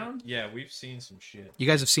Went seen- down? Yeah, we've seen some shit. You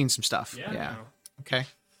guys have seen some stuff. Yeah. Yeah. Wow. Okay.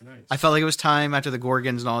 Nice. I felt like it was time after the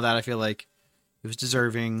Gorgons and all that. I feel like it was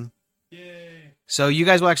deserving. Yay. So you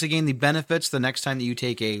guys will actually gain the benefits the next time that you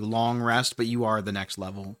take a long rest, but you are the next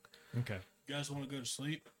level. Okay. You guys want to go to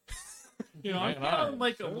sleep? You know, I'm Man, feeling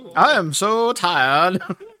like a little. I am so tired.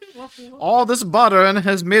 All this buttering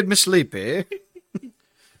has made me sleepy.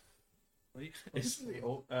 It's the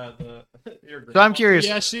old, the your So I'm curious.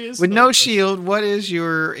 Yeah, she is. With the- no the- shield, what is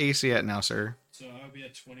your AC at now, sir? So I'll be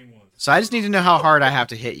at 21. So I just need to know how hard I have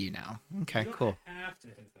to hit you now. Okay, You don't cool. have to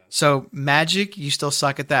hit that. So magic, you still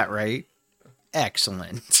suck at that, right?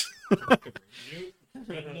 Excellent. Nope.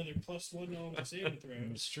 Got another +1 on my saving throws.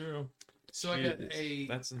 It's true. So I got Jesus, a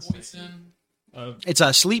that's insane. poison. It's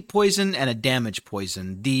a sleep poison and a damage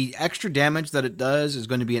poison. The extra damage that it does is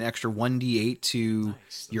going to be an extra 1d8 to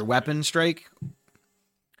Nice. your weapon strike.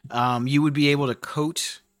 You would be able to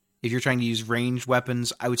coat, if you're trying to use ranged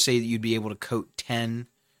weapons, I would say that you'd be able to coat 10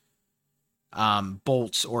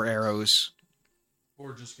 bolts or arrows,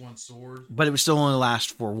 Or just one sword but it would still only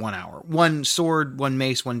last for 1 hour. One sword, one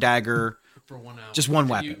mace, one dagger, for 1 hour. Just one And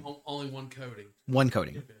weapon. only one coating. one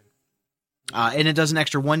coating. And it does an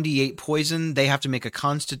extra 1d8 poison. They have to make a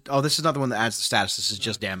constant... Oh, this is not the one that adds the status. This is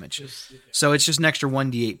just damage. So it's just an extra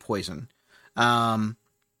 1d8 poison.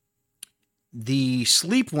 The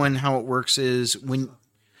sleep one, how it works is when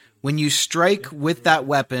you strike with that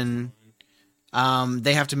weapon,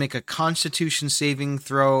 they have to make a Constitution saving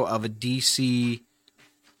throw of a DC.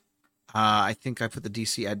 I think I put the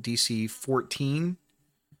DC at DC 14.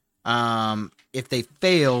 If they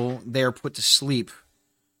fail, they are put to sleep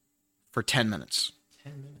for 10 minutes.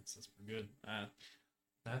 10 minutes. That's pretty good.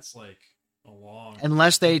 That's like a long.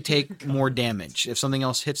 Unless they take more damage. If something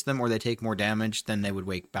else hits them or they take more damage, then they would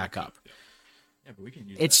wake back up. Yeah, but we can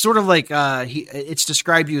use It's that. sort of like it's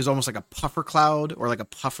described to you as almost like a puffer cloud or like a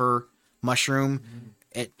puffer mushroom.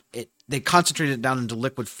 They concentrate it down into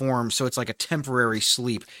liquid form, so it's like a temporary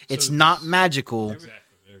sleep. It's So not magical, Exactly.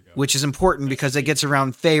 There you go. which is important because it gets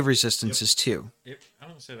around fey resistances too. I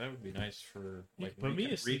don't say that would be nice for like put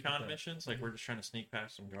me asleep recon with that. missions. Like we're just trying to sneak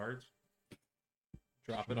past some guards,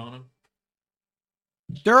 drop it on them.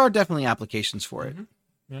 There are definitely applications for it.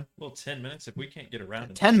 Well, 10 minutes if we can't get around.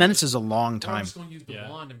 in 10 minutes is a long Or I'm time. just gonna use the Yeah.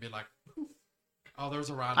 wand and be like, "Poof." Oh, there's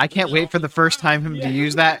a ride. I can't wait for the first time him to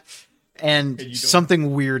use that, and And you don't-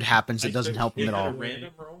 something weird happens that doesn't help him at Is it a all.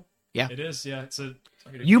 random roll? It is. Yeah. It's a.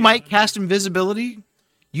 You might cast invisibility.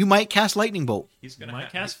 You might cast lightning bolt. He's You gonna might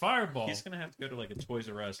have, cast fireball. He's gonna have to go to like a Toys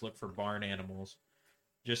R Us, look for barn animals,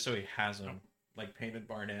 just so he has them, like painted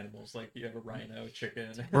barn animals. Like you have a rhino,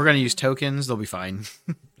 chicken. We're gonna use tokens. They'll be fine.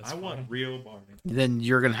 That's I want fine. real barn. Then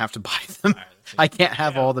you're gonna have to buy them. All right, let's see. I can't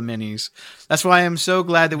have all the minis. That's why I'm so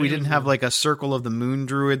glad that we Minis didn't have were- like a circle of the moon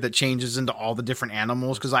druid that changes into all the different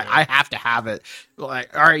animals because I have to have it.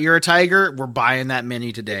 Like, all right, you're a tiger. We're buying that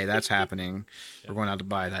mini today. That's happening. We're going out to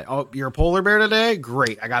buy that. Oh, you're a polar bear today?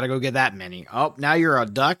 Great. I got to go get that mini. Oh, now you're a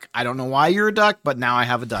duck. I don't know why you're a duck, but now I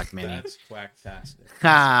have a duck mini. That's quacktastic.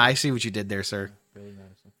 Ha, I see what you did there, sir. Really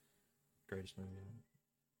nice. Greatest movie.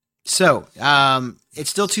 So, it's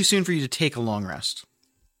still too soon for you to take a long rest.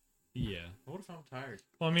 Yeah. What if I'm tired?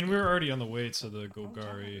 Well, I mean, we were already on the way to the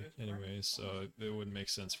Golgari anyway, so it would make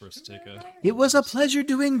sense for us to take a. It was a pleasure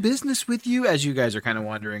doing business with you as you guys are kind of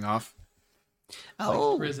wandering off.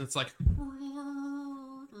 Oh, Prison, it's like.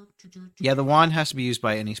 yeah, the wand has to be used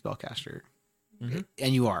by any spellcaster. Mhm.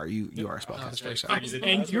 And you are a spellcaster. Okay. So.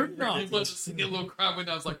 And you're not. Let's get a little cry when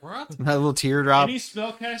I was like, what? A little teardrop. Any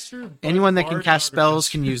spellcaster. but Anyone that can bard cast and spells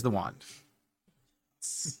artificer. can use the wand.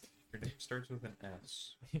 Your name starts with an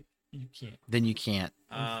S. You can't. Then you can't.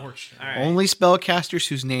 Unfortunately. All right. Only spellcasters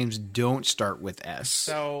whose names don't start with S.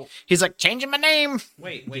 So He's like, changing my name.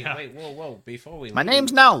 wait, Yeah. whoa! Before we My leave,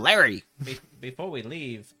 name's now Larry. before we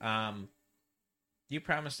leave, you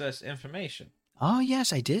promised us information. Oh,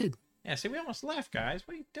 yes, I did. Yeah, see, we almost left, guys.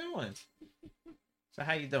 What are you doing? So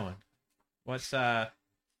how you doing? What's the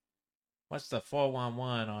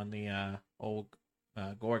 411 on the old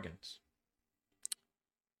Gorgons?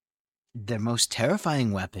 Their most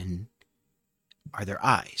terrifying weapon are their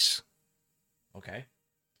eyes. Okay.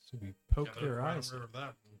 So we poke their eyes.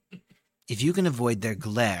 If you can avoid their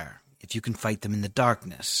glare, if you can fight them in the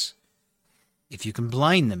darkness, if you can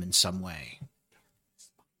blind them in some way,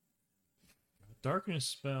 Darkness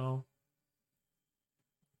spell.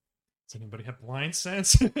 Does anybody have blind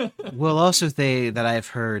sense? we'll also say that I've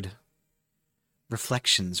heard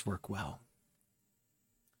reflections work well.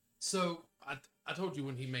 So I told you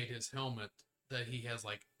when he made his helmet that he has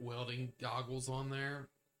like welding goggles on there.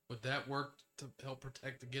 Would that work to help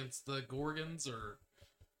protect against the Gorgons, or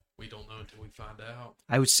we don't know until we find out?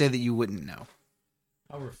 I would say that you wouldn't know.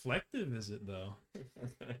 How reflective is it, though?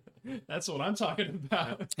 That's what I'm talking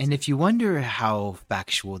about. And if you wonder how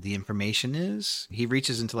factual the information is, he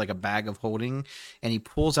reaches into like a bag of holding and he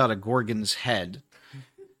pulls out a Gorgon's head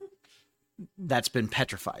that's been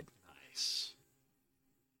petrified. Nice.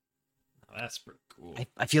 Now that's pretty cool.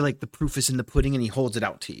 I feel like the proof is in the pudding and he holds it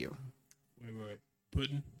out to you. Wait.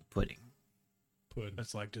 Pudding? Pudding. Put.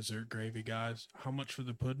 That's like dessert gravy, guys. How much for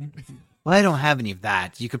the pudding? Well, I don't have any of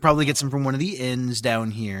that. You could probably get some from one of the inns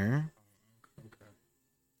down here.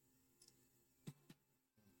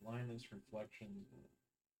 Blindness, reflection.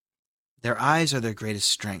 Their eyes are their greatest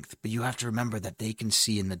strength, but you have to remember that they can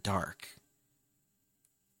see in the dark.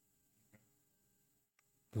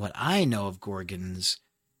 What I know of Gorgons,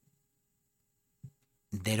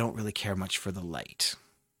 they don't really care much for the light.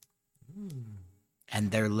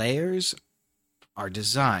 And their layers are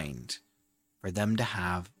designed for them to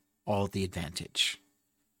have all the advantage.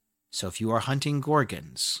 So if you are hunting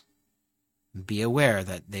Gorgons, be aware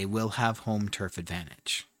that they will have home turf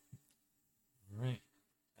advantage. Right.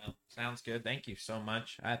 Well, sounds good. Thank you so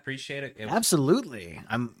much. I appreciate it. Absolutely.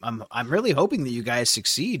 I'm really hoping that you guys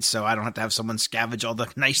succeed so I don't have to have someone scavenge all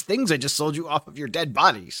the nice things I just sold you off of your dead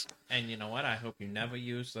bodies. And you know what? I hope you never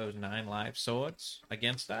use those 9 live swords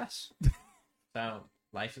against us. So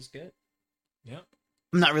life is good. Yep.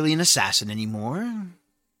 I'm not really an assassin anymore.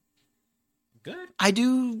 Good. I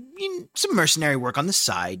do some mercenary work on the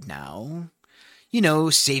side now.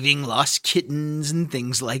 Saving lost kittens and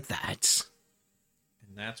things like that.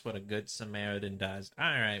 And that's what a good Samaritan does. All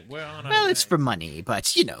right, we're on our Well, way. it's for money,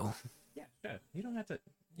 but, Yeah, sure. You don't have to...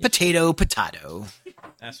 potato.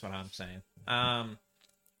 That's what I'm saying. All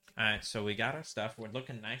right, so we got our stuff. We're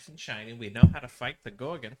looking nice and shiny. We know how to fight the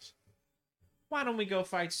Gorgons. Why don't we go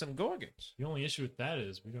fight some Gorgons? The only issue with that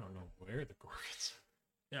is we don't know where the Gorgons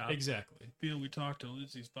Yeah, are. Exactly. I feel we talk to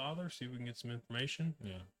Lizzie's father, see if we can get some information.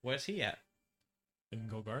 Yeah. Where's he at? In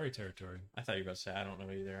Golgari territory. I thought you were about to say I don't know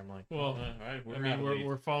either. I'm like, Well, all right,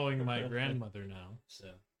 we're following my grandmother now, so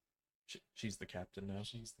she's the captain now.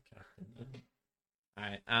 she's the captain. All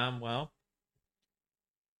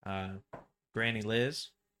right. Granny Liz,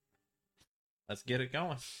 let's get it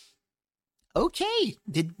going. Okay.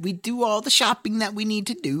 Did we do all the shopping that we need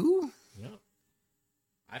to do? Yeah.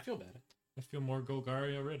 I feel better. I feel more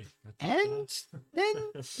Golgari already. And then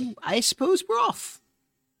I suppose we're off.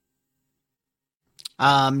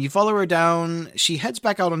 You follow her down. She heads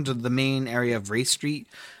back out onto the main area of Wraith Street.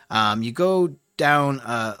 You go down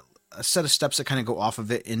a set of steps that kind of go off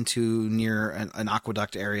of it into near an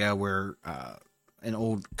aqueduct area where an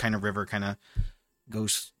old kind of river kind of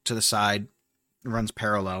goes to the side, runs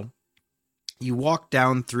parallel. You walk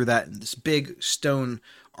down through this big stone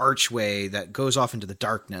archway that goes off into the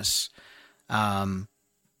darkness.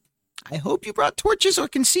 I hope you brought torches so I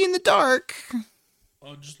can see in the dark.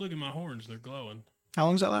 Oh, just look at my horns. They're glowing. How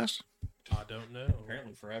long does that last? I don't know.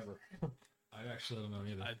 Apparently forever. I actually don't know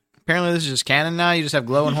either. Apparently this is just canon now. You just have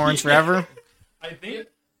glowing horns forever. I think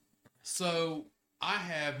So I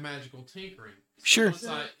have magical tinkering. So Sure. Once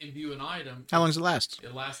I imbue an item, How long does it last?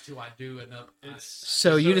 it lasts till I do another.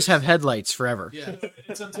 So you just have headlights forever. Yeah.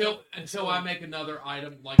 it's until I make another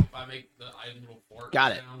item. Like if I make the item little fart.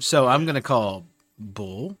 Got it. sound So or- I'm going to call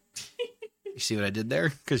Bull. You see what I did there?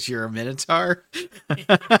 Because you're a Minotaur.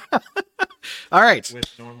 All right.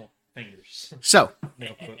 With normal fingers. So No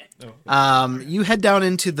foot. you head down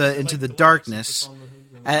into the darkness.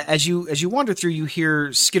 As you wander through, you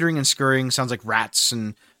hear skittering and scurrying, sounds like rats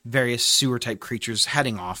and various sewer type creatures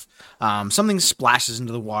heading off. Something splashes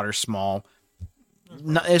into the water, small.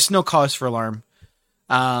 No, it's no cause for alarm.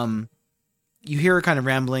 You hear her kind of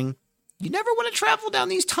rambling. You never want to travel down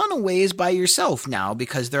these tunnel ways by yourself now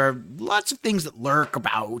because there are lots of things that lurk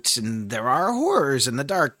about, and there are horrors in the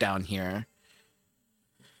dark down here.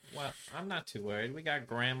 Well, I'm not too worried. We got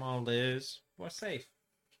Grandma Liz. We're safe.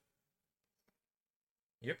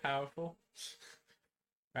 You're powerful.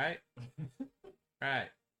 Right? Right.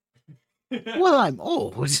 Well, I'm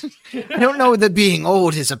old. I don't know that being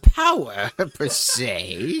old is a power, per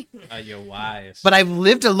se. You're wise. But I've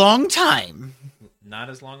lived a long time. Not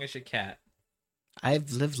as long as your cat.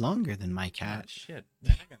 I've lived longer than my Ah, cat. shit.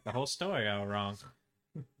 I got the whole story all wrong.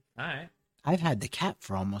 Alright. I've had the cat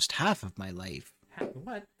for almost half of my life.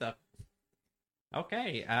 What the?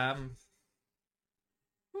 Okay,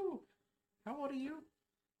 whew. How old are you?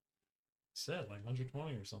 said like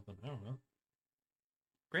 120 or something. I don't know.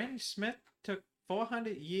 Granny Smith took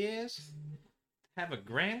 400 years to have a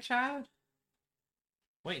grandchild?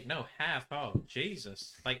 Wait, no, half. Oh,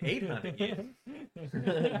 Jesus. Like 800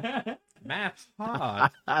 years. Math's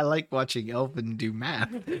hard. I like watching Elvin do math.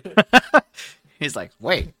 He's like,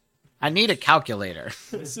 wait, I need a calculator.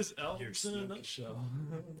 This is Elvis in a nutshell.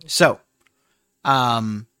 So,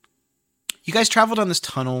 you guys travel down this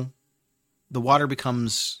tunnel. The water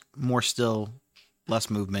becomes more still, less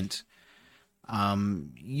movement.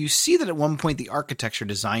 You see that at one point the architecture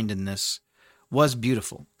designed in this was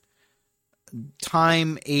beautiful.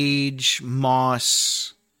 Time, age,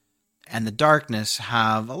 moss, and the darkness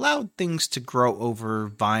have allowed things to grow over.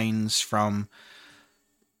 Vines from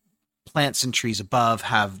plants and trees above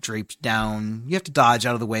have draped down. You have to dodge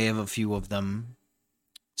out of the way of a few of them.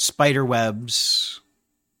 Spider webs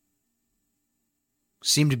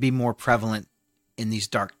seem to be more prevalent in these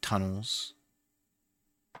dark tunnels.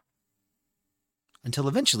 Until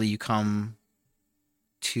eventually you come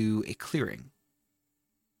to a clearing.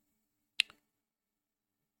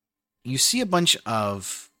 You see a bunch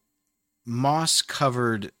of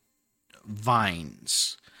moss-covered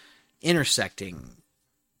vines intersecting.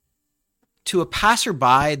 To a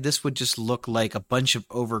passerby, this would just look like a bunch of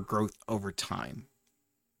overgrowth over time.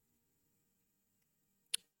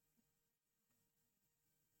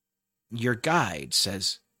 Your guide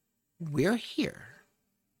says, "We're here."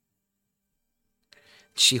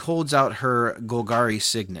 She holds out her Golgari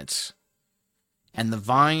signet, and the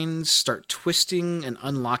vines start twisting and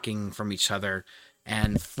unlocking from each other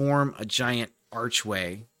and form a giant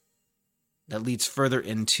archway that leads further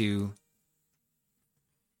into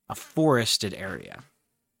a forested area.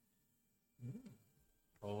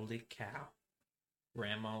 Holy cow.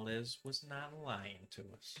 Grandma Liz was not lying to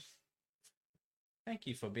us. Thank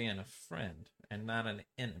you for being a friend and not an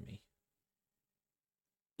enemy.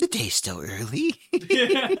 The day's still early.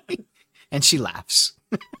 And she laughs.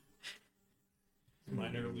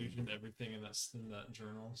 Minor illusion to everything in that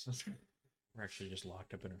journal. We're actually just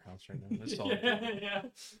locked up in her house right now. That's all. Yeah.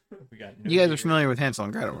 We got You guys are familiar with Hansel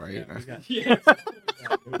and Gretel, right? Yeah, we got, Yeah.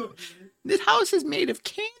 This house is made of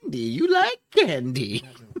candy. You like candy.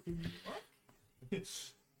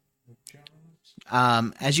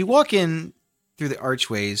 As you walk in through the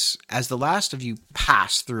archways, as the last of you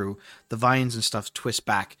pass through, the vines and stuff twist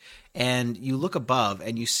back, and you look above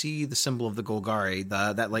and you see the symbol of the Golgari,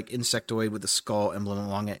 that like insectoid with the skull emblem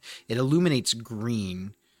along it. It illuminates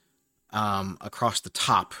green across the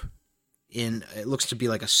top. It looks to be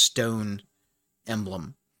like a stone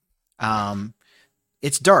emblem.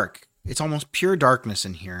 It's dark. It's almost pure darkness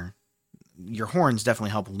in here. Your horns definitely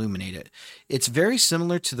help illuminate it. It's very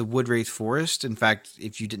similar to the Woodwraith Forest. In fact,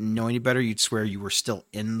 if you didn't know any better, you'd swear you were still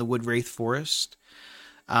in the Woodwraith Forest.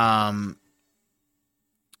 The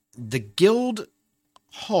Guild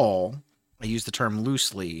Hall, I use the term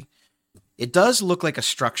loosely, it does look like a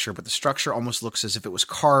structure, but the structure almost looks as if it was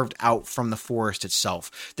carved out from the forest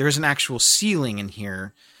itself. There is an actual ceiling in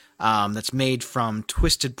here that's made from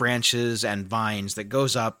twisted branches and vines that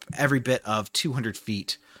goes up every bit of 200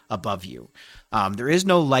 feet above you. There is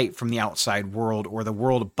no light from the outside world or the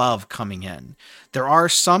world above coming in. There are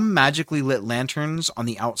some magically lit lanterns on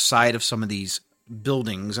the outside of some of these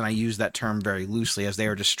buildings, and I use that term very loosely as they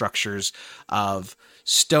are just structures of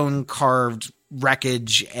stone-carved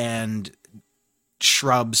wreckage and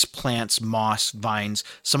shrubs, plants, moss, vines.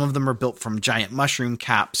 Some of them are built from giant mushroom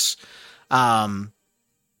caps. About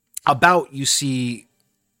you see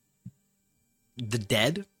the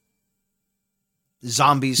dead,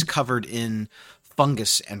 zombies covered in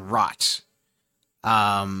fungus and rot.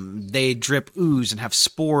 They drip ooze and have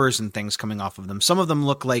spores and things coming off of them. Some of them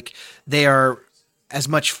look like they are as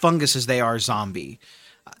much fungus as they are zombie.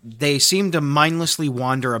 They seem to mindlessly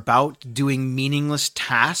wander about doing meaningless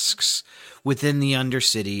tasks within the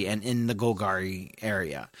Undercity and in the Golgari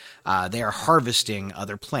area. They are harvesting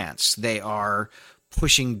other plants. They are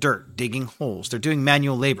pushing dirt, digging holes. They're doing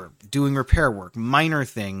manual labor, doing repair work, minor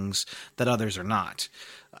things that others are not.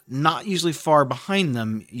 Not usually far behind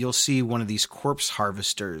them, you'll see one of these corpse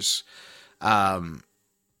harvesters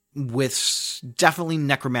with definitely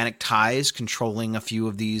necromantic ties controlling a few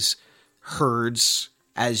of these herds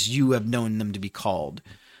as you have known them to be called.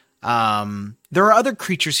 There are other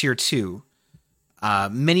creatures here too.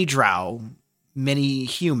 Many drow, many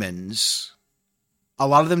humans, a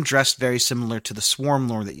lot of them dressed very similar to the Swarm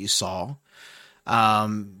Lord that you saw.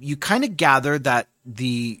 You kind of gather that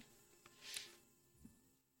the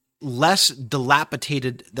less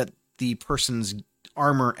dilapidated that the person's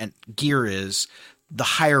armor and gear is, the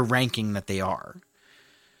higher ranking that they are.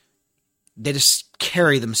 They just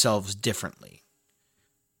carry themselves differently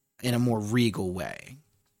in a more regal way.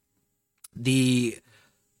 The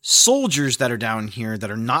soldiers that are down here that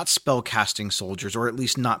are not spellcasting soldiers, or at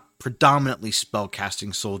least not predominantly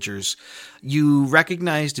spellcasting soldiers, you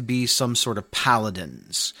recognize to be some sort of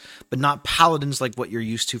paladins, but not paladins like what you're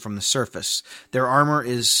used to from the surface. Their armor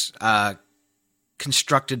is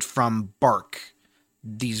constructed from bark,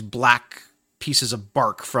 these black pieces of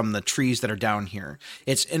bark from the trees that are down here.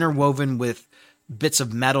 It's interwoven with bits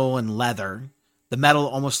of metal and leather. The metal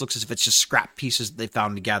almost looks as if it's just scrap pieces that they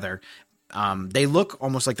found together. They look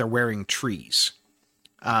almost like they're wearing trees.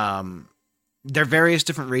 They're various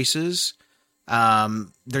different races.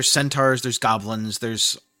 There's centaurs, there's goblins,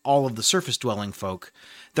 there's all of the surface-dwelling folk.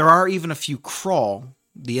 There are even a few crawl,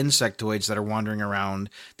 the insectoids that are wandering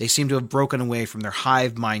around. They seem to have broken away from their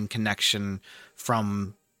hive mind connection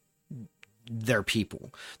from their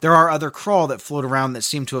people. There are other crawl that float around that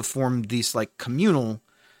seem to have formed these like communal,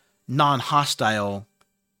 non-hostile,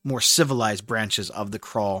 more civilized branches of the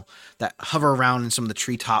crawl that hover around in some of the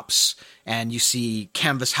treetops, and you see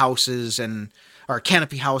canvas houses or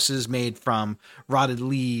canopy houses made from rotted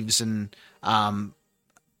leaves and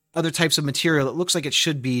other types of material that looks like it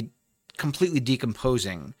should be completely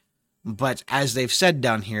decomposing. But as they've said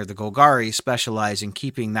down here, the Golgari specialize in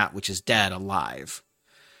keeping that which is dead alive.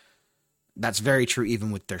 That's very true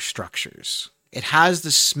even with their structures. It has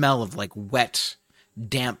the smell of like wet,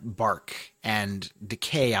 damp bark and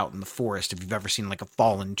decay out in the forest if you've ever seen like a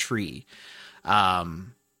fallen tree. I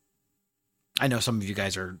know some of you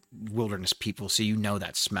guys are wilderness people, so you know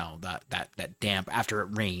that smell, that damp after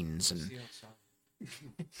it rains. And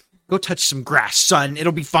Go touch some grass, son.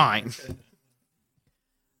 It'll be fine.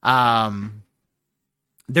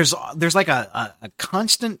 There's like a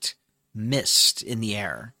constant mist in the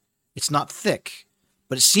air. It's not thick,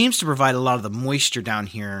 but it seems to provide a lot of the moisture down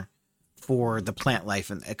here for the plant life,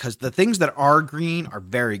 and because the things that are green are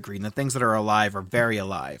very green, the things that are alive are very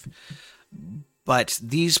alive. But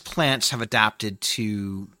these plants have adapted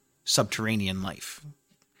to subterranean life.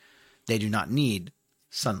 They do not need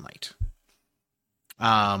sunlight.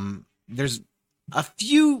 There's a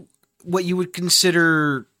few what you would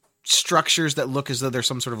consider structures that look as though they're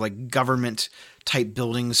some sort of like government type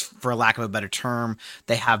buildings, for a lack of a better term.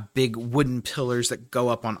 They have big wooden pillars that go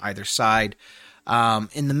up on either side.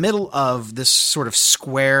 In the middle of this sort of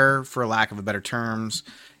square, for a lack of a better terms,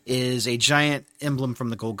 is a giant emblem from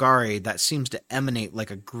the Golgari that seems to emanate like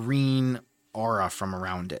a green aura from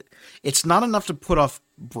around it. It's not enough to put off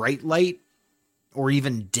bright light or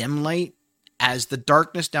even dim light, as the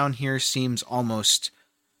darkness down here seems almost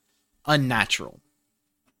unnatural.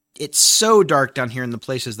 It's so dark down here in the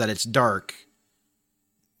places that it's dark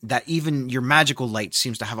that even your magical light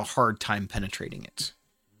seems to have a hard time penetrating it.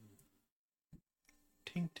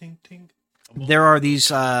 Ting, ting, ting. There are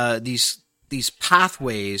these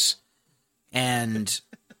pathways and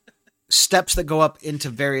steps that go up into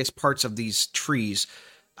various parts of these trees,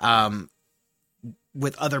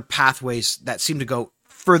 with other pathways that seem to go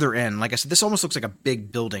further in. Like I said, this almost looks like a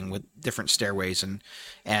big building with different stairways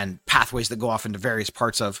and pathways that go off into various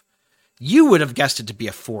parts of. You would have guessed it to be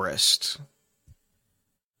a forest,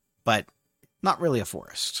 but not really a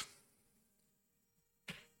forest.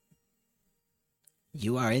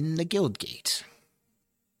 You are in the guild gate.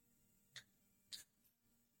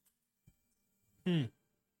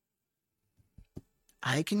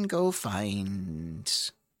 I can go find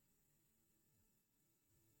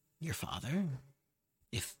your father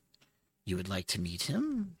if you would like to meet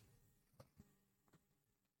him.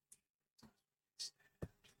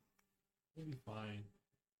 We'll be fine.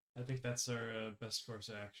 I think that's our best course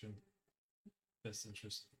of action. Best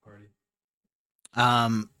interest of the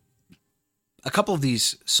party. A couple of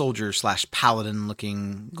these soldier / paladin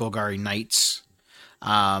looking Golgari knights.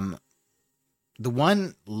 The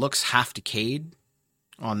one looks half decayed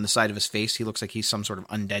on the side of his face. He looks like he's some sort of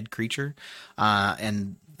undead creature.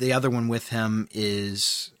 And the other one with him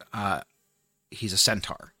is, he's a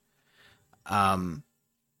centaur.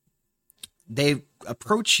 They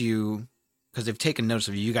approach you because they've taken notice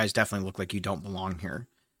of you. You guys definitely look like you don't belong here.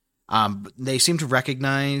 They seem to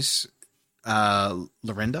recognize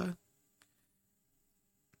Lorinda.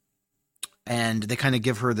 And they kind of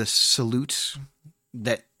give her this salute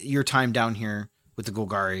that your time down here with the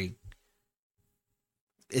Golgari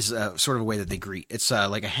is sort of a way that they greet. It's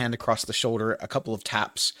like a hand across the shoulder, a couple of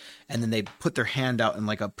taps, and then they put their hand out in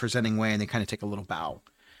like a presenting way, and they kind of take a little bow.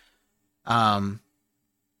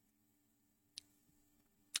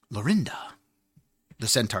 Lorinda, the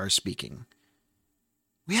centaur is speaking.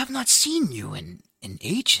 We have not seen you in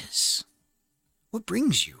ages. What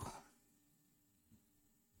brings you?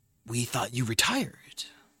 We thought you retired.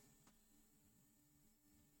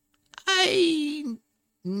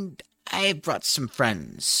 I brought some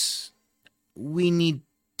friends. We need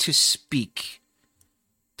to speak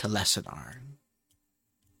to Lesenar.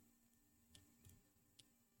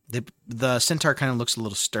 The centaur kind of looks a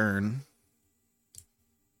little stern.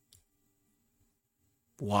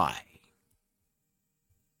 Why?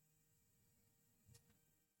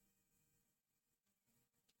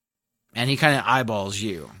 And he kind of eyeballs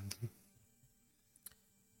you.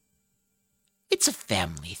 It's a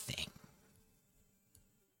family thing.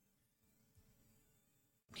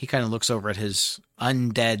 He kind of looks over at his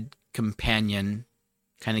undead companion,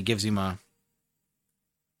 kind of gives him a...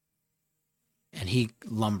 and he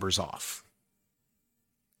lumbers off.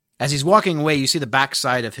 As he's walking away, you see the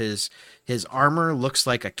backside of his armor looks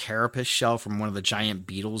like a carapace shell from one of the giant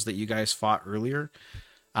beetles that you guys fought earlier.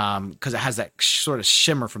 Because it has that sort of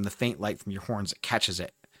shimmer from the faint light from your horns that catches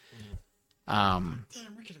it. Damn,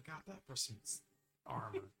 we could have got that person's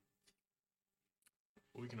armor.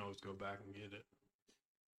 We can always go back and get it.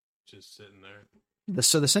 Just sitting there.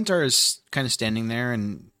 So the centaur is kind of standing there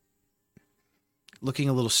and looking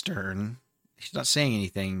a little stern. He's not saying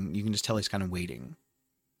anything. You can just tell he's kind of waiting.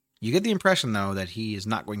 You get the impression, though, that he is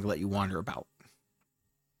not going to let you wander about.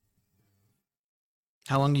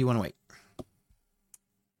 How long do you want to wait?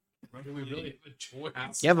 Do we really have a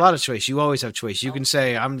choice? You have a lot of choice. You always have choice. You can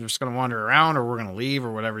say, I'm just going to wander around, or we're going to leave,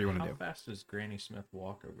 or whatever you want to do. How fast does Granny Smith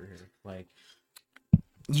walk over here? Like,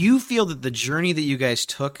 You feel that the journey that you guys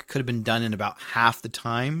took could have been done in about half the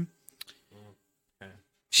time. Okay.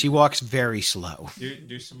 She walks very slow.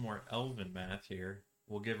 Do some more elven math here.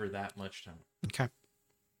 We'll give her that much time. Okay.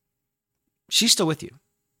 She's still with you.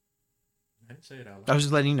 I didn't say it out loud. I was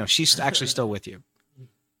just letting you know. She's actually still with you.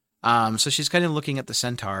 So she's kind of looking at the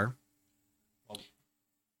centaur.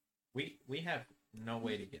 We have no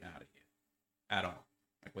way to get out of here at all.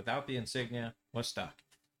 Like without the insignia, we're stuck.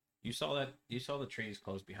 You saw the trees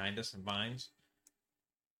close behind us and vines.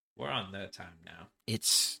 We're on that time now.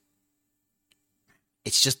 It's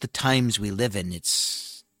just the times we live in.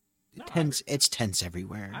 It's tense. It's tense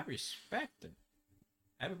everywhere. I respect it.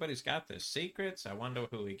 Everybody's got their secrets. I wonder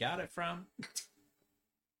who we got it from.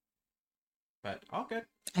 But all good.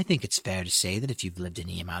 I think it's fair to say that if you've lived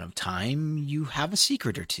any amount of time, you have a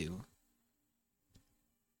secret or two.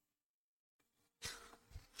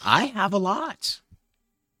 I have a lot.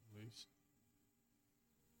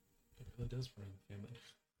 It really does run in the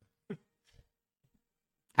family.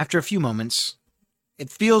 After a few moments, it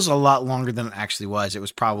feels a lot longer than it actually was. It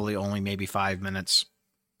was probably only maybe 5 minutes,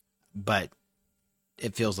 but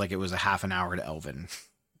it feels like it was a half an hour to Elvin.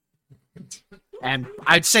 And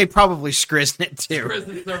I'd say probably Skriznit too.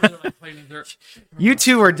 Kristen's over there, like, cleaning dirt. You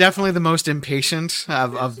two are definitely the most impatient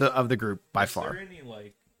of the group by Is far. there any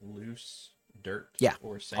like loose dirt? Yeah,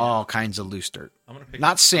 Or sand? all kinds of loose dirt. I'm gonna pick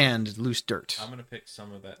Not sand, loose dirt. I'm gonna pick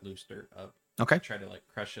some of that loose dirt up. Okay. Try to like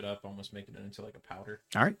crush it up, almost make it into like a powder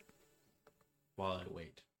All right. while I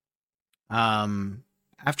wait.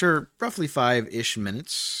 After roughly 5-ish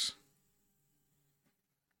minutes,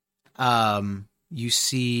 you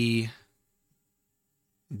see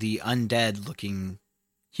the undead-looking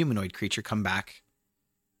humanoid creature come back,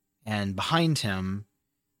 and behind him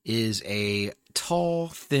is a tall,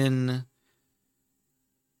 thin.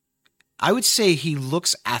 I would say he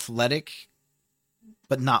looks athletic,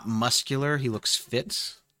 but not muscular. He looks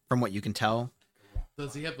fit, from what you can tell.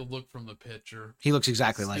 Does he have the look from the picture? He looks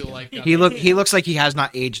exactly like Still him. like that- He looks like he has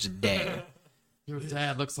not aged a day. Your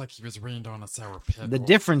dad looks like he was rained on a sour pickle. The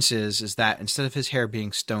difference is that instead of his hair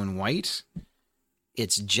being stone white,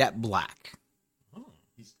 it's jet black. Oh,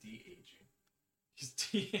 he's de-aging. He's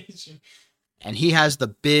de-aging. And he has the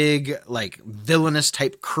big, like, villainous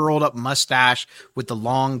type curled up mustache with the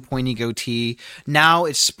long pointy goatee. Now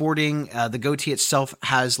it's sporting, the goatee itself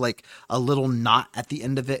has like a little knot at the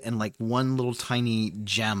end of it and like one little tiny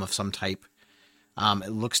gem of some type.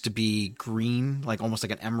 It looks to be green, like almost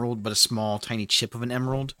like an emerald, but a small tiny chip of an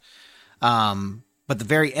emerald. But the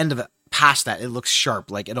very end of it, past that, it looks sharp.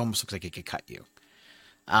 Like it almost looks like it could cut you.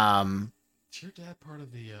 Is your dad part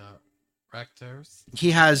of the Raktos?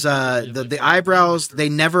 He has the eyebrows, they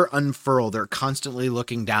never unfurl. They're constantly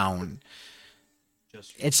looking down.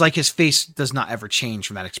 It's like his face does not ever change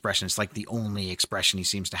from that expression. It's like the only expression he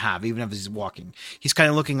seems to have, even if he's walking. He's kind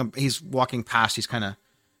of looking, he's walking past, he's kind of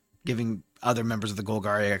giving other members of the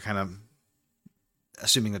Golgari kind of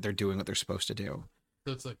assuming that they're doing what they're supposed to do.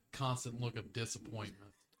 So it's a constant look of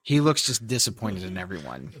disappointment. He looks just disappointed in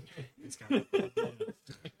everyone.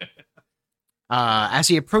 As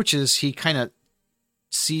he approaches, he kind of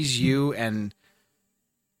sees you and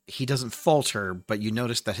he doesn't falter, but you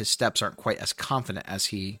notice that his steps aren't quite as confident as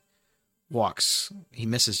he walks. He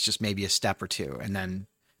misses just maybe a step or two and then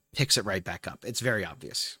picks it right back up. It's very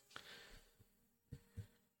obvious.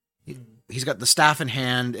 He's got the staff in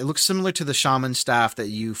hand. It looks similar to the shaman staff that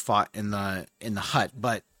you fought in the hut,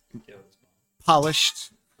 but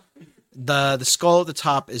polished. The skull at the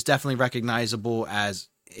top is definitely recognizable as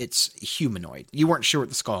it's humanoid. You weren't sure what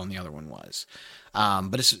the skull on the other one was.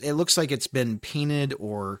 But it looks like it's been painted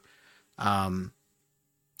or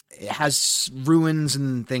it has ruins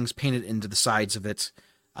and things painted into the sides of it.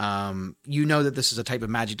 You know that this is a type of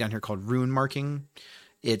magic down here called rune marking.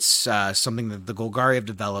 It's something that the Golgari have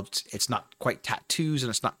developed. It's not quite tattoos and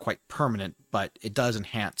it's not quite permanent, but it does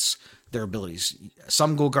enhance their abilities.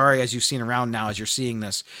 Some Golgari, as you've seen around now, as you're seeing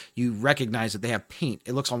this, you recognize that they have paint.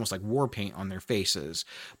 It looks almost like war paint on their faces,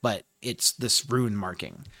 but it's this rune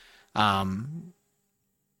marking.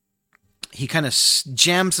 He kind of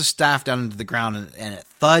jams the staff down into the ground and it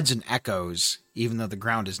thuds and echoes, even though the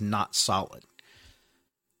ground is not solid.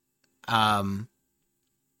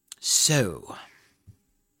 So,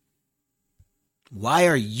 why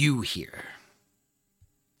are you here?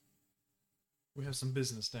 We have some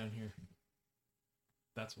business down here.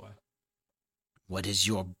 That's why. What is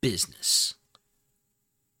your business?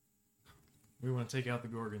 We want to take out the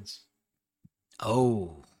Gorgons.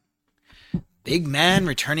 Oh, big man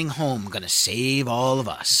returning home, gonna save all of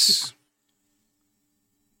us.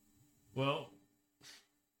 Well,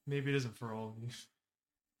 maybe it isn't for all of you.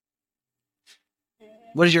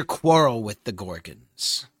 What is your quarrel with the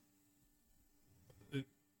Gorgons?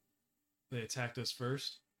 They attacked us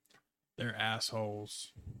first. They're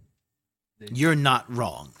assholes. You're not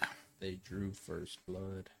wrong. They drew first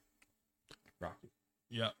blood. Rocky.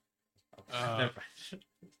 Yep.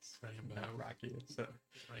 Rainbow. Not Rocky. So.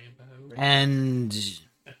 Rainbow. And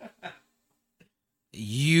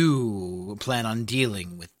you plan on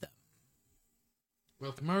dealing with them.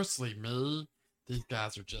 With mostly me, these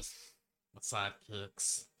guys are just my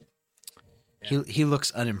sidekicks. He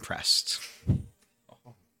looks unimpressed.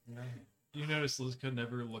 Oh, no. You notice Lizka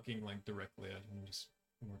never looking like directly at him, just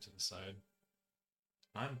more to the side.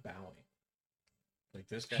 I'm bowing. Like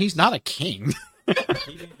this guy. He's not a king.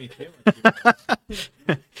 He made me feel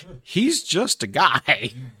like He's just a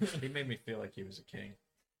guy. he made me feel like he was a king,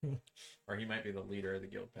 or he might be the leader of the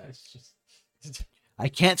guild pass. I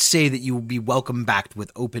can't say that you will be welcomed back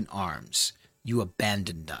with open arms. You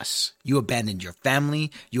abandoned us. You abandoned your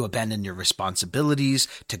family. You abandoned your responsibilities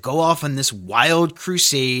to go off on this wild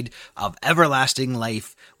crusade of everlasting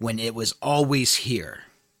life when it was always here.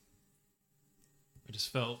 I just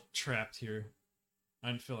felt trapped here. I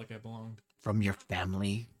didn't feel like I belonged. From your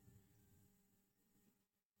family.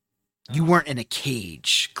 You weren't in a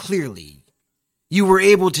cage, clearly. You were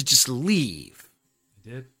able to just leave. I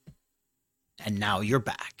did. And now you're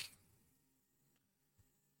back.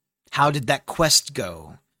 How did that quest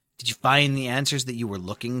go? Did you find the answers that you were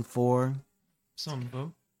looking for? Some of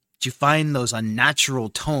them. Did you find those unnatural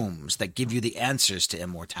tomes that give you the answers to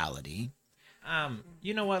immortality?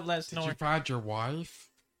 You know what, Did Lesnar? you find your wife?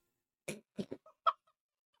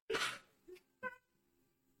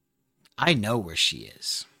 I know where she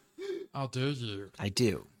is. How do you? I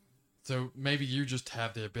do. So maybe you just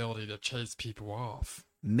have the ability to chase people off.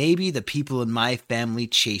 Maybe the people in my family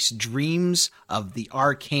chase dreams of the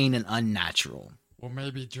arcane and unnatural. Well,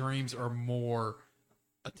 maybe dreams are more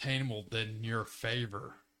attainable than your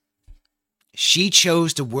favor. She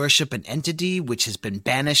chose to worship an entity which has been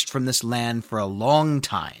banished from this land for a long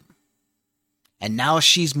time. And now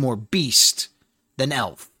she's more beast than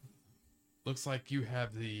elf. Looks like you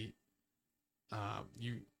have the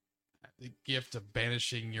gift of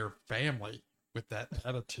banishing your family with that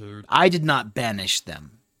attitude. I did not banish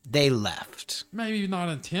them. They left. Maybe not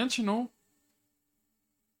intentional.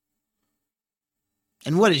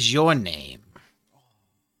 And what is your name?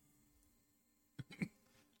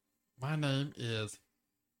 My name is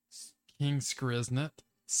King Skriznet,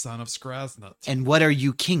 son of Skraznet. And what are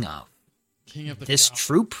you king of? King of the This Cow-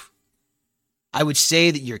 troop? I would say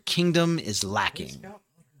that your kingdom is lacking.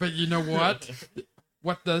 But you know what?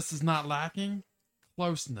 What this is not lacking?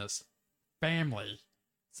 Closeness. Family.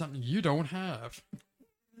 Something you don't have.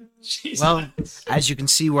 Well, as you can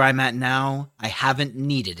see where I'm at now, I haven't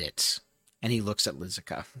needed it. And he looks at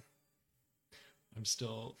Lizica. I'm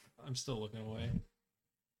still looking away.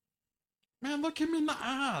 Man, look him in the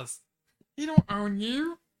eyes. He don't own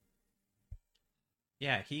you.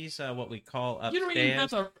 Yeah, he's what we call upstairs. You don't even have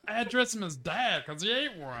to address him as dad, because he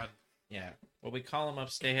ain't one. Yeah, what we call him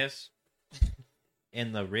upstairs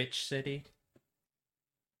in the rich city.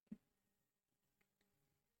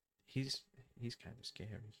 He's kind of scary.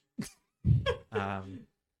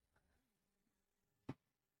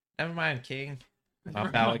 Never mind, King.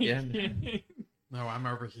 I'll bow again. No, I'm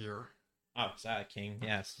over here. Oh, sorry, King.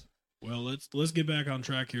 Yes. Well, let's get back on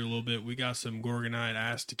track here a little bit. We got some Gorgonite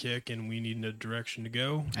ass to kick, and we need a direction to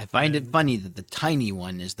go. I find it funny that the tiny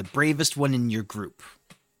one is the bravest one in your group.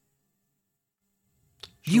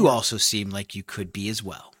 You also seem like you could be as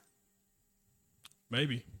well.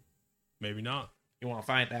 Maybe not. You want to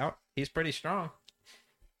find out? He's pretty strong.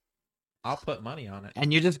 I'll put money on it.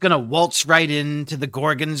 And you're just gonna waltz right into the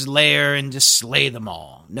Gorgon's lair and just slay them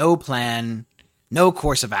all. No plan, no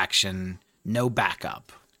course of action, no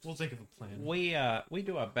backup. We'll think of a plan. We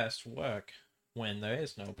do our best work when there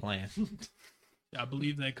is no plan. I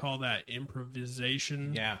believe they call that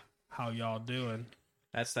improvisation. Yeah, How y'all doing?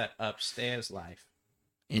 that's that upstairs life.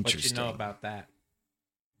 Interesting. What you know about that?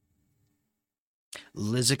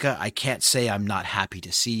 Lizica, I can't say I'm not happy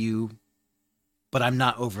to see you, but I'm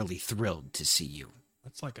not overly thrilled to see you.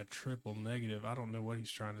 That's like a triple negative. I don't know what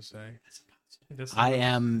he's trying to say. I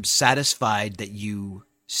am satisfied that you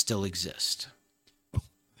still exist.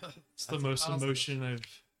 It's the most emotion I've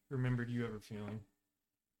remembered you ever feeling.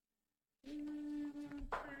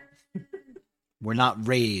 We're not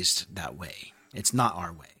raised that way. It's not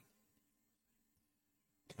our way.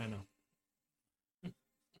 I know.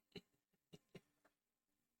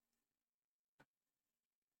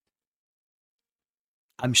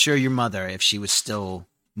 I'm sure your mother, if she was still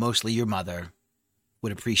mostly your mother,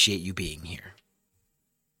 would appreciate you being here.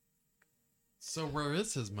 So where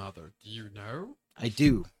is his mother? Do you know? I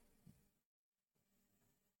do.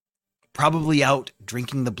 Probably out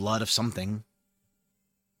drinking the blood of something.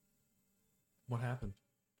 What happened?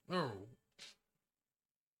 Oh.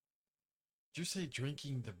 Did you say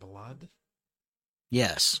drinking the blood?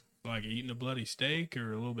 Yes, Like eating a bloody steak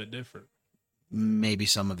or a little bit different? maybe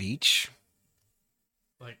some of each.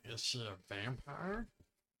 Like, is she a vampire?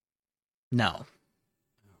 No.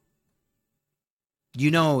 You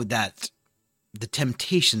know that the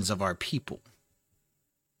temptations of our people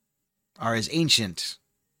are as ancient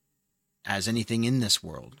as anything in this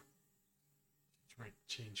world. Trying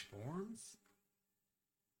to change forms?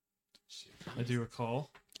 I do recall.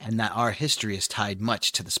 And that our history is tied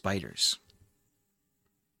much to the spiders.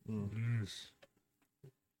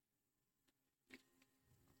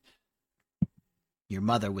 Your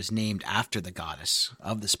mother was named after the goddess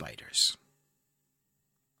of the spiders.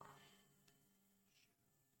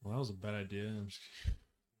 Well, that was a bad idea.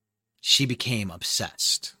 She became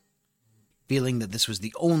obsessed, feeling that this was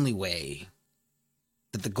the only way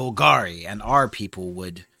that the Golgari and our people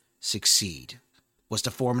would succeed, was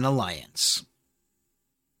to form an alliance.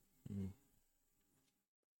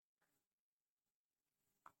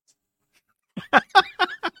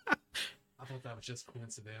 I thought that was just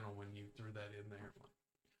coincidental when you threw that in there.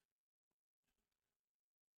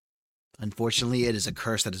 Unfortunately, it is a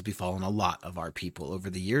curse that has befallen a lot of our people over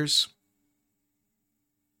the years.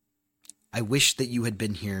 I wish that you had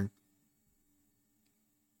been here.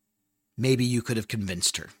 Maybe you could have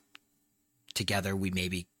convinced her. Together, we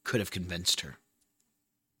maybe could have convinced her.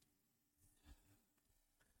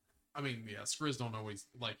 I mean, yeah, Skriz don't always,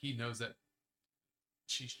 like, he knows that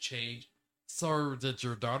she's changed. So, did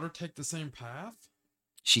your daughter take the same path?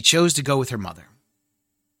 She chose to go with her mother.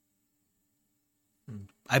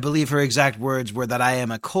 I believe her exact words were that I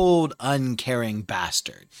am a cold, uncaring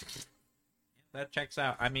bastard. That checks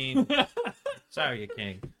out. I mean, sorry,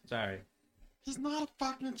 King. Sorry. He's not a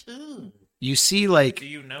fucking king. You see, like, Do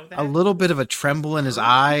you know that? a little bit of a tremble in his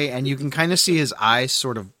eye, and you can kind of see his eyes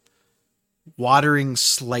sort of watering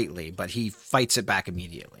slightly, but he fights it back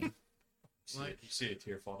immediately. Like, You see a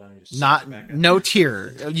tear fall down. You just Not, suck it back up. no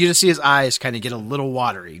tear. You just see his eyes kind of get a little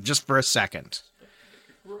watery, just for a second.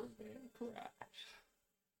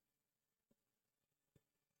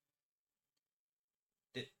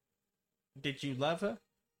 Did you love her?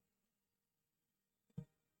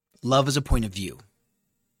 Love is a point of view.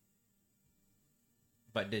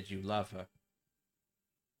 But did you love her?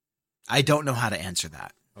 I don't know how to answer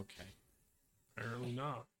that. Okay. Apparently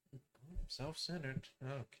not. Self-centered.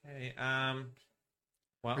 Okay.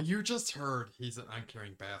 Well, you just heard he's an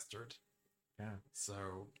uncaring bastard. yeah.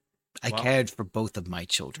 So, I Well- cared for both of my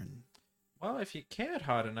children. Well, if you cared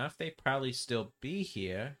hard enough, they'd probably still be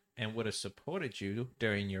here and would have supported you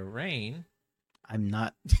during your reign. I'm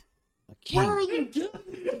not a where are king. you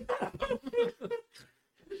getting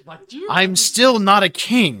like, you? I'm still not a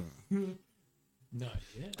king. Not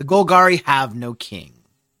yet. The Golgari have no king.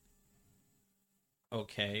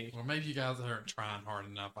 Okay. Well, maybe you guys aren't trying hard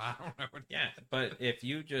enough. I don't know. Yeah, but if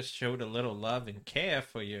you just showed a little love and care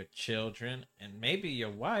for your children and maybe your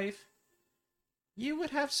wife, you would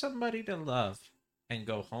have somebody to love and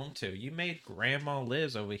go home to. You made Grandma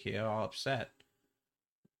Liz over here all upset.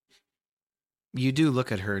 You do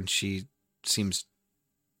look at her and she seems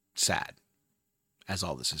sad as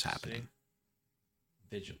all this is happening.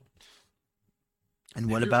 Vigilant. And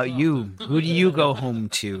what You're about welcome. you? Who do you go home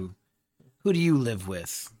to? Who do you live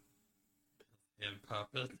with? And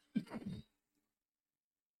puppet.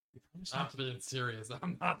 I'm being serious.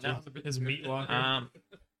 I'm not No. just being His meat locker.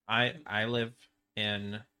 I live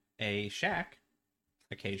in a shack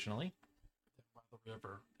occasionally. by the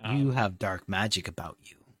river. You have dark magic about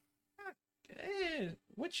you.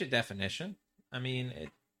 What's your definition? I mean,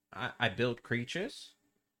 I build creatures.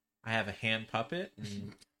 I have a hand puppet,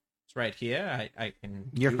 and it's right here. I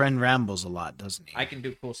can. Your do- friend rambles a lot, doesn't he? I can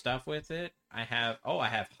do cool stuff with it. I have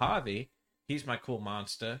Harvey. He's my cool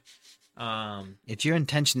monster. If your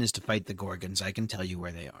intention is to fight the Gorgons, I can tell you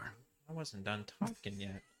where they are. I wasn't done talking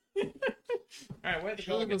yet. All right, where the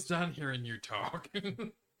He Gorgons? was done hearing you talk.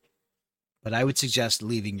 But I would suggest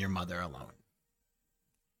leaving your mother alone.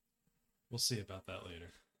 We'll see about that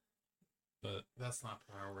later. But That's not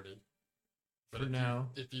priority. But for if now,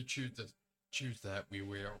 if you choose that,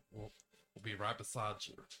 we'll be right beside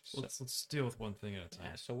you. let's deal with one thing at a Yeah,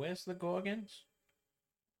 time. so where's the Gorgons?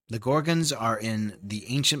 The Gorgons are in the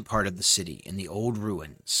ancient part of the city, in the old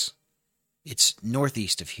ruins. It's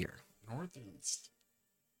northeast of here. Northeast.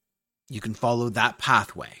 You can follow that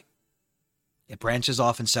pathway. It branches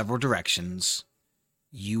off in several directions.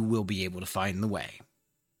 You will be able to find the way.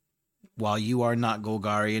 While you are not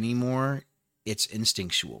Golgari anymore, it's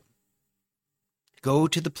instinctual. Go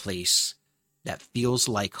to the place that feels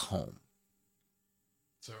like home.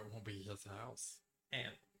 So it won't be his house.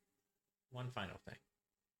 And one final thing.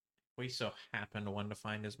 If we so happen to want to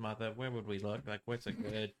find his mother, where would we look? Like, what's a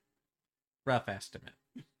good rough estimate?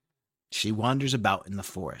 She wanders about in the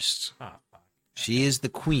forest. Oh, fuck. She is the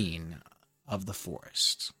queen of the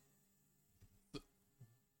forest.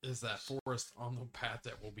 Is that forest on the path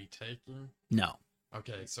that we'll be taking? No.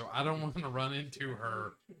 Okay, so I don't want to run into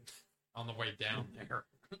her on the way down there.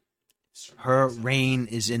 Her reign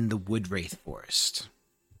is in the Woodwraith Forest.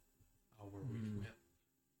 Oh, where we went.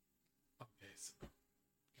 Okay, so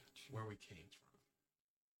where we came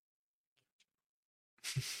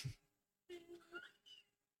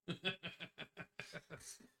from.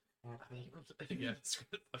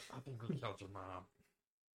 I think we killed your mom.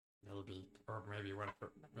 Maybe, or maybe one of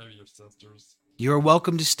her, maybe your sisters. You are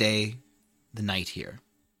welcome to stay the night here.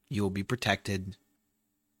 You will be protected.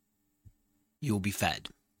 You will be fed.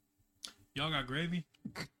 Y'all got gravy?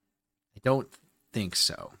 I don't think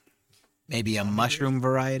so. Maybe a mushroom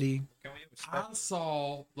variety? Can we I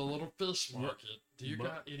saw the little fish market. Do you Mu-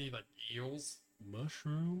 got any like eels?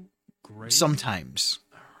 Mushroom gravy? Sometimes.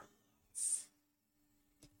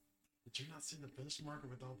 Did you not see the fish market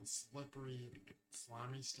with all the slippery,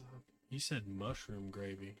 slimy stuff? You said mushroom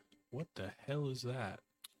gravy. What the hell is that?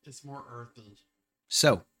 It's more earthy.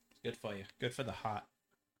 So, Good for you. Good for the hot.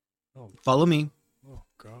 follow me. Oh,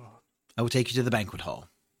 God. I will take you to the banquet hall.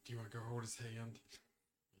 Do you want to go hold his hand?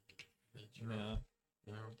 Yeah.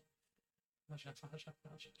 You know?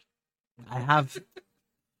 I have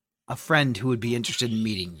a friend who would be interested in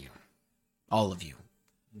meeting you. All of you.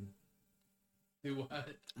 Do what?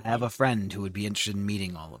 I have a friend who would be interested in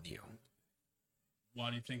meeting all of you. Why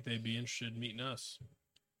do you think they'd be interested in meeting us?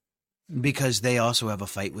 Because they also have a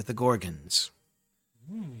fight with the Gorgons.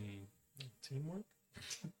 Teamwork?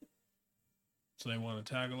 So they want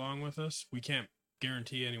to tag along with us? We can't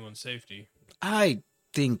guarantee anyone's safety. I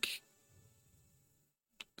think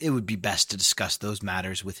it would be best to discuss those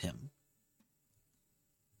matters with him.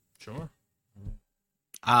 Sure.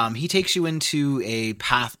 He takes you into a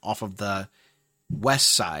path off of the west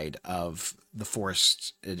side of the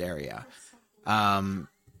forested area.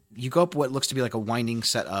 You go up what looks to be like a winding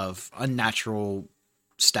set of unnatural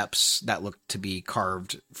steps that look to be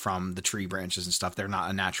carved from the tree branches and stuff. They're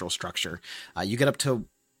not a natural structure. You get up to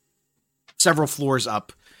several floors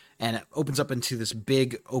up, and it opens up into this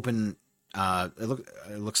big open.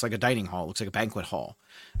 It looks like a dining hall. It looks like a banquet hall.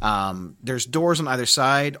 There's doors on either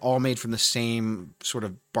side, all made from the same sort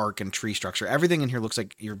of bark and tree structure. Everything in here looks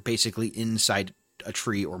like you're basically inside a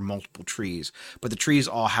tree or multiple trees, but the trees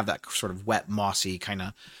all have that sort of wet, mossy kind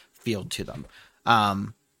of feel to them.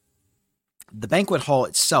 The banquet hall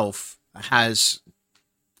itself has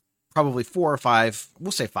probably 4 or 5,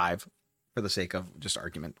 we'll say 5 for the sake of just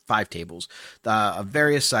argument, 5 tables of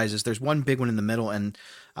various sizes. There's one big one in the middle, and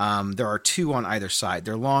there are 2 on either side.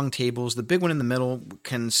 They're long tables. The big one in the middle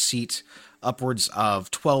can seat upwards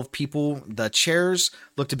of 12 people. The chairs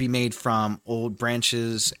look to be made from old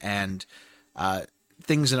branches and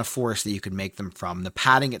things in a forest that you could make them from. The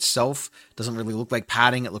padding itself doesn't really look like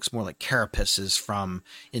padding. It looks more like carapaces from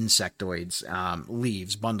insectoids,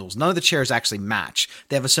 leaves, bundles. None of the chairs actually match.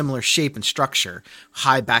 They have a similar shape and structure,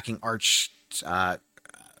 high backing arched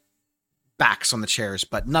backs on the chairs,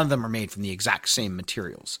 but none of them are made from the exact same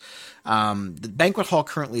materials. The banquet hall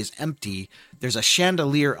currently is empty. There's a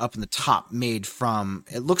chandelier up in the top made from,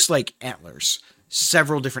 it looks like antlers,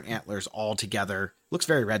 several different antlers all together. Looks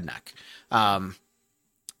very redneck.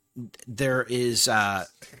 There is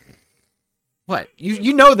what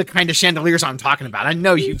you know the kind of chandeliers I'm talking about. I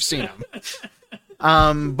know you've seen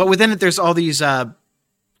them. But within it, there's all these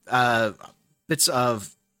bits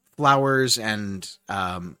of flowers and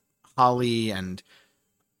holly and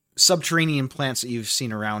subterranean plants that you've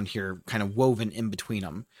seen around here, kind of woven in between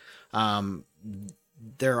them.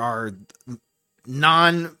 There are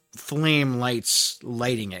non-flame lights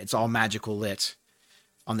lighting it. It's all magical lit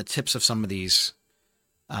on the tips of some of these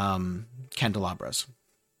candelabras.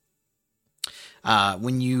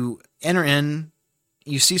 When you enter in,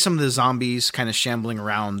 you see some of the zombies kind of shambling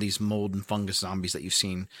around, these mold and fungus zombies that you've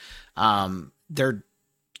seen. They're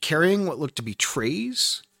carrying what look to be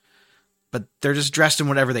trays, but they're just dressed in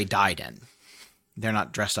whatever they died in. They're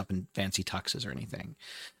not dressed up in fancy tuxes or anything.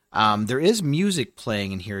 There is music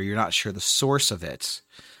playing in here. You're not sure the source of it.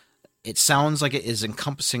 It sounds like it is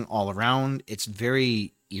encompassing all around. It's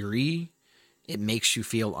very eerie. It makes you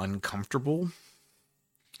feel uncomfortable.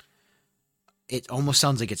 It almost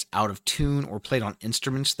sounds like it's out of tune or played on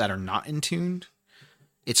instruments that are not in tune.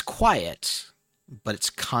 It's quiet, but it's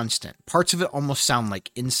constant. Parts of it almost sound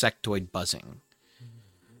like insectoid buzzing.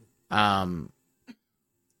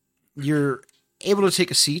 You're able to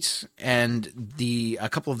take a seat, and a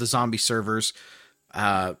couple of the zombie servers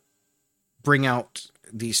bring out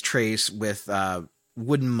these trays with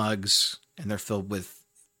wooden mugs, and they're filled with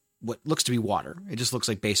what looks to be water. It just looks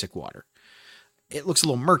like basic water. It looks a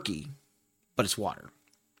little murky, but it's water.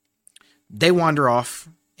 They wander off,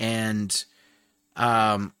 and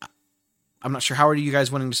I'm not sure, how are you guys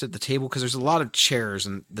wanting to sit at the table? Because there's a lot of chairs,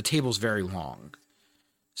 and the table's very long.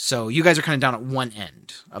 So you guys are kind of down at one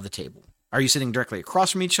end of the table. Are you sitting directly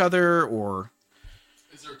across from each other, or?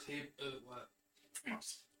 Is there a table?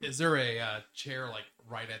 Is there a chair like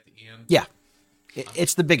right at the end? Yeah,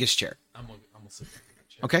 it's the biggest chair. I'm gonna sit in the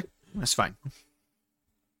chair. Okay, that's fine.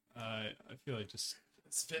 I feel like just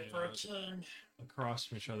It's fit for a king. across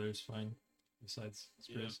from each other is fine. Besides,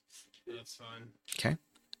 Spruce. That's fine. Okay.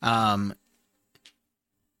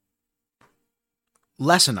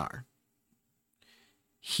 Lesenar.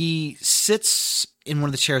 He sits in one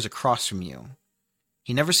of the chairs across from you.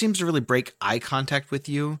 He never seems to really break eye contact with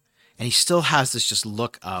you, and he still has this just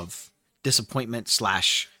look of disappointment /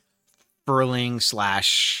 furling /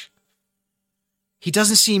 he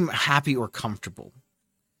doesn't seem happy or comfortable.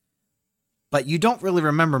 But you don't really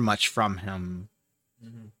remember much from him.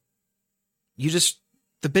 Mm-hmm.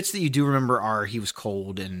 The bits that you do remember are he was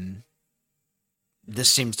cold, and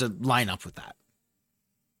this seems to line up with that.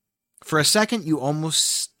 For a second, you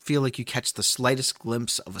almost feel like you catch the slightest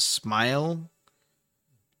glimpse of a smile,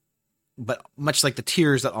 but much like the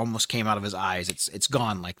tears that almost came out of his eyes, it's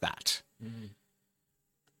gone like that.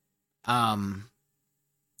 Mm-hmm.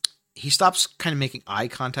 He stops kind of making eye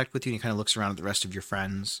contact with you, and he kind of looks around at the rest of your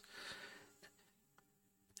friends.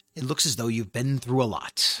 It looks as though you've been through a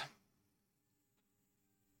lot.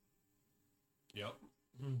 Yep.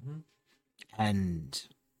 Mm-hmm. And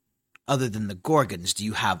other than the Gorgons, do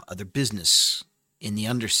you have other business in the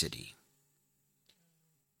Undercity?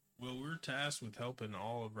 Well, we're tasked with helping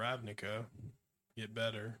all of Ravnica get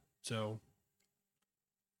better. So,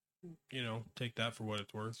 take that for what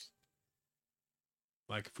it's worth.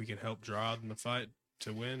 Like, if we can help Drod in the fight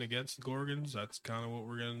to win against the Gorgons, that's kind of what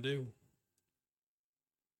we're going to do.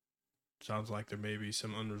 Sounds like there may be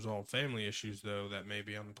some unresolved family issues, though, that may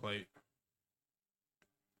be on the plate.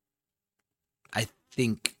 I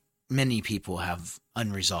think many people have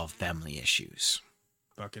unresolved family issues.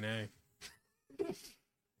 Fucking A.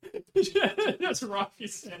 That's Rocky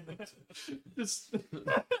saying that. Just...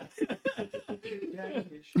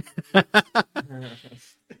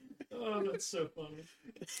 oh, that's so funny.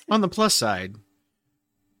 On the plus side,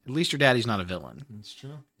 at least your daddy's not a villain. That's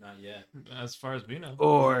true. Not yet. As far as we know.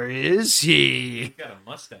 Or is he? He's got a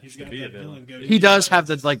mustache. He's to got be a that villain. villain He does have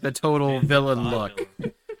the total villain Villain. look.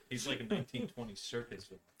 He's like a 1920s circus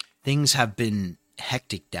villain. Things have been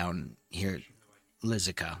hectic down here at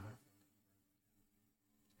Lizica.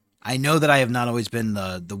 I know that I have not always been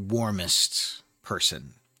the warmest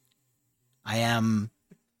person. I am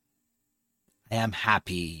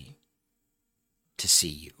happy to see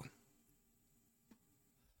you.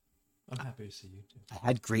 I'm happy to see you too. I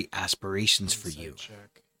had great aspirations for Inside you.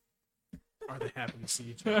 check. Are they happy to see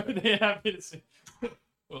each Are other? they happy to see?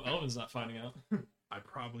 Well, Elvin's not finding out. I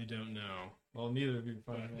probably don't know. Well, neither of you are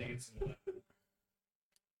But I finding think out.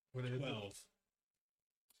 it's 12.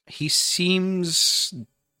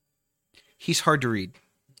 He's hard to read.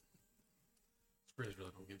 Spruce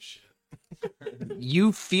really don't give a shit.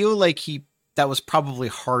 You feel like that was probably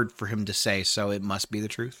hard for him to say, so it must be the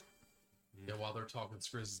truth. Yeah, while they're talking,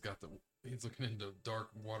 Spruce has got he's looking into dark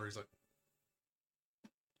water. He's like,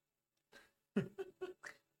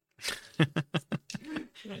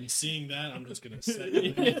 And seeing that, I'm just gonna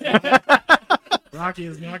say Rocky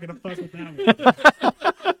is not gonna fuck with that one.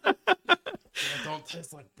 It don't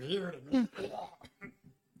taste like beer to me.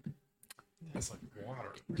 It's like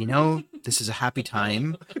water. You know, this is a happy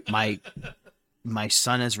time. My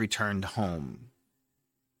son has returned home.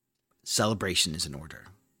 Celebration is in order.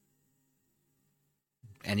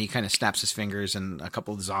 And he kind of snaps his fingers, and a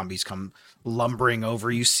couple of zombies come lumbering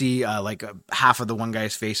over. You see, half of the one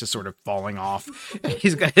guy's face is sort of falling off.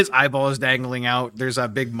 He's got his eyeballs dangling out. There's a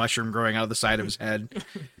big mushroom growing out of the side of his head,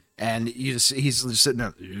 and he's just sitting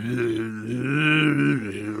there.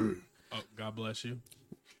 Oh, God bless you.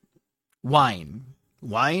 Wine.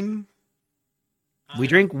 We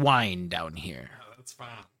drink wine down here. Yeah, that's fine.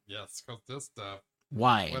 Yes, because this stuff,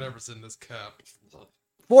 Wine. whatever's in this cup.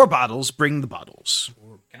 4 bottles, bring the bottles.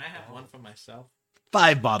 Can I have one for myself?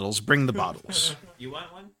 5 bottles, bring the bottles. You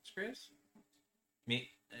want one, Chris? Me?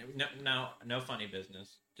 No funny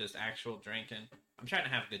business. Just actual drinking. I'm trying to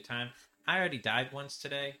have a good time. I already died once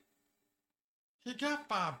today. He got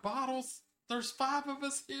 5 bottles. There's 5 of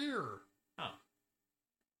us here. Oh.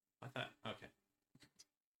 I thought, okay.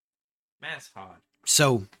 Math's hard.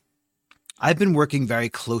 So, I've been working very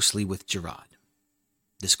closely with Gerard.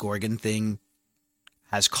 This Gorgon thing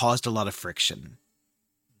has caused a lot of friction.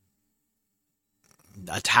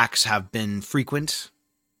 Attacks have been frequent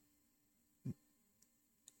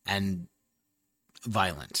and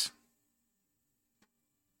violent.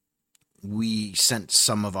 We sent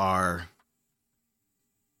some of our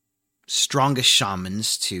strongest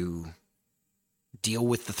shamans to deal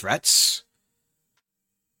with the threats.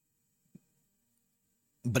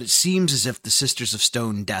 But it seems as if the Sisters of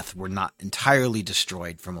Stone Death were not entirely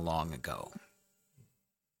destroyed from long ago.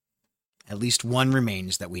 At least one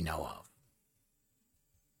remains that we know of.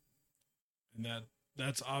 And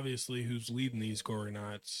that's obviously who's leading these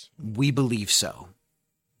Gorgonites. We believe so.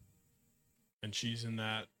 And she's in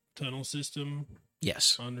that tunnel system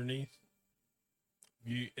Yes. underneath.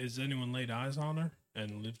 Has anyone laid eyes on her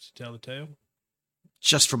and lived to tell the tale?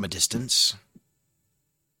 Just from a distance.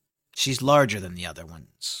 She's larger than the other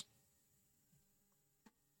ones.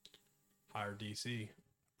 Higher DC.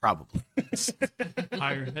 Probably.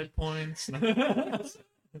 Higher hit points.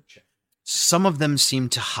 Some of them seem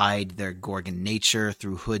to hide their Gorgon nature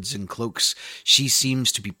through hoods and cloaks. She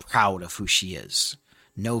seems to be proud of who she is.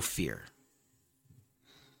 No fear.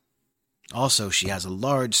 Also, she has a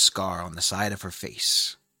large scar on the side of her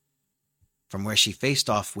face, from where she faced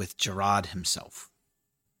off with Gerard himself.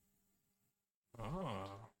 Ah.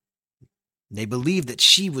 They believe that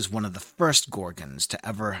she was one of the first Gorgons to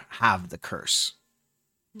ever have the curse.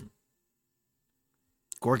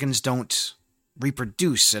 Gorgons don't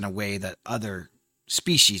reproduce in a way that other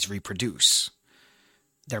species reproduce.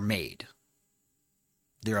 They're made.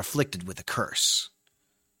 They're afflicted with a curse.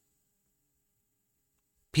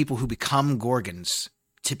 People who become Gorgons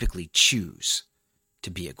typically choose to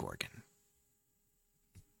be a Gorgon.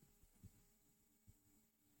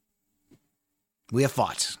 We have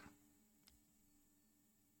fought.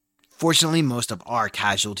 Fortunately, most of our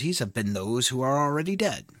casualties have been those who are already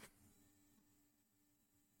dead.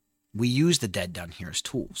 We use the dead down here as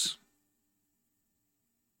tools.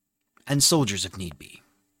 And soldiers if need be.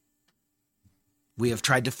 We have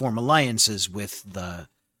tried to form alliances with the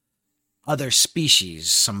other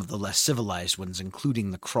species, some of the less civilized ones,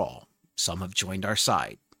 including the Crawl. Some have joined our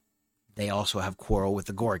side. They also have quarrel with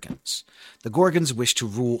the Gorgons. The Gorgons wish to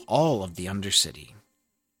rule all of the Undercity,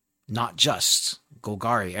 not just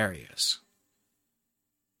Golgari areas.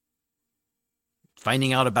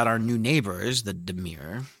 Finding out about our new neighbors, the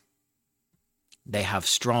Demir, they have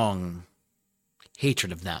strong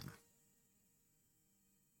hatred of them.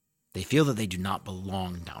 They feel that they do not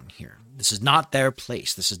belong down here. This is not their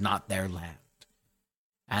place. This is not their land.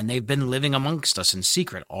 And they've been living amongst us in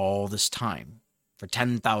secret all this time. For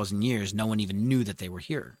 10,000 years, no one even knew that they were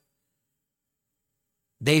here.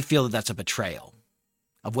 They feel that that's a betrayal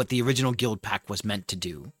of what the original guild pact was meant to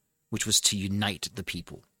do, which was to unite the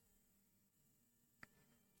people.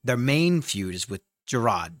 Their main feud is with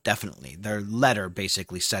Gerard, definitely. Their letter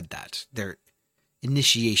basically said that. Their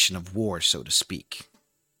initiation of war, so to speak.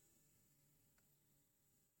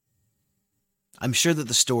 I'm sure that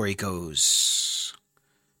the story goes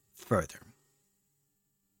further.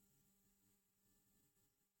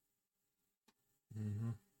 Mm-hmm.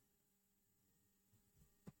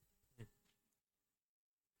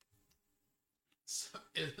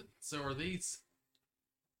 So are these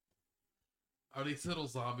little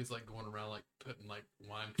zombies like going around like putting like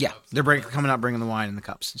wine cups? Yeah, they're coming out bringing the wine and the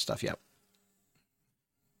cups and stuff, yep.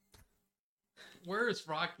 Where is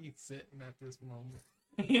Rocky sitting at this moment?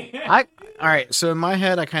 All right, so in my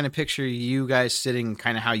head, I kind of picture you guys sitting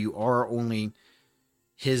kind of how you are, only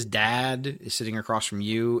his dad is sitting across from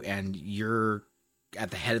you, and you're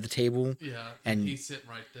at the head of the table. Yeah, and he's sitting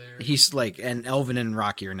right there. He's like, and Elvin and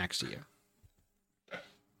Rocky are next to you.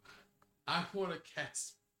 I want to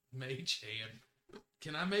cast Mage Hand.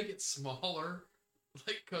 Can I make it smaller?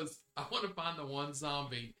 Like, because I want to find the one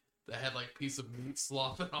zombie that had like a piece of meat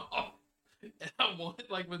sloughing off. And I want,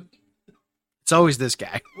 like, when It's always this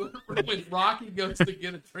guy. when Rocky goes to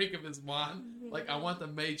get a drink of his wine, like, I want the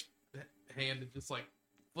Mage Hand to just like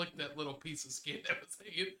flick that little piece of skin that was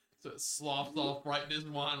hanging, so it sloughs off right in his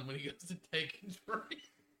wine when he goes to take a drink.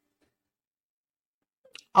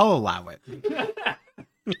 I'll allow it.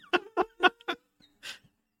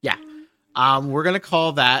 Yeah. We're going to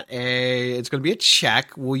call that it's going to be a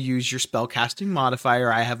check. We'll use your spellcasting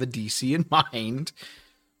modifier. I have a DC in mind.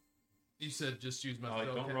 You said just use my Oh,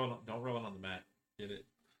 spell. don't roll it on the mat. Get it.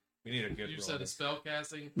 We need a good You roll. said a spell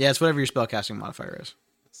casting. Yeah, it's whatever your spellcasting modifier is.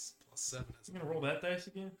 Plus 7. I'm gonna roll that dice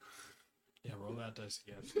again. Yeah, roll that dice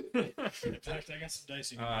again. In fact, I got some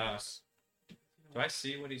dice you can use. Do I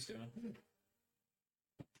see what he's doing?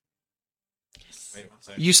 Wait one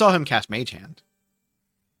second. You saw him cast Mage Hand.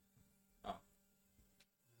 Oh.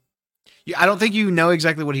 I don't think you know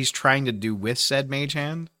exactly what he's trying to do with said Mage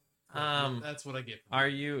Hand. That's what I get. Are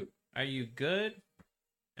you good?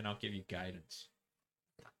 And I'll give you guidance.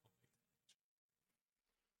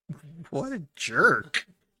 What a jerk.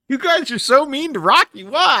 You guys are so mean to Rocky.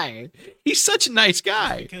 Why? He's such a nice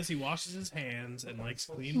guy. Because he washes his hands and likes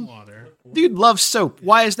clean water. Dude loves soap.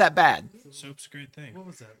 Why is that bad? Soap's a great thing. What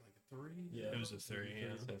was that? Like a 3? Yeah, it was a 3.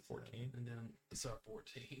 Yeah. Is that 14? And then it's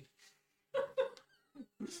 14.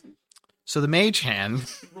 So the Mage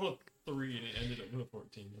Hand, Rolled 3 and it ended up with a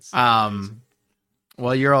 14. That's amazing.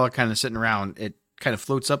 while you're all kind of sitting around, it kind of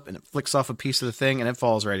floats up and it flicks off a piece of the thing and it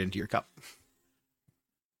falls right into your cup.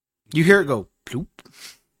 You hear it go ploop.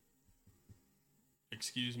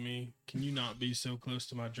 Excuse me, can you not be so close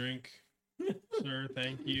to my drink? Sir,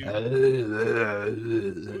 thank you.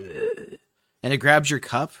 And it grabs your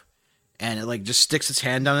cup and it like just sticks its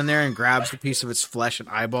hand down in there and grabs the piece of its flesh and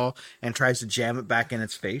eyeball and tries to jam it back in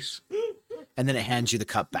its face. And then it hands you the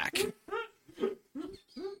cup back.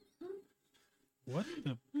 What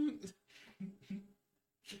the?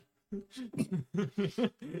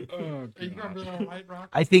 Oh, Are you gonna be all right, Rock?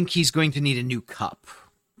 I think he's going to need a new cup.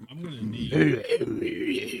 I'm gonna need.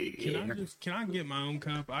 Can I get my own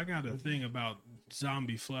cup? I got a thing about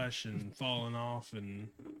zombie flesh and falling off. And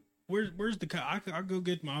where's the cup? I'll go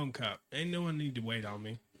get my own cup. Ain't no one need to wait on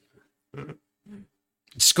me.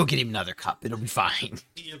 Just go get him another cup. It'll be fine.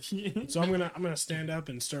 So I'm gonna stand up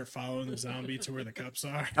and start following the zombie to where the cups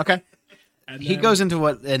are. Okay. And He then- goes into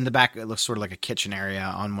what in the back it looks sort of like a kitchen area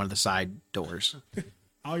on one of the side doors.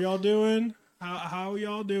 How y'all doing? How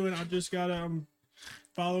y'all doing? I just got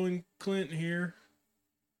following Clint here.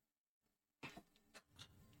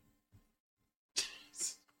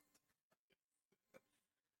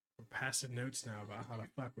 We're passing notes now about how to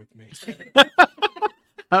fuck with me.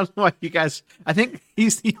 I don't know why you guys. I think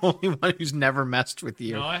he's the only one who's never messed with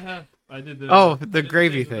you. No, I did the. Oh, I the did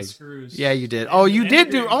gravy with the thing. Screws. Yeah, you did. Oh, you did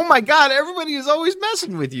do. Oh my God! Everybody is always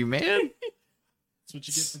messing with you, man. That's what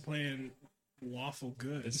you get for playing lawful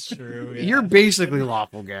good. It's true. Yeah. You're basically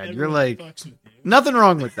lawful good. You're Everyone like fucks with you. nothing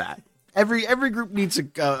wrong with that. Every group needs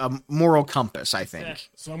a moral compass, I think.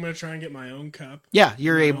 So I'm gonna try and get my own cup. Yeah,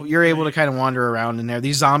 you're able to kind of wander around in there.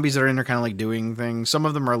 These zombies that are in there kind of like doing things. Some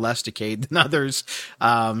of them are less decayed than others.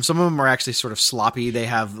 Some of them are actually sort of sloppy. They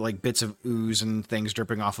have like bits of ooze and things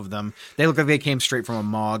dripping off of them. They look like they came straight from a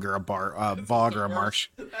bog or a bog or a marsh.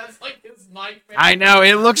 That's like his nightmare. I know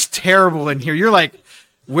it looks terrible in here. You're like,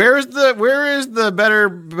 where is the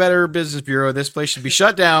better business bureau? This place should be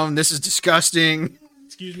shut down. This is disgusting.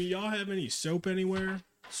 Excuse me, y'all have any soap anywhere?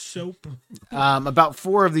 Soap? About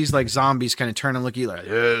 4 of these like zombies kind of turn and look at you like,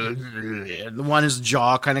 the one his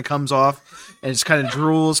jaw kind of comes off and it's kind of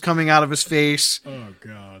drools coming out of his face. Oh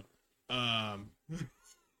God.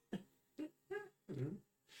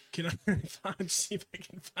 Can I see if I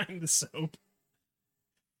can find the soap?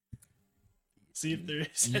 See if there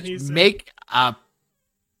is any soap.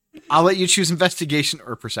 I'll let you choose investigation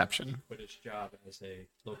or perception. Quit his job as a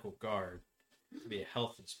local guard to be a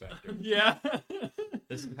health inspector. Yeah.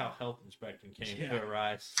 This is how health inspecting came Yeah. to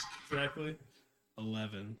arise. Exactly.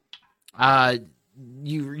 11.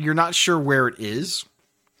 You're not sure where it is.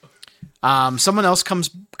 Someone else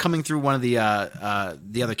coming through one of the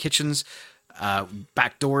other kitchens,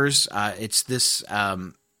 back doors. It's this.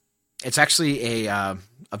 It's actually a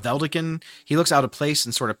Veldican. He looks out of place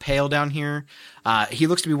and sort of pale down here. He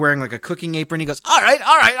looks to be wearing like a cooking apron. He goes, all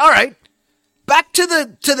right. Back to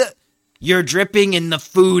the. You're dripping in the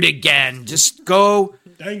food again. Just go.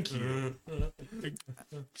 Thank you.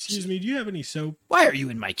 Excuse me, do you have any soap? Why are you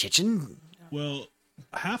in my kitchen? Well,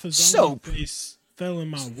 half a Soap. zombie face fell in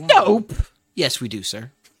my water. Soap. Yes, we do,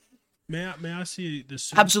 sir. May I see the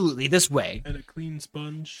soap Absolutely. This way. and a clean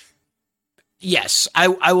sponge? Yes, I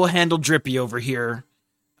will handle Drippy over here.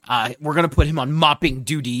 We're going to put him on mopping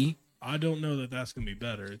duty. I don't know that that's gonna be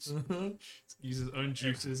better. It's Use his own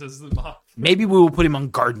juices as the mop. Maybe we will put him on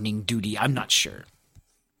gardening duty. I'm not sure.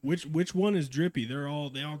 which one is drippy? They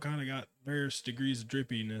all kind of got various degrees of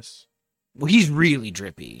drippiness. Well, he's really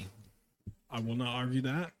drippy. I will not argue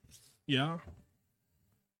that. Yeah.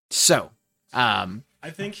 So, I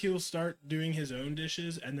think he'll start doing his own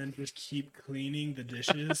dishes and then just keep cleaning the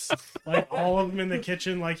dishes. Like all of them in the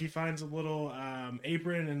kitchen, like he finds a little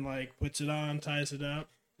apron and like puts it on, ties it up,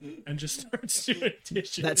 and just starts doing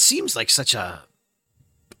dishes. that seems like such a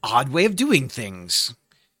odd way of doing things.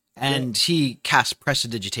 And he casts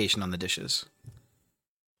prestidigitation on the dishes.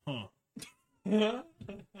 Huh. You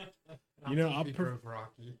know,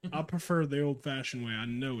 I prefer the old-fashioned way. I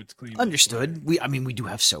know it's clean. Understood. We do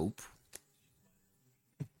have soap.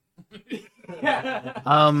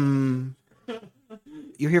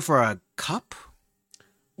 You're here for a cup?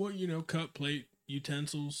 Well, you know, cup, plate,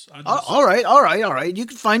 utensils. All right. You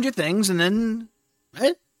can find your things and then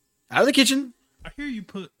out of the kitchen. I hear you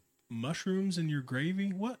put mushrooms in your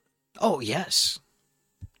gravy. What? Oh, yes.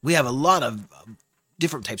 We have a lot of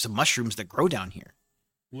different types of mushrooms that grow down here.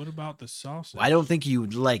 What about the sausage? I don't think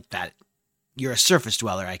you'd like that. You're a surface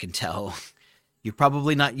dweller, I can tell. You're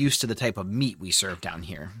probably not used to the type of meat we serve down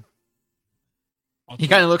here. He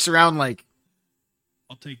kind of looks around like...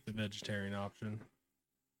 I'll take the vegetarian option.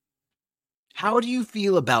 How do you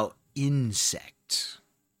feel about insect?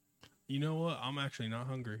 You know what? I'm actually not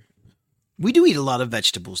hungry. We do eat a lot of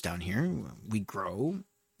vegetables down here. We grow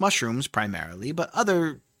mushrooms primarily, but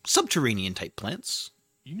other subterranean type plants.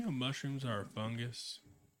 You know mushrooms are a fungus?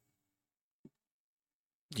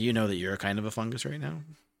 Do you know that you're kind of a fungus right now?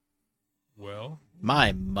 Well,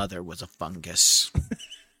 my mother was a fungus.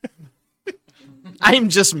 I'm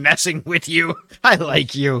just messing with you. I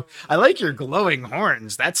like you. I like your glowing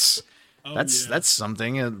horns. That's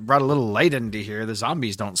something. It brought a little light into here. The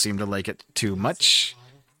zombies don't seem to like it too much.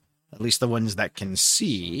 At least the ones that can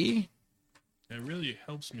see. It really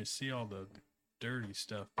helps me see all the dirty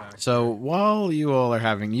stuff back So there. while you're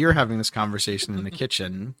having this conversation in the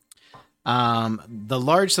kitchen, the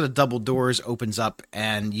large set of double doors opens up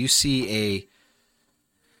and you see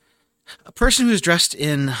a person who's dressed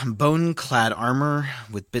in bone-clad armor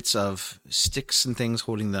with bits of sticks and things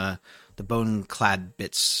holding the bone-clad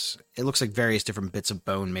bits. It looks like various different bits of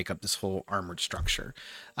bone make up this whole armored structure.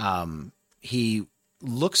 He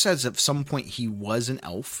looks as if at some point he was an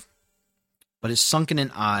elf, but his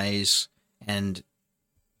sunken-in eyes and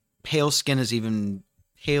pale skin is even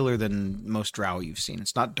paler than most drow you've seen.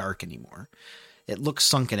 It's not dark anymore. It looks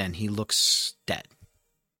sunken in. He looks dead.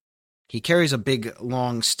 He carries a big,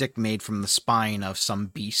 long stick made from the spine of some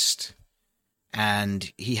beast,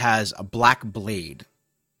 and he has a black blade.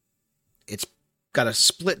 It's got a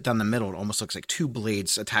split down the middle. It almost looks like two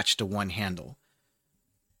blades attached to one handle.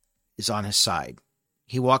 Is on his side.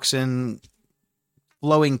 He walks in,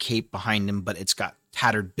 flowing cape behind him, but it's got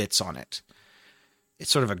tattered bits on it.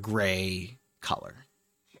 It's sort of a gray color.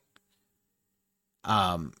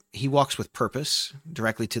 He walks with purpose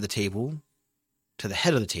directly to the table, to the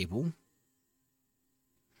head of the table.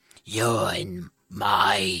 You're in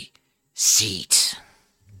my seat.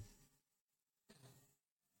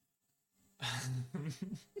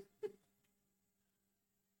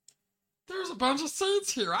 There's a bunch of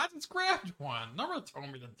seats here. I just grabbed one. No one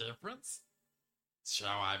told me the difference. Shall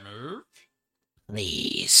I move?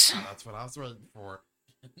 Please. Oh, that's what I was waiting for.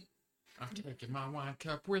 I'm taking my wine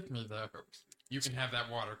cup with me, though. You can have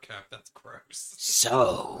that water cup. That's gross.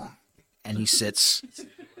 So, And he sits.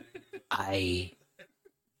 I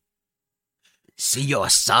see your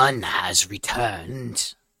son has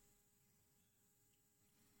returned.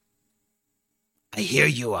 I hear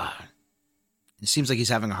you are It seems like he's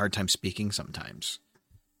having a hard time speaking sometimes.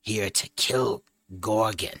 here to kill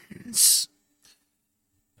Gorgons.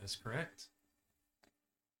 That's correct.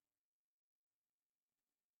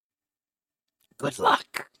 Good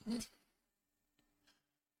luck.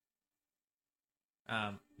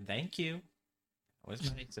 Thank you. That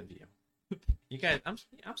was nice of you. You guys, I'm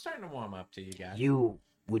starting to warm up to you guys. You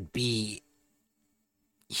would be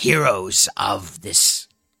heroes of this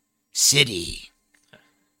city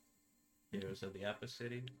Heroes of the Upper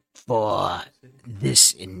City. for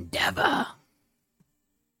this endeavor.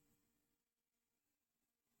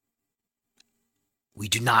 We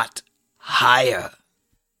do not hire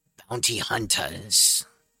bounty hunters.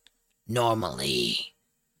 Normally,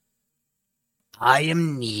 I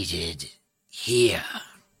am needed here.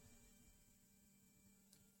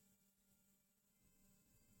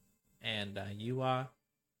 And you are.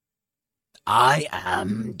 I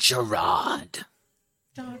am Gerard.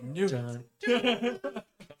 I know,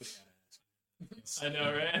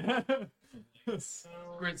 right?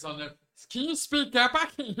 Grits on there. Can you speak up? I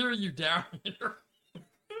can't hear you down here.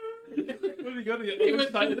 When we go to the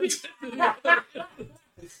other side of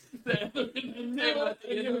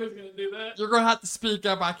You're gonna have to speak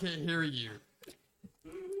up. I can't hear you.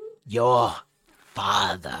 Your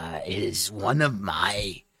father is one of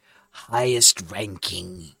my highest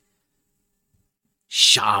ranking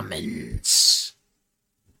shamans.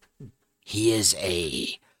 He is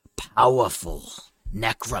a powerful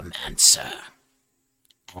necromancer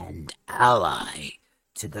and ally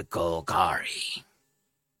to the Golgari.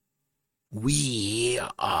 We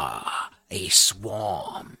are a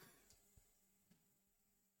swarm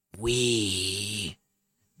We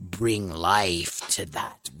bring life to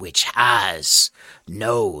that which has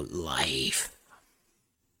no life.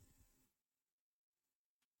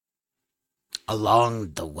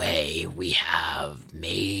 Along the way, we have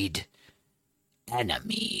made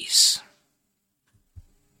enemies.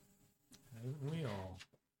 We all.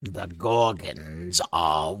 The Gorgons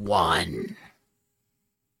are one.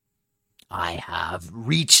 I have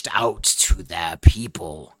reached out to their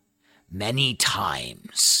people many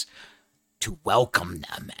times to welcome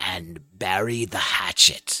them and bury the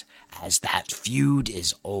hatchet, as that feud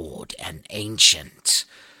is old and ancient.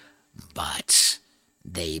 But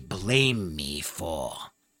they blame me for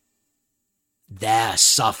their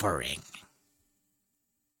suffering.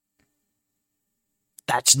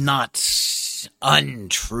 That's not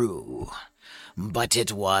untrue, but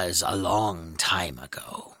it was a long time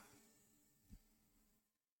ago.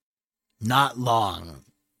 Not long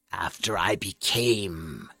after I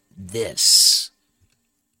became this,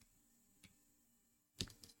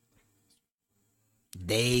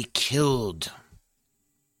 they killed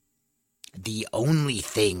the only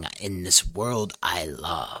thing in this world I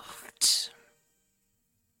loved.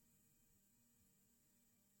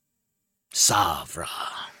 Savra.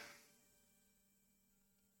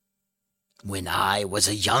 When I was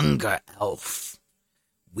a younger elf,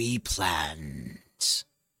 we planned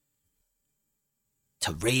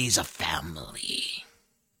to raise a family.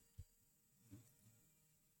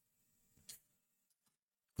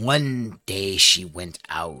 One day she went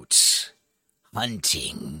out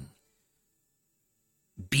hunting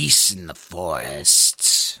beasts in the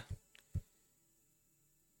forest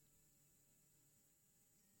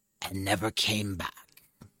and never came back.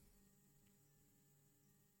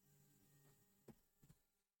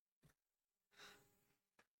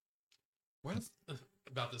 What is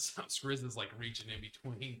about this house? Grizz is like reaching in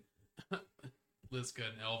between Liska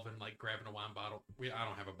and Elvin, like grabbing a wine bottle. I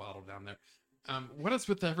don't have a bottle down there. What is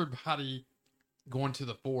with everybody going to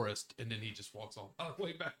the forest and then he just walks all the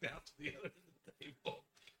way back down to the other end of the table?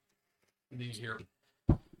 And then you hear,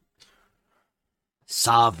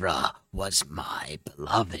 Savra was my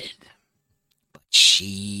beloved, but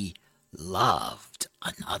she loved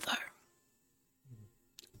another.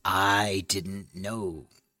 I didn't know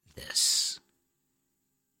this,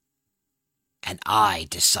 and I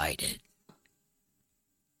decided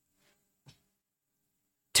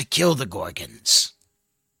to kill the Gorgons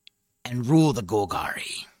and rule the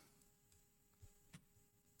Golgari.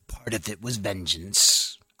 Part of it was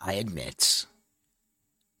vengeance, I admit.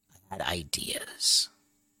 I had ideas.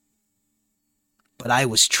 But I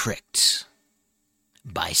was tricked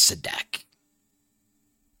by Sadek.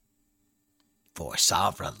 For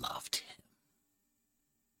Savra loved him.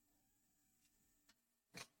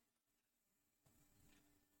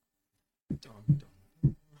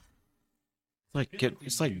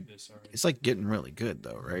 It's like getting really good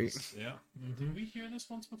though, right? Yeah. did we hear this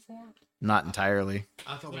once before? Not entirely.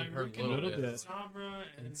 I thought we Like, heard we a little can- bit. Sabra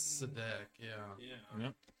And and Sadek, yeah. yeah.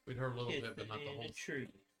 We'd heard a little bit, but not the whole.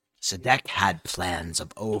 Sadek had plans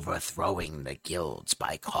of overthrowing the guilds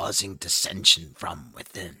by causing dissension from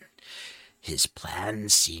within. His plan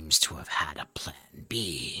seems to have had a plan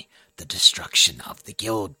B, the destruction of the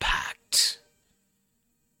guild pact.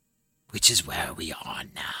 Which is where we are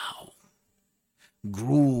now.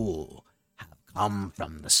 Gruul have come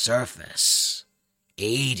from the surface,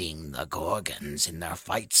 aiding the Gorgons in their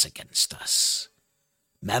fights against us.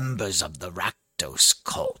 Members of the Rakdos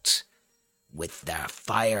cult, with their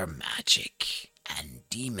fire magic and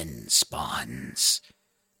demon spawns,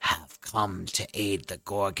 have come to aid the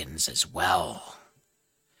Gorgons as well.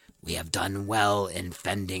 We have done well in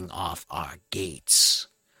fending off our gates,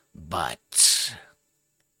 but...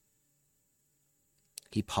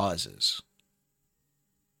 He pauses.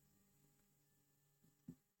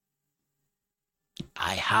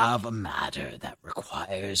 I have a matter that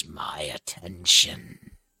requires my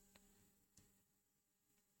attention.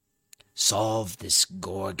 Solve this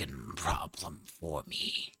Gorgon problem for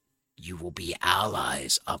me. You will be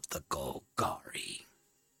allies of the Golgari.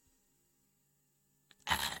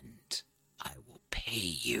 And I will pay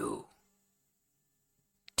you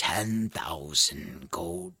 10,000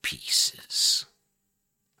 gold pieces.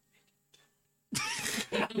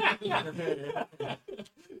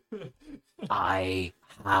 I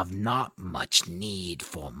have not much need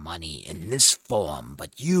for money in this form,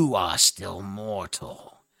 but you are still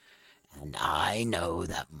mortal. And I know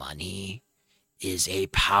that money is a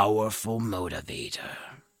powerful motivator.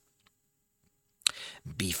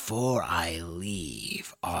 Before I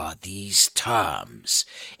leave, are these terms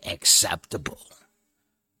acceptable?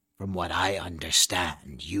 From what I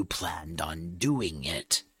understand, you planned on doing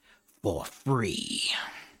it for free.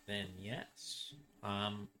 Then yes,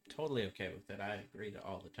 I'm totally okay with it. I agree to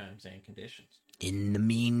all the terms and conditions. In the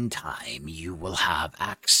meantime, you will have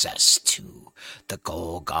access to the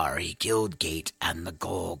Golgari Guildgate and the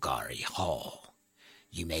Golgari Hall.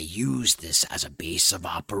 You may use this as a base of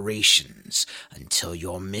operations until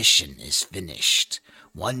your mission is finished.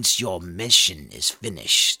 Once your mission is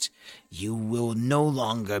finished, you will no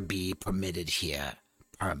longer be permitted here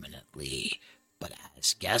permanently, but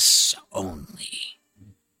as guests only.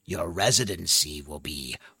 Your residency will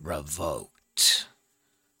be revoked.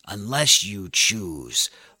 Unless you choose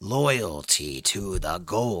loyalty to the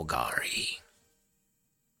Golgari.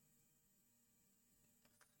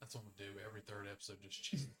 That's what we'll do every third episode. Just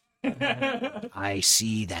cheat. I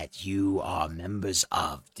see that you are members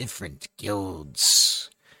of different guilds,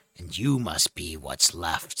 and you must be what's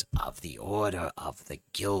left of the Order of the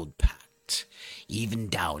Guild Pact. Even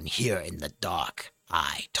down here in the dark,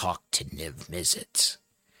 I talked to Niv Mizzet.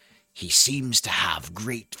 He seems to have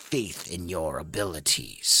great faith in your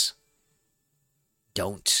abilities.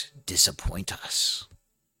 Don't disappoint us.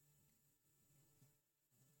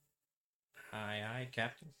 Aye,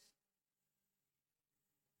 Captain.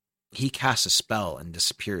 He casts a spell and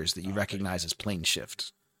disappears that you recognize as Plane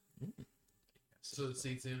Shift. So the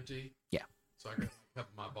seat's empty. Yeah. So I got a cup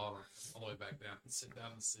of my bottle all the way back down and sit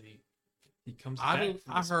down in the seat. He comes I back.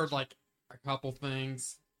 I heard like a couple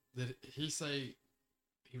things. Did he say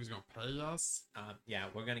he was gonna pay us? Yeah,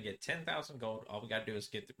 we're gonna get 10,000 gold. All we gotta do is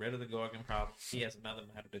get rid of the Gorgon problem. He has another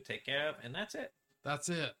matter to take care of, and that's it. That's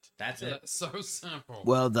it. That's it. So simple.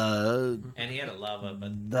 Well, And he had a lava,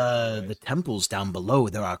 but the temples down below,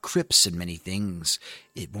 there are crypts and many things.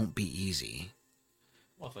 It won't be easy.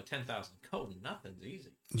 well, for 10,000 gold, nothing's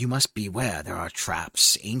easy. You must beware. There are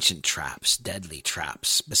traps, ancient traps, deadly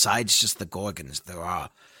traps. Besides just the Gorgons, there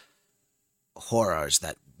are horrors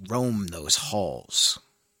that roam those halls.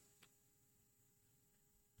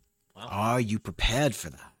 Well, Are you prepared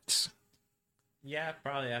for that? yeah,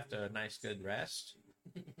 probably after a nice good rest.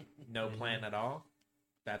 No plan at all.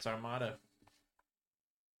 That's our motto.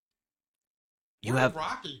 You Where'd have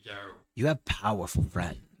Rocky go? you have powerful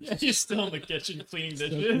friends. Yeah, he's still in the kitchen cleaning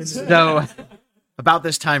dishes. So, about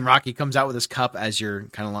this time, Rocky comes out with his cup as you're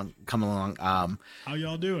kind of coming along. How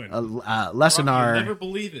y'all doing? You'll Lesenar never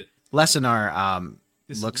believe it. looks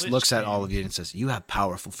This looks lich at all king. of you and says, "You have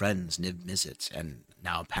powerful friends, Niv Mizzet, and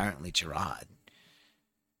now apparently Gerard.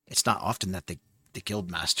 It's not often that the guild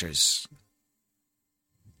masters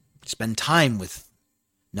spend time with,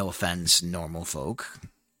 no offense, normal folk."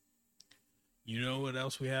 You know what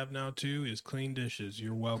else we have now too is clean dishes.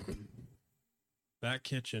 You're welcome. That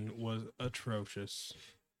kitchen was atrocious.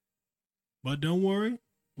 But don't worry,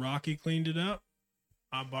 Rocky cleaned it up.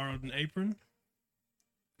 I borrowed an apron,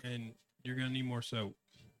 and you're gonna need more soap.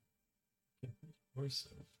 Where's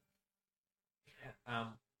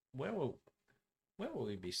Where will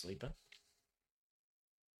we be sleeping?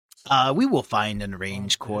 We will find and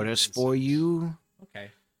arrange quarters for you,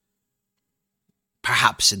 Okay,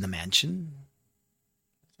 perhaps in the mansion.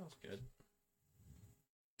 sounds good.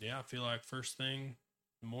 Yeah, I feel like first thing in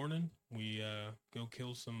the morning we go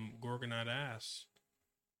kill some Gorgonite ass.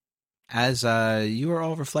 As you are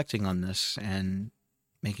all reflecting on this and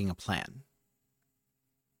making a plan,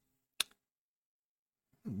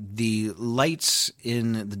 the lights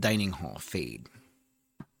in the dining hall fade.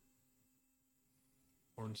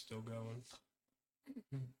 Horn's still going.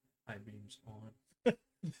 High beams on.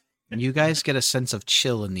 You guys get a sense of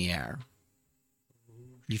chill in the air.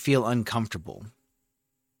 You feel uncomfortable.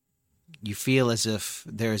 You feel as if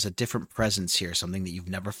there is a different presence here, something that you've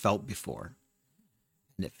never felt before.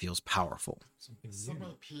 And it feels powerful.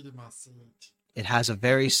 Somebody peed in my seat. It has a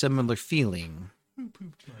very similar feeling Who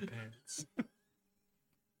pooped my pants?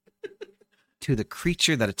 to the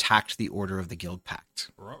creature that attacked the Order of the Guild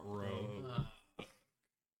Pact. Ruh-roh.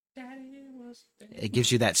 Daddy was It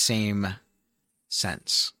gives you that same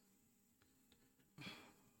sense.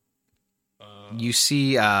 You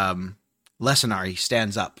see Lesenar, he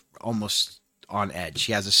stands up almost on edge.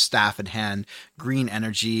 He has a staff in hand, green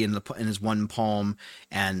energy in his one palm,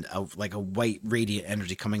 and a white radiant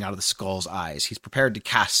energy coming out of the skull's eyes. He's prepared to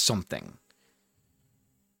cast something.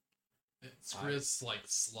 Chris like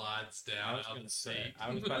slides down out of the seat.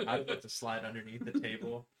 I was about to slide underneath the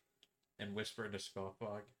table and whisper to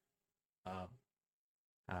Skullfog,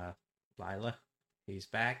 Lila, he's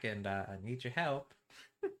back and I need your help.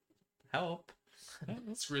 Help.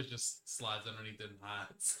 Chris just slides underneath it and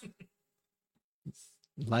hides.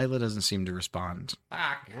 Lila doesn't seem to respond.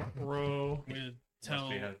 Fuck. Bro, I'm gonna tell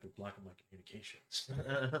Must be how to block my communications.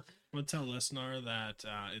 I'm gonna tell Lesnar that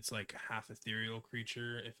it's like a half ethereal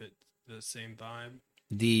creature. If it the same vibe.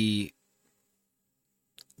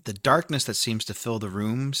 The darkness that seems to fill the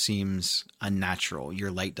room seems unnatural. Your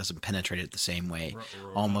light doesn't penetrate it the same way,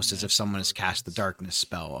 almost as if someone has cast the darkness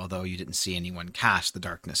spell, although you didn't see anyone cast the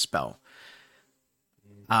darkness spell.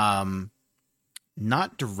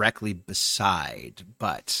 Not directly beside,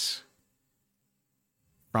 but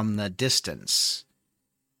from the distance,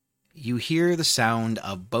 you hear the sound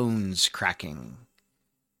of bones cracking.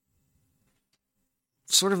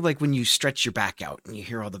 Sort of like when you stretch your back out and you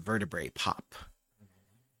hear all the vertebrae pop.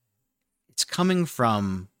 It's coming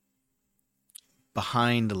from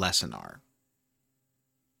behind Lesenar.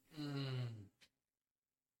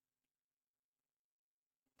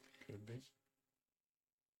 Could be.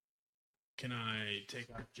 Can I take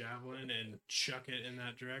a javelin and chuck it in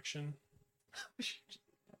that direction?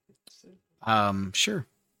 Sure.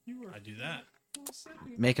 I do that.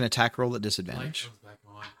 Make an attack roll at Light disadvantage. comes back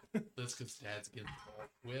on. That's because Dad's getting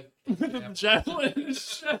whipped. The javelin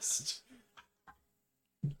is just.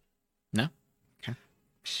 No? Okay.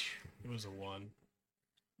 It was a 1.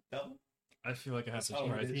 I feel like I have to Oh,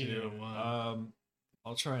 try did you? to.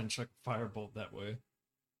 I'll try and chuck firebolt that way.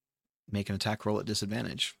 Make an attack roll at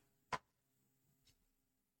disadvantage.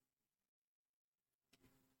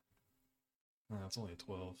 Oh, that's only a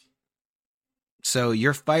 12. So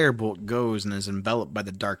your firebolt goes and is enveloped by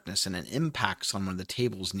the darkness, and it impacts on one of the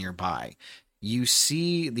tables nearby. You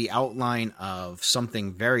see the outline of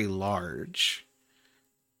something very large.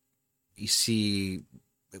 You see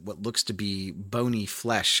what looks to be bony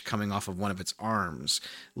flesh coming off of one of its arms,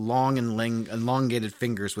 long and elongated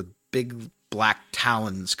fingers with big black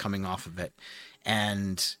talons coming off of it,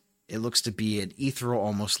 and it looks to be an ethereal,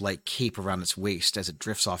 almost like cape around its waist as it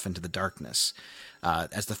drifts off into the darkness.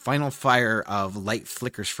 As the final fire of light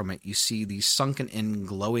flickers from it, you see these sunken-in,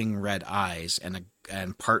 glowing red eyes, and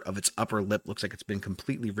part of its upper lip looks like it's been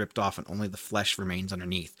completely ripped off, and only the flesh remains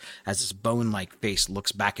underneath, as this bone-like face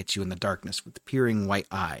looks back at you in the darkness with peering white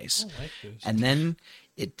eyes. I like this. And then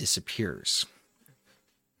it disappears.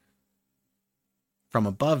 From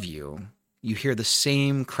above you, you hear the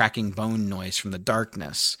same cracking bone noise from the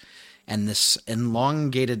darkness, and this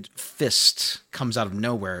elongated fist comes out of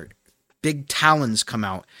nowhere. Big talons come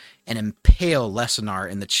out and impale Lesenar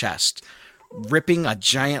in the chest, ripping a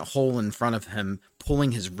giant hole in front of him,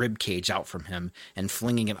 pulling his rib cage out from him, and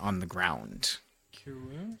flinging it on the ground. Cure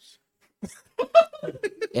wounds?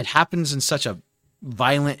 It happens in such a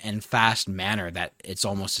violent and fast manner that it's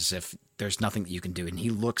almost as if there's nothing that you can do. And he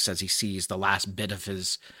looks as he sees the last bit of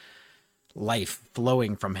his life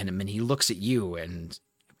flowing from him, and he looks at you, and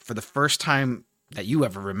for the first time that you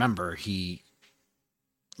ever remember, he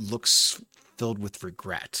looks filled with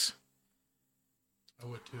regret. I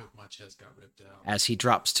would too if my chest got ripped out. As he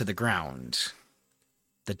drops to the ground,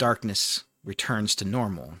 the darkness returns to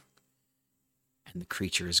normal, and the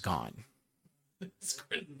creature is gone.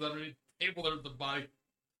 Squid's underneath the table. There's the body.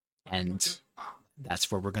 And that's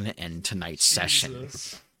where we're going to end tonight's session.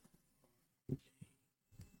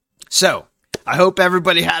 So, I hope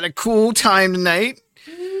everybody had a cool time tonight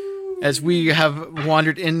as we have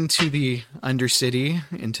wandered into the Undercity,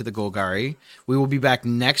 into the Golgari. We will be back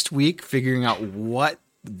next week figuring out what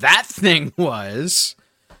that thing was.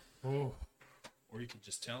 Oh. Or you could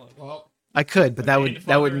just tell it. Well, I could, but that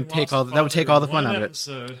would take all the fun out of it.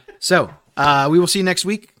 Episode. So, we will see you next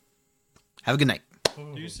week. Have a good night.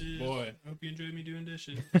 Deuces. Boy. Hope you enjoyed me doing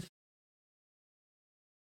dishes.